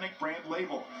the Authentic brand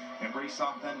label. Embrace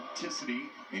authenticity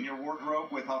in your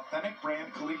wardrobe with Authentic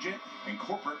brand collegiate and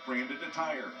corporate branded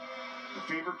attire. The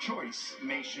favorite choice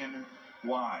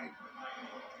nationwide.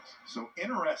 So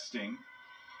interesting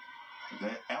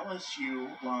that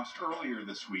LSU lost earlier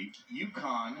this week.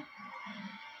 UConn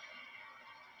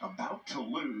about to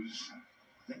lose.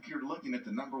 I think you're looking at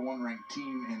the #1 ranked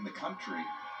team in the country.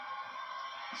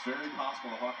 It's very possible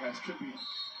the Hawkeyes could be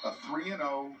a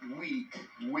 3-0 week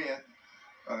with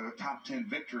a top 10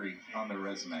 victory on their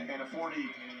resume. And a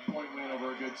 40-point win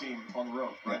over a good team on the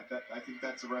road. Right? Yeah. I think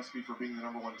that's a recipe for being the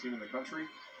 #1 team in the country.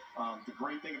 The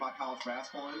great thing about college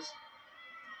basketball is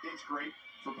it's great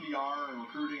for PR and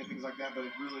recruiting and things like that, but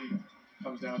it really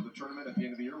comes down to the tournament at the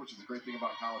end of the year, which is a great thing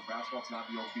about college basketball. It's not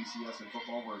the old BCS in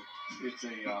football where it's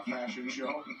a fashion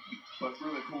show, but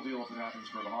really a cool deal if it happens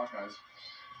for the Hawkeyes.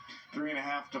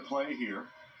 3.5 to play here.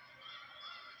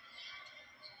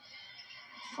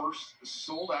 First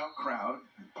sold-out crowd,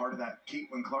 part of that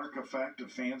Caitlin Clark effect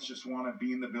of fans just want to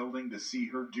be in the building to see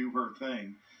her do her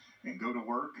thing and go to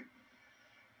work.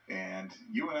 And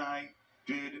you and I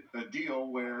did a deal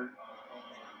where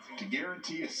to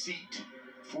guarantee a seat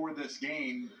for this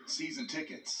game, season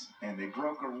tickets, and they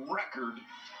broke a record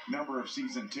number of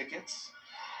season tickets,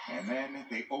 and then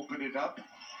they opened it up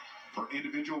for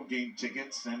individual game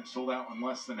tickets, and it sold out in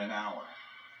less than an hour.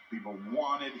 People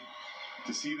wanted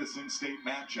to see this in-state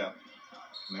matchup,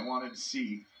 and they wanted to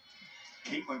see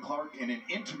Caitlin Clark in an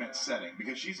intimate setting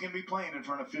because she's going to be playing in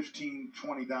front of 15,000,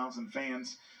 20,000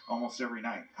 fans almost every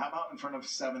night. How about in front of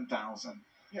 7,000?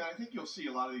 Yeah, I think you'll see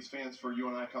a lot of these fans for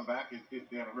UNI come back.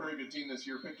 They have a very good team this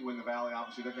year, picked to win the Valley.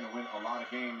 Obviously, they're going to win a lot of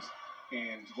games.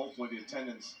 and hopefully the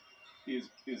attendance is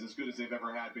as good as they've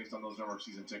ever had based on those number of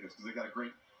season tickets, because they got a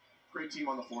great team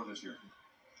on the floor this year.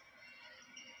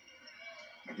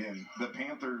 Again, the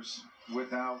Panthers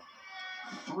without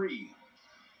 3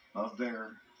 of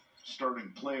their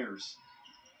starting players,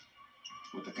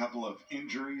 with a couple of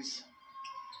injuries,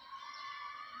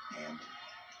 and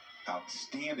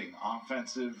outstanding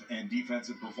offensive and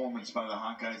defensive performance by the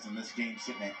Hawkeyes in this game,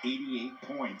 sitting at 88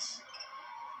 points.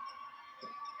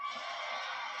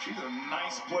 She's a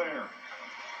nice player.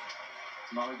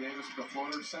 Molly Davis with the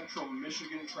floater, Central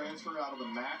Michigan transfer out of the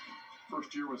MAC.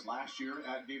 First year was last year.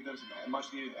 Gave them some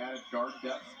much needed added guard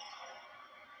depth.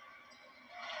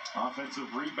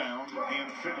 Offensive rebound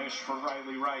and finish for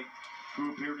Riley Wright,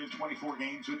 who appeared in 24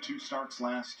 games with 2 starts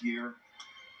last year.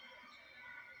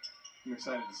 I'm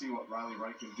excited to see what Riley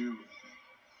Wright can do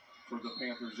for the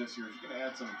Panthers this year. He's going to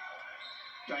add some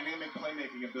dynamic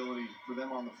playmaking ability for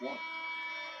them on the floor.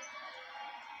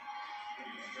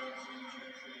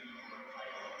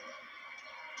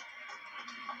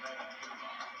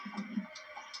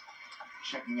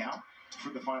 Checking out for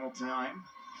the final time,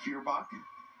 Feuerbach.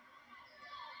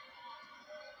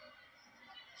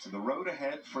 So the road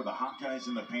ahead for the Hawkeyes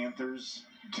and the Panthers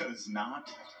does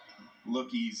not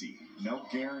look easy. No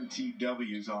guaranteed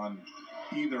W's on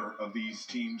either of these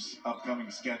teams'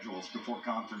 upcoming schedules before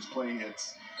conference play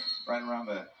hits right around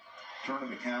the turn of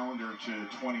the calendar to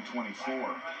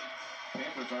 2024.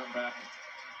 Panthers aren't back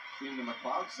in the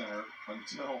McLeod Center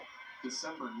until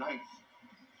December 9th.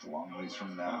 It's a long ways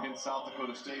from now. Against South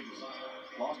Dakota State.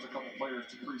 Lost a couple players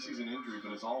to preseason injury,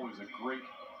 but it's always a great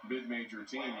mid-major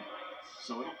team.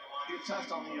 So it'll be a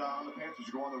test on the Panthers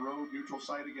to go on the road, neutral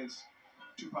site against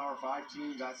 2 Power 5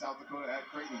 teams at South Dakota, at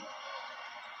Creighton.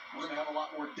 We're going to have a lot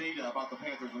more data about the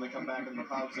Panthers when they come back in the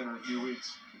McLeod Center in a few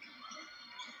weeks.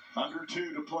 Under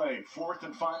 2 to play, 4th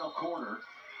and final quarter.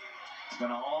 It's been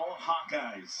all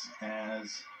Hawkeyes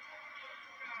as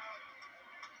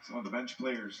some of the bench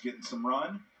players getting some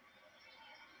run.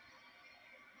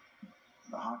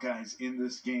 The Hawkeyes in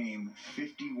this game,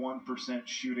 51%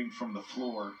 shooting from the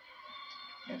floor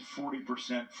and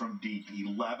 40% from deep.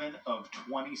 11 of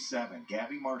 27.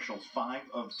 Gabby Marshall, 5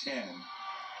 of 10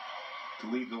 to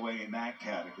lead the way in that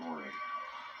category.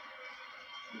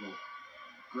 Little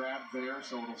grab there,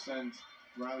 so it'll send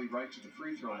Riley right to the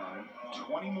free throw line.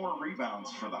 20 more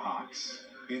rebounds for the Hawks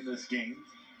in this game.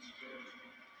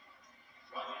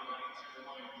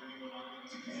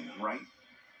 And Wright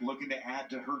looking to add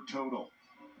to her total.